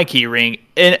 keys on my key ring,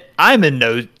 and I'm in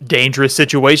no dangerous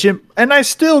situation, and I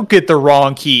still get the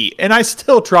wrong key, and I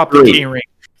still drop the key ring.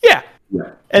 Yeah.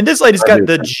 And this lady's got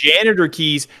the janitor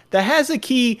keys that has a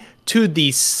key to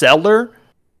the cellar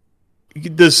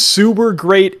the super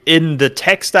great in the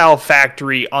textile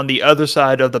factory on the other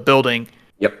side of the building.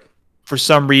 Yep. For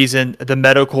some reason, the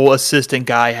medical assistant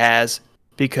guy has,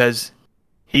 because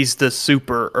he's the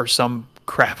super or some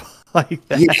crap like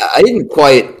that. Yeah, I didn't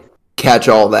quite catch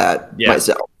all that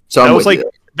myself. So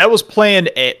that was planned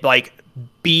at like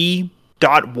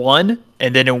B.1,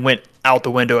 and then it went out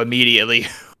the window immediately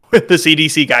when the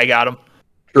CDC guy got him.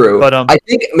 True, but I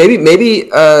think maybe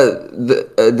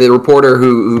the reporter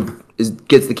who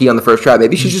gets the key on the first try,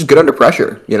 maybe she's just good under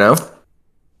pressure, you know?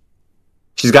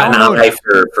 She's got an eye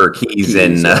for keys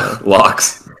and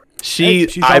locks.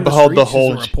 She's eyeballed the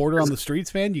whole. She's a reporter on the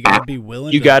streets, man. You gotta be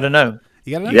willing. You gotta know.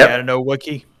 You gotta know. You gotta know what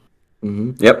key.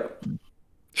 Mm-hmm. Yep.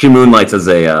 She moonlights as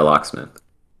a locksmith.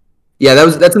 Yeah,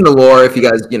 that's in the lore. If you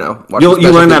guys, watch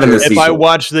you learn that in the sequel. If I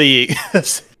watch the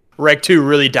Rec 2,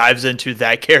 really dives into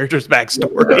that character's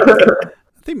backstory.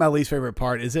 I think my least favorite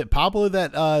part is it Pablo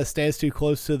that stands too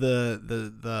close to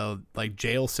the like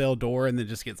jail cell door and then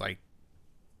just gets like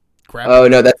grabbed. Oh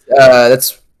no,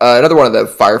 that's another one of the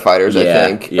firefighters. I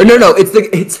think. Yeah. Or, no, it's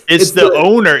the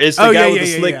owner. It's the guy with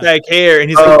the slick back hair, and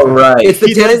he's right. It's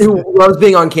the tenant who loves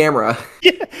being on camera.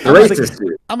 Yeah, racist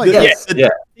dude. I'm like, I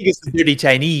think it's the dirty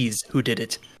Chinese who did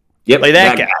it. Yep, like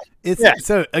that guy.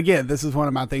 So again, this is one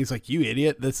of my things. Like, you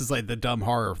idiot. This is like the dumb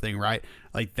horror thing, right?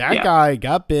 Like, that guy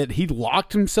got bit. He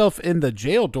locked himself in the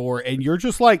jail door, and you're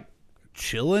just like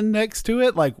chilling next to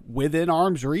it, like within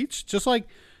arm's reach. Just like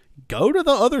go to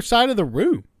the other side of the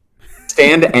room.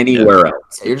 Stand anywhere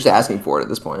else. You're just asking for it at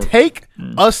this point. Take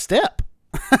a step.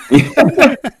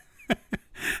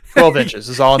 12 inches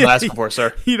is all I'm asking for,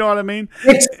 sir. You know what I mean?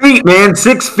 6 feet, man.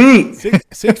 6 feet.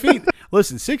 6 feet.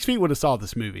 Listen, 6 feet would have solved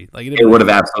this movie. Like, it would have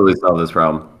absolutely solved this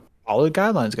problem. Follow the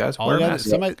guidelines, guys. Wear a mask.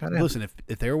 Listen,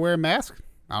 if they were wearing masks,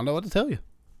 I don't know what to tell you.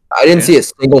 I didn't see a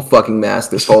single fucking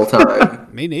mask this whole time.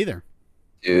 Me neither.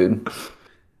 Dude.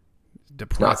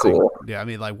 Depressing. Not cool. Yeah, I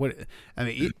mean, like, what? I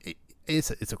mean, it's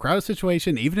a crowded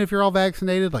situation. Even if you're all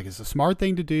vaccinated, like, it's a smart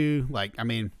thing to do. Like, I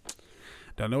mean,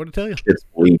 don't know what to tell you. It's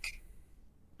weak.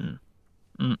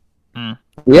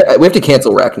 Yeah, we have to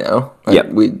cancel Rec now. Yep.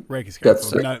 Rec is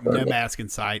canceled. No mask in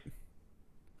sight.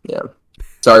 Yeah.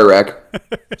 Sorry, Rec.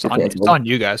 It's on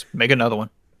you guys. Make another one.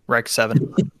 Rec 7.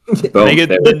 Boom, Make it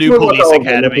the new police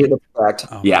academy.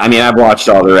 Yeah, I mean, I've watched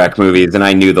all the Rec movies, and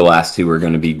I knew the last two were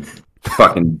going to be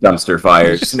fucking dumpster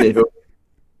fires.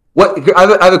 What?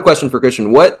 I have a question for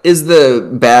Christian. What is the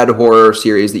bad horror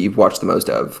series that you've watched the most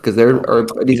of? Because there are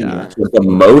a decent The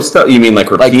most? You mean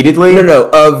like repeatedly? No.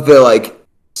 Of the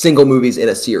single movies in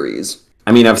a series.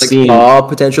 I mean, I've seen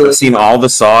potentially. I've seen all the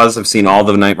Saws. I've seen all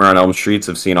the Nightmare on Elm Streets.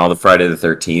 I've seen all the Friday the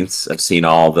 13th. I've seen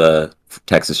all the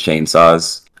Texas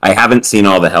Chainsaws. I haven't seen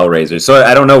all the Hellraisers, so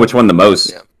I don't know which one the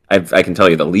most. Yeah. I can tell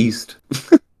you the least.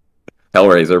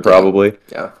 Hellraiser, probably.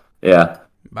 Yeah.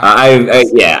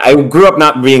 I grew up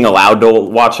not being allowed to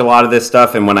watch a lot of this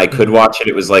stuff, and when I could watch it,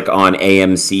 it was like on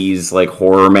AMC's like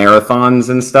horror marathons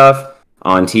and stuff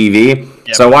on TV.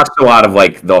 Yep. So I watched a lot of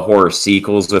like the horror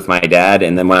sequels with my dad,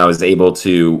 and then when I was able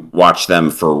to watch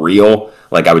them for real,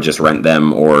 like I would just rent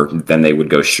them, or then they would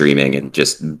go streaming and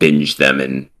just binge them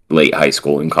in late high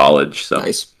school and college. So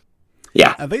nice.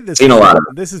 Yeah, I think this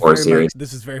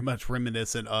is very much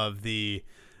reminiscent of the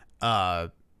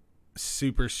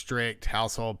super strict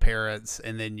household parents,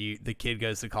 and then the kid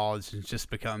goes to college and just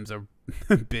becomes a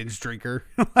binge drinker.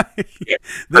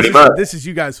 This is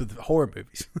you guys with horror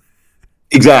movies.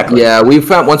 Exactly. Yeah, we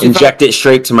found it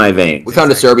straight to my veins. We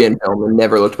found a Serbian film and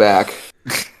never looked back.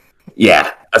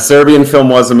 Yeah, a Serbian film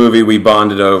was a movie we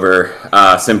bonded over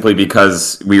simply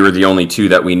because we were the only two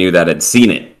that we knew that had seen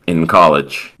it in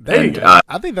college. There you go.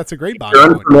 I think that's a great bond. If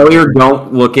you're unfamiliar,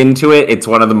 don't look into it. It's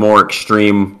one of the more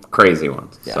extreme, crazy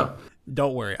ones. Yeah. So.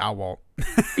 Don't worry, I won't.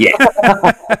 Yeah.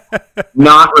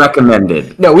 Not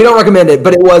recommended. No, we don't recommend it,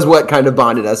 but it was what kind of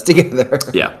bonded us together.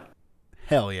 Yeah.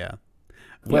 Hell yeah.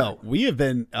 Well, we've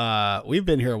been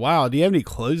here a while. Do you have any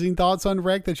closing thoughts on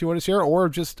Rec that you want to share, or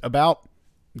just about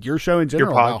your show in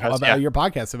general, about your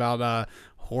podcast, about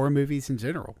horror movies in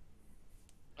general?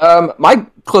 My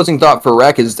closing thought for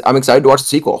Rec is I'm excited to watch the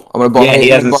sequel. I'm going to borrow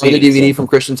the DVD from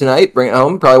Christian tonight, bring it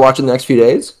home, probably watch it in the next few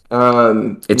days.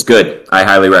 It's good. I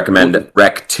highly recommend it.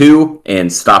 Rec 2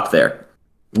 and stop there.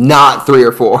 Not 3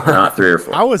 or 4. Not 3 or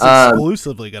 4. I was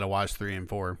exclusively going to watch 3 and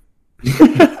 4.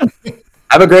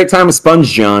 Have a great time with Sponge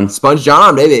John. Sponge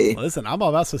John, baby. Listen, I'm all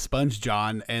about some Sponge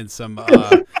John and some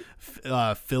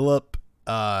Philip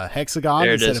Hexagon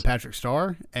instead of Patrick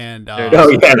Starr. And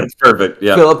that's perfect.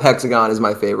 Yeah, Philip Hexagon is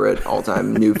my favorite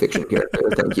all-time new fiction character.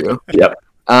 Thank you. Yep.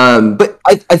 But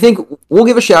I think we'll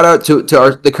give a shout out to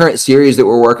the current series that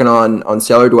we're working on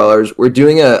Cellar Dwellers. We're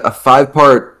doing a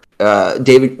 5-part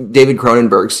David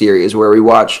Cronenberg series where we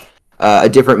watch a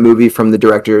different movie from the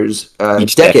director's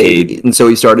Each decade. And so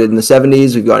we started in the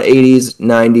 70s, we've gone 80s,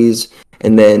 90s,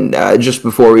 and then just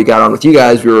before we got on with you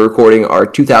guys, we were recording our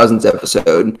 2000s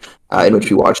episode in which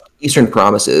we watched Eastern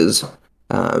Promises.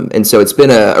 And so it's been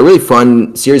a really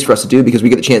fun series for us to do because we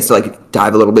get a chance to like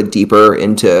dive a little bit deeper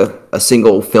into a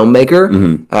single filmmaker,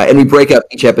 and we break up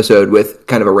each episode with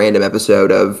kind of a random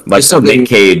episode of like something Nick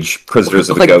Cage, Prisoners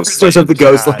of the Ghost, Prisoners of the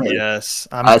Ghost. Yes,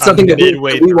 something that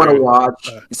we want to watch,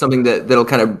 something that'll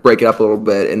kind of break it up a little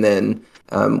bit, and then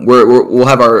we'll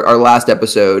have our last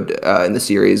episode in the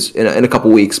series in a couple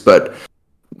weeks. But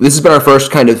this has been our first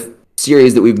kind of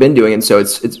series that we've been doing, and so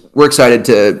we're excited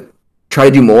to try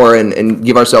to do more and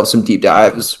give ourselves some deep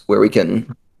dives where we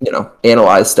can,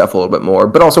 analyze stuff a little bit more,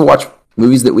 but also watch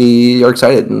movies that we are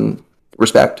excited and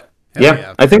respect.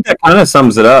 Yeah, I think that kind of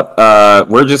sums it up.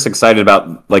 We're just excited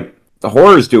about, like, the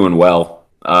horror's doing well.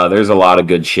 There's a lot of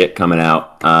good shit coming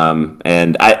out.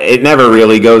 And it never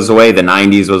really goes away. The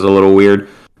 90s was a little weird.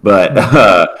 But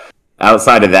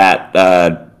outside of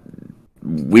that,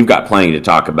 we've got plenty to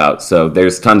talk about. So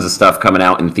there's tons of stuff coming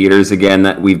out in theaters again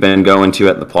that we've been going to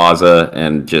at the Plaza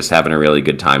and just having a really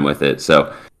good time with it.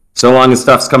 So long as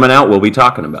stuff's coming out, we'll be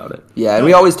talking about it. Yeah, and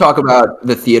we always talk about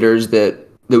the theaters that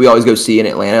we always go see in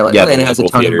Atlanta. Like, Atlanta has a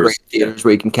ton of great theaters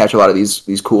where you can catch a lot of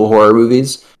these cool horror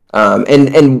movies.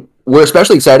 And we're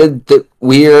especially excited that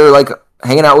we're like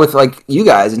hanging out with like you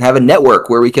guys and have a network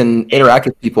where we can interact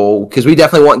with people, because we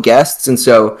definitely want guests. And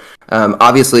so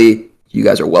obviously you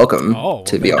guys are welcome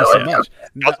to be on.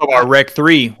 Also, our Rec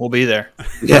 3 will be there.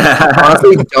 Yeah,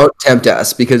 honestly, don't tempt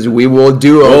us because we will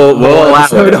do a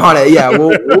episode on it. Yeah,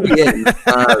 we'll be in.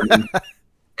 And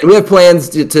we have plans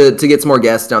to get some more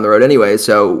guests down the road anyway.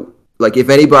 So, like, if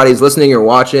anybody's listening or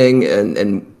watching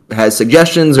and has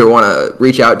suggestions or want to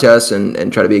reach out to us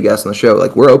and try to be a guest on the show,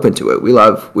 like, we're open to it. We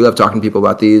love talking to people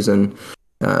about these, and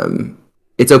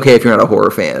it's okay if you're not a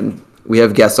horror fan. We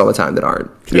have guests all the time that aren't.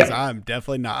 Yeah, I'm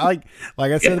definitely not.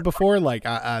 Like I said before, like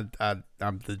I'm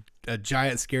a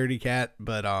giant scaredy cat,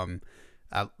 but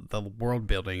the world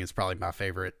building is probably my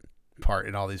favorite part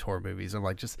in all these horror movies. I'm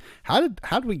like, just how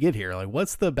did we get here? Like,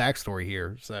 what's the backstory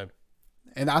here? So,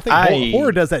 and I think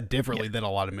horror does that differently than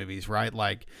a lot of movies, right?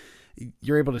 Like,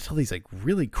 you're able to tell these like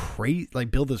really crazy,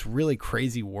 like build this really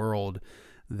crazy world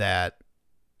that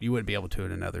you wouldn't be able to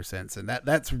in another sense, and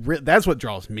that's what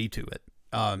draws me to it.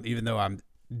 Even though I'm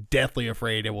deathly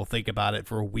afraid and will think about it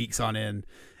for weeks on end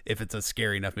if it's a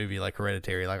scary enough movie like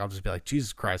Hereditary. Like, I'll just be like,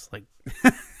 Jesus Christ, like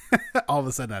all of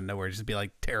a sudden out of nowhere, just be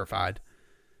like terrified.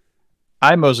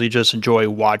 I mostly just enjoy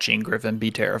watching Griffin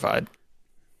be terrified.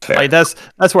 Fair. Like, that's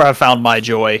where I found my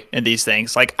joy in these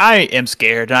things. Like, I am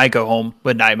scared and I go home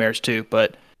with nightmares too,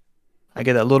 but I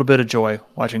get a little bit of joy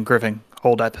watching Griffin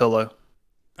hold that pillow.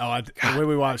 When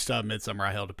we watched Midsummer,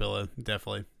 I held a pillow,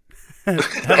 definitely.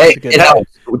 Hey, it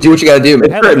helps. Do what you got to do,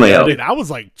 man. Dude, I was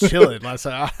like chilling last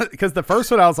time because the first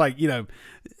one I was like, in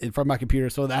front of my computer,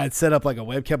 so I had set up like a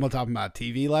webcam on top of my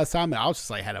TV last time, and I was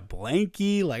just like had a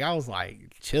blankie, like I was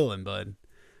like chilling, bud.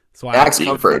 So max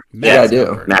comfort. Yeah, I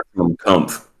do. Maximum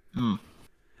comfort.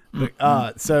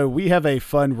 So we have a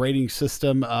fun rating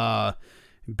system.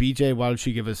 BJ, why don't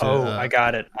you give us? I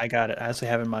got it. I actually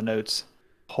have it in my notes.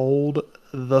 Hold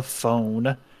the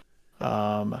phone.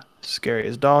 Scary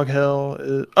as dog hell.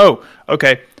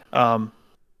 Okay.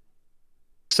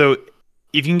 So if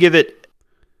you can give it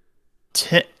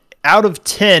 10 out of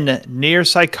 10 near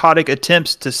psychotic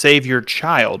attempts to save your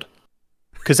child,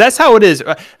 because that's how it is.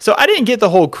 So I didn't get the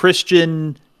whole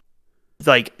Christian,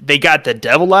 like they got the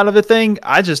devil out of the thing.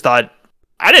 I just thought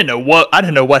I didn't know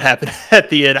what happened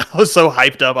at the end. I was so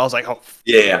hyped up. I was like, oh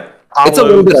yeah. It's a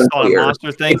little bit unclear.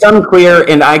 It's unclear,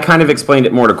 and I kind of explained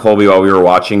it more to Colby while we were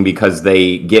watching because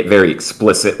they get very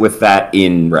explicit with that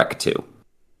in Rec 2.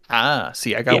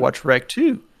 See, I gotta watch Rec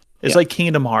 2. It's like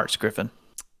Kingdom Hearts, Griffin.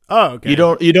 Oh, okay. You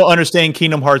don't understand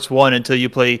Kingdom Hearts 1 until you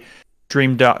play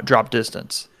Dream Drop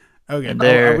Distance. Okay,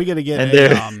 are we gonna get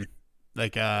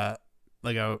a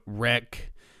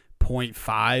Rec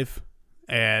 0.5,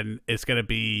 and it's gonna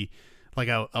be like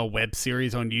a web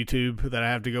series on YouTube that I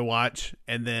have to go watch,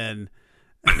 and then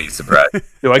I'd be surprised.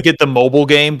 Do I get the mobile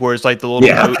game where it's like the little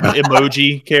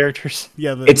emoji characters?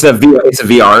 Yeah, it's a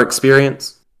VR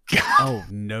experience. Oh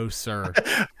no, sir!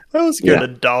 I was scared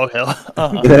of dog hell.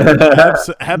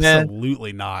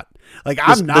 Absolutely not. Like,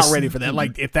 I'm not ready for that.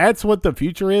 Like, if that's what the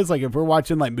future is, like if we're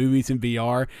watching like movies in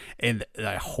VR and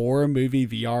a horror movie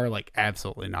VR, like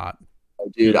absolutely not.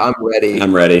 dude, I'm ready.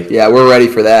 I'm ready. Yeah, we're ready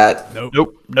for that.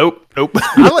 Nope.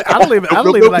 I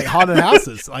don't even like haunted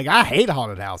houses. Like, I hate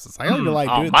haunted houses. I don't even like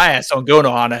doing my ass don't go to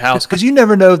a haunted house because you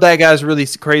never know if that guy's really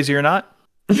crazy or not.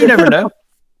 You never know.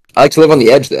 I like to live on the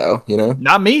edge, though. You know,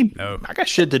 Not me. No. I got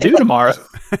shit to do tomorrow.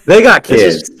 They got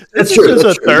kids. This true, is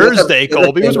that's a true. Thursday,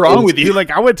 Colby. What's wrong with Dude, you?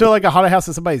 like I went to like a haunted house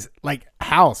in somebody's like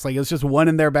house. Like it was just one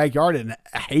in their backyard, and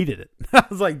I hated it. I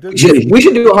was like, this we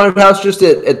should do a haunted house just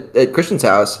at Christian's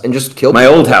house and just kill My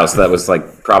old house that was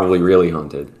like probably really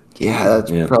haunted. Yeah,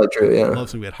 that's probably true. Yeah. I love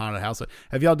some good haunted house.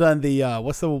 Have y'all done the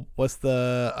what's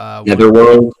the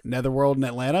Netherworld. Netherworld in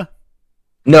Atlanta?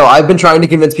 No, I've been trying to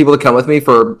convince people to come with me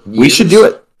for years. We should do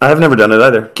it. I've never done it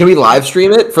either. Can we live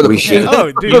stream it for the? We should.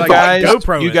 Oh, dude, You like guys,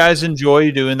 GoPro. you guys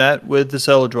enjoy doing that with the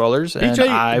Cellar Dwellers, and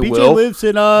I BJ will.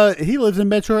 lives in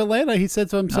Metro Atlanta. He said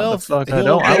to himself, I he'll-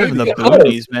 don't. I live in the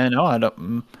boonies, man. No, I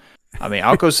don't. I mean,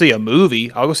 I'll go see a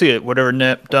movie. I'll go see whatever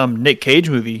dumb Nick Cage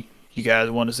movie you guys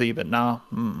want to see, but nah.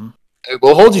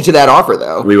 We'll hold you to that offer,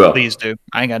 though. We will. Please do.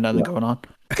 I ain't got nothing going on.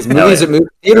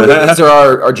 Theater movies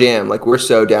are our jam. Like, we're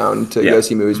so down to go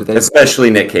see movies with him. Especially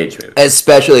Nick Cage movies.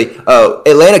 Especially,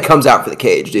 Atlanta comes out for the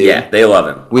Cage, dude. Yeah, they love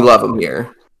him. We love him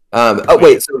here.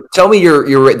 Wait. So tell me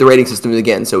the rating system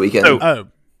again, so we can. Oh,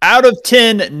 Out of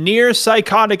 10 near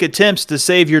psychotic attempts to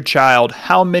save your child,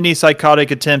 how many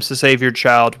psychotic attempts to save your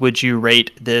child would you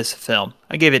rate this film?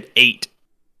 I gave it 8.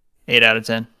 8 out of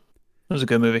 10. It was a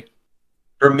good movie.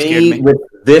 For me, with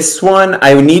this one,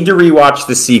 I would need to rewatch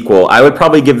the sequel. I would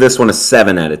probably give this one a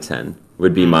 7 out of 10.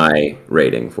 Would be my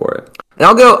rating for it. And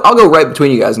I'll go right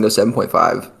between you guys and go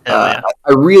 7.5. Yeah.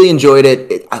 I really enjoyed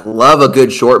it. I love a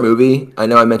good short movie. I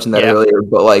know I mentioned that earlier,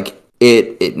 but like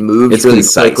it moves It's really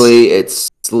concise. quickly. It's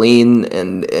lean,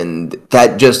 and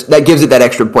that gives it that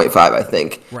extra 0.5, I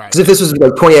think. Right. Because if this was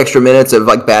like 20 extra minutes of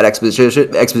like bad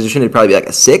exposition, it'd probably be like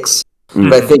a 6. Mm-hmm.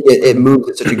 But I think it moves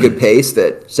at such a good pace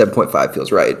that 7.5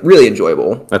 feels right. Really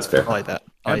enjoyable. That's fair. I like that.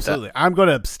 absolutely. I'm going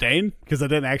to abstain because I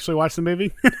didn't actually watch the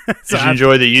movie. So Did you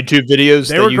enjoy the YouTube videos?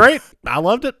 They were great. I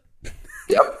loved it.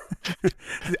 Yep. Is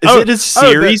it a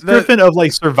series, Griffin, of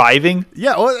like surviving?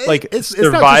 Yeah, well, Like, it's not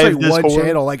just survive like this one horror?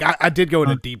 channel. Like I did go in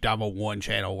a deep dive on one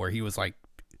channel where he was like,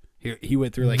 he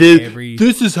went through like This, every.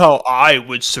 this is how I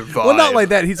would survive. Well, not like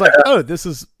that. He's like, oh, this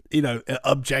is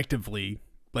objectively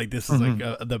like this is like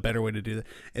the better way to do that.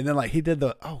 And then like he did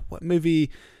what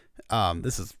movie? I'm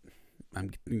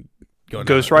going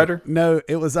Ghost Rider? No,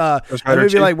 it was a Rider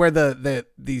movie 2? like where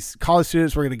these college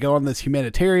students were going to go on this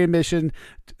humanitarian mission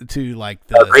to like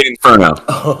the Great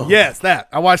Inferno. yes, that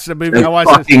I watched the movie. I I watched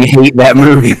fucking hate that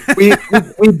movie.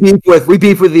 we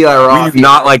beef with the Iraq. We do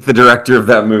not like the director of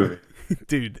that movie.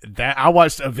 dude. That I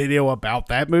watched a video about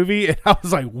that movie and I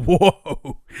was like,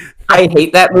 whoa. I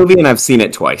hate that movie, and I've seen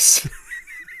it twice.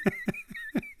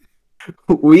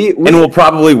 And we'll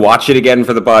probably watch it again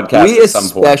for the podcast at some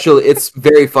point. It's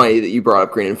very funny that you brought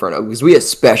up Green Inferno because we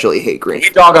especially hate Green. We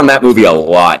dog on that movie a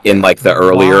lot in like the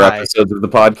earlier Why? episodes of the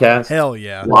podcast. Hell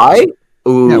yeah. Why?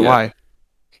 Ooh, Yeah, why?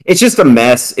 It's just a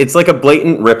mess. It's like a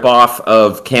blatant ripoff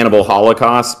of Cannibal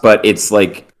Holocaust, but it's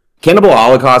like Cannibal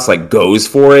Holocaust like goes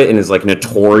for it and is like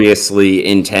notoriously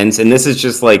intense, and this is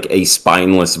just like a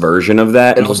spineless version of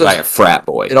that, and also- by a frat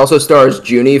boy. It also stars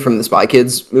Junie from the Spy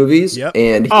Kids movies, Yep.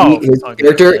 and his okay.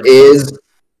 character is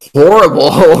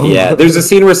horrible. Yeah, there's a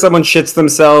scene where someone shits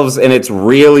themselves, and it's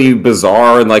really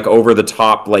bizarre and like over the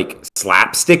top, like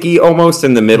slapsticky almost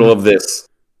in the middle of this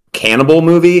cannibal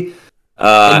movie.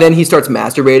 And then he starts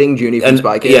masturbating Junie from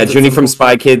Spy Kids. Yeah, Junie from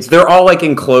Spy Kids. They're all like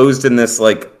enclosed in this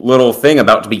like little thing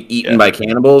about to be eaten by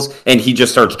cannibals, and he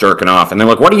just starts jerking off. And they're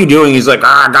like, "What are you doing?" He's like,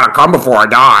 "I gotta come before I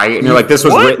die." And you're like, "This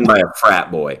was written by a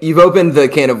frat boy." You've opened the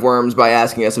can of worms by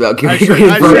asking us about Green Actually, Green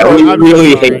I Inferno. should- Yeah, we I'm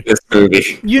really sorry. hate this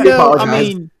movie. You know, I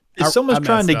apologize. mean, if I someone's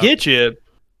trying to messed up. get you,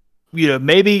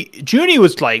 maybe Junie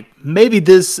was like, maybe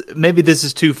this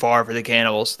is too far for the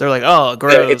cannibals. They're like, oh,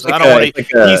 gross. it's like I don't want to.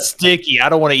 like a- He's sticky. I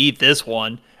don't want to eat this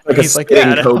one. Like And a he's like, spitting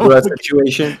yeah, I don't cobra wanna-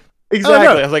 situation. Exactly.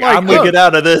 Oh, no, I was like, like, I'm gonna get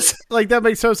out of this. Like that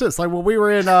makes no sense. Like when we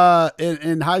were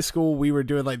in high school, we were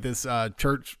doing like this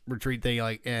church retreat thing,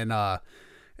 like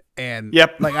and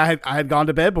Yep. like I had gone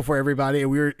to bed before everybody,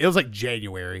 and it was like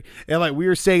January, and like we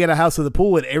were staying at a house with a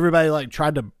pool, and everybody like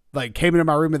tried to like came into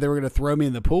my room and they were gonna throw me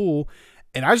in the pool,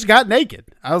 and I just got naked.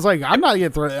 I was like, I'm not gonna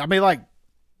throw. I mean, like,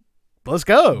 let's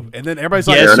go. And then everybody's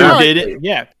like, Guess "All who right." didn't?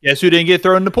 Yeah. Guess who didn't get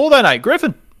thrown in the pool that night?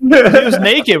 Griffin. He was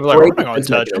naked. We're like, we're not gonna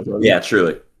touch him. Yeah,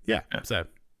 truly. Yeah. So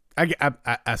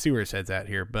I see where his head's at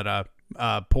here, but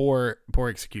poor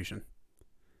execution.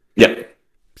 Yeah.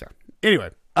 So anyway,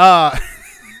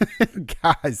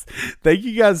 guys, thank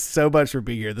you guys so much for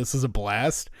being here. This is a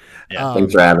blast. Yeah.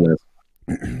 Thanks for having us.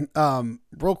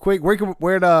 Real quick, where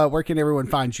can everyone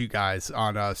find you guys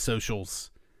on socials?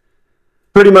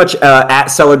 Pretty much at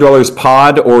Cellar Dwellers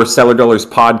Pod or Cellar Dwellers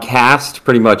Podcast.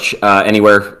 Pretty much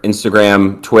anywhere.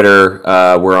 Instagram, Twitter.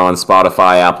 We're on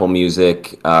Spotify, Apple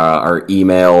Music. Our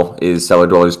email is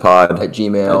cellardwellerspod at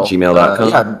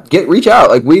gmail.com. Reach out.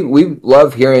 Like we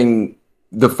love hearing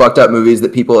the fucked up movies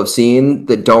that people have seen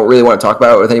that don't really want to talk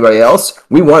about it with anybody else.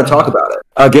 We want to talk about it.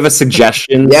 Give us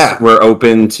suggestions. Yeah. We're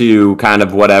open to kind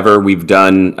of whatever. We've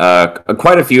done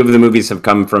quite a few of the movies have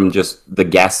come from just the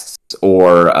guests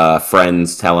or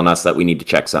friends telling us that we need to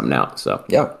check something out. So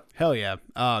yeah. Hell yeah.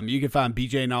 You can find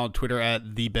BJ and I on Twitter at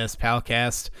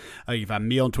TheBestPalcast. You can find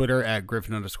me on Twitter at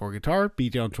Griffin_guitar,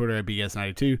 BJ on Twitter at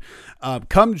BS92.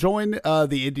 Come join the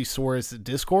Indiesaurus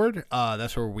Discord.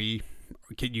 That's where you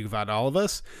can find all of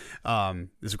us.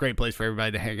 It's a great place for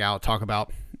everybody to hang out, talk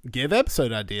about, give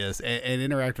episode ideas, and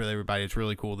interact with everybody. It's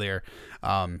really cool there.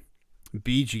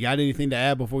 Beej, you got anything to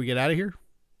add before we get out of here?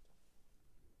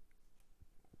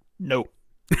 Nope.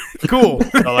 Cool.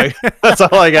 That's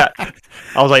all I got.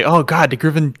 I was like, oh God, did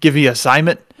Griffin give you an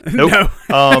assignment? Nope.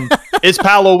 No. It's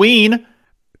Halloween.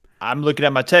 I'm looking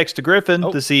at my text to Griffin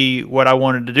to see what I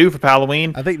wanted to do for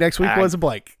Halloween. I think next week was a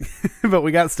blank, but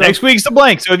we got stuff. Next week's a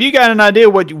blank. So if you got an idea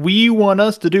what we want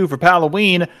us to do for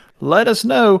Halloween, let us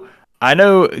know. I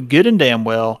know good and damn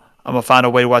well I'm going to find a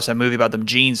way to watch that movie about them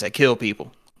jeans that kill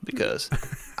people because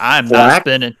I'm not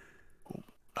spending.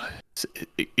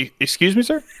 Excuse me,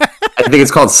 sir? I think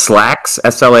it's called Slacks,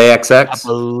 SLAXX. I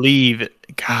believe it.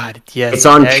 God, yes. It's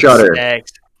on Shudder.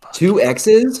 2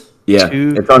 X's? Yeah,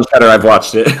 it's on Shudder. I've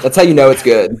watched it. That's how you know it's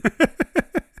good.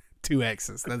 2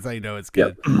 X's. That's how you know it's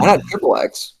good. Yep. I had triple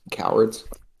X. Cowards.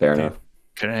 Fair enough.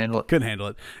 Couldn't handle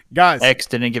it. Guys. X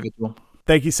didn't give it to him.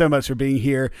 Thank you so much for being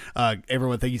here.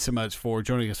 Everyone, thank you so much for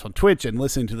joining us on Twitch and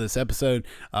listening to this episode.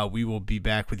 We will be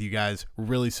back with you guys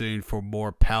really soon for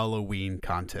more Halloween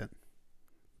content.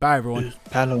 Bye, everyone.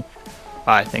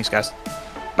 Bye. Thanks, guys.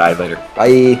 Bye, later.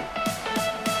 Bye.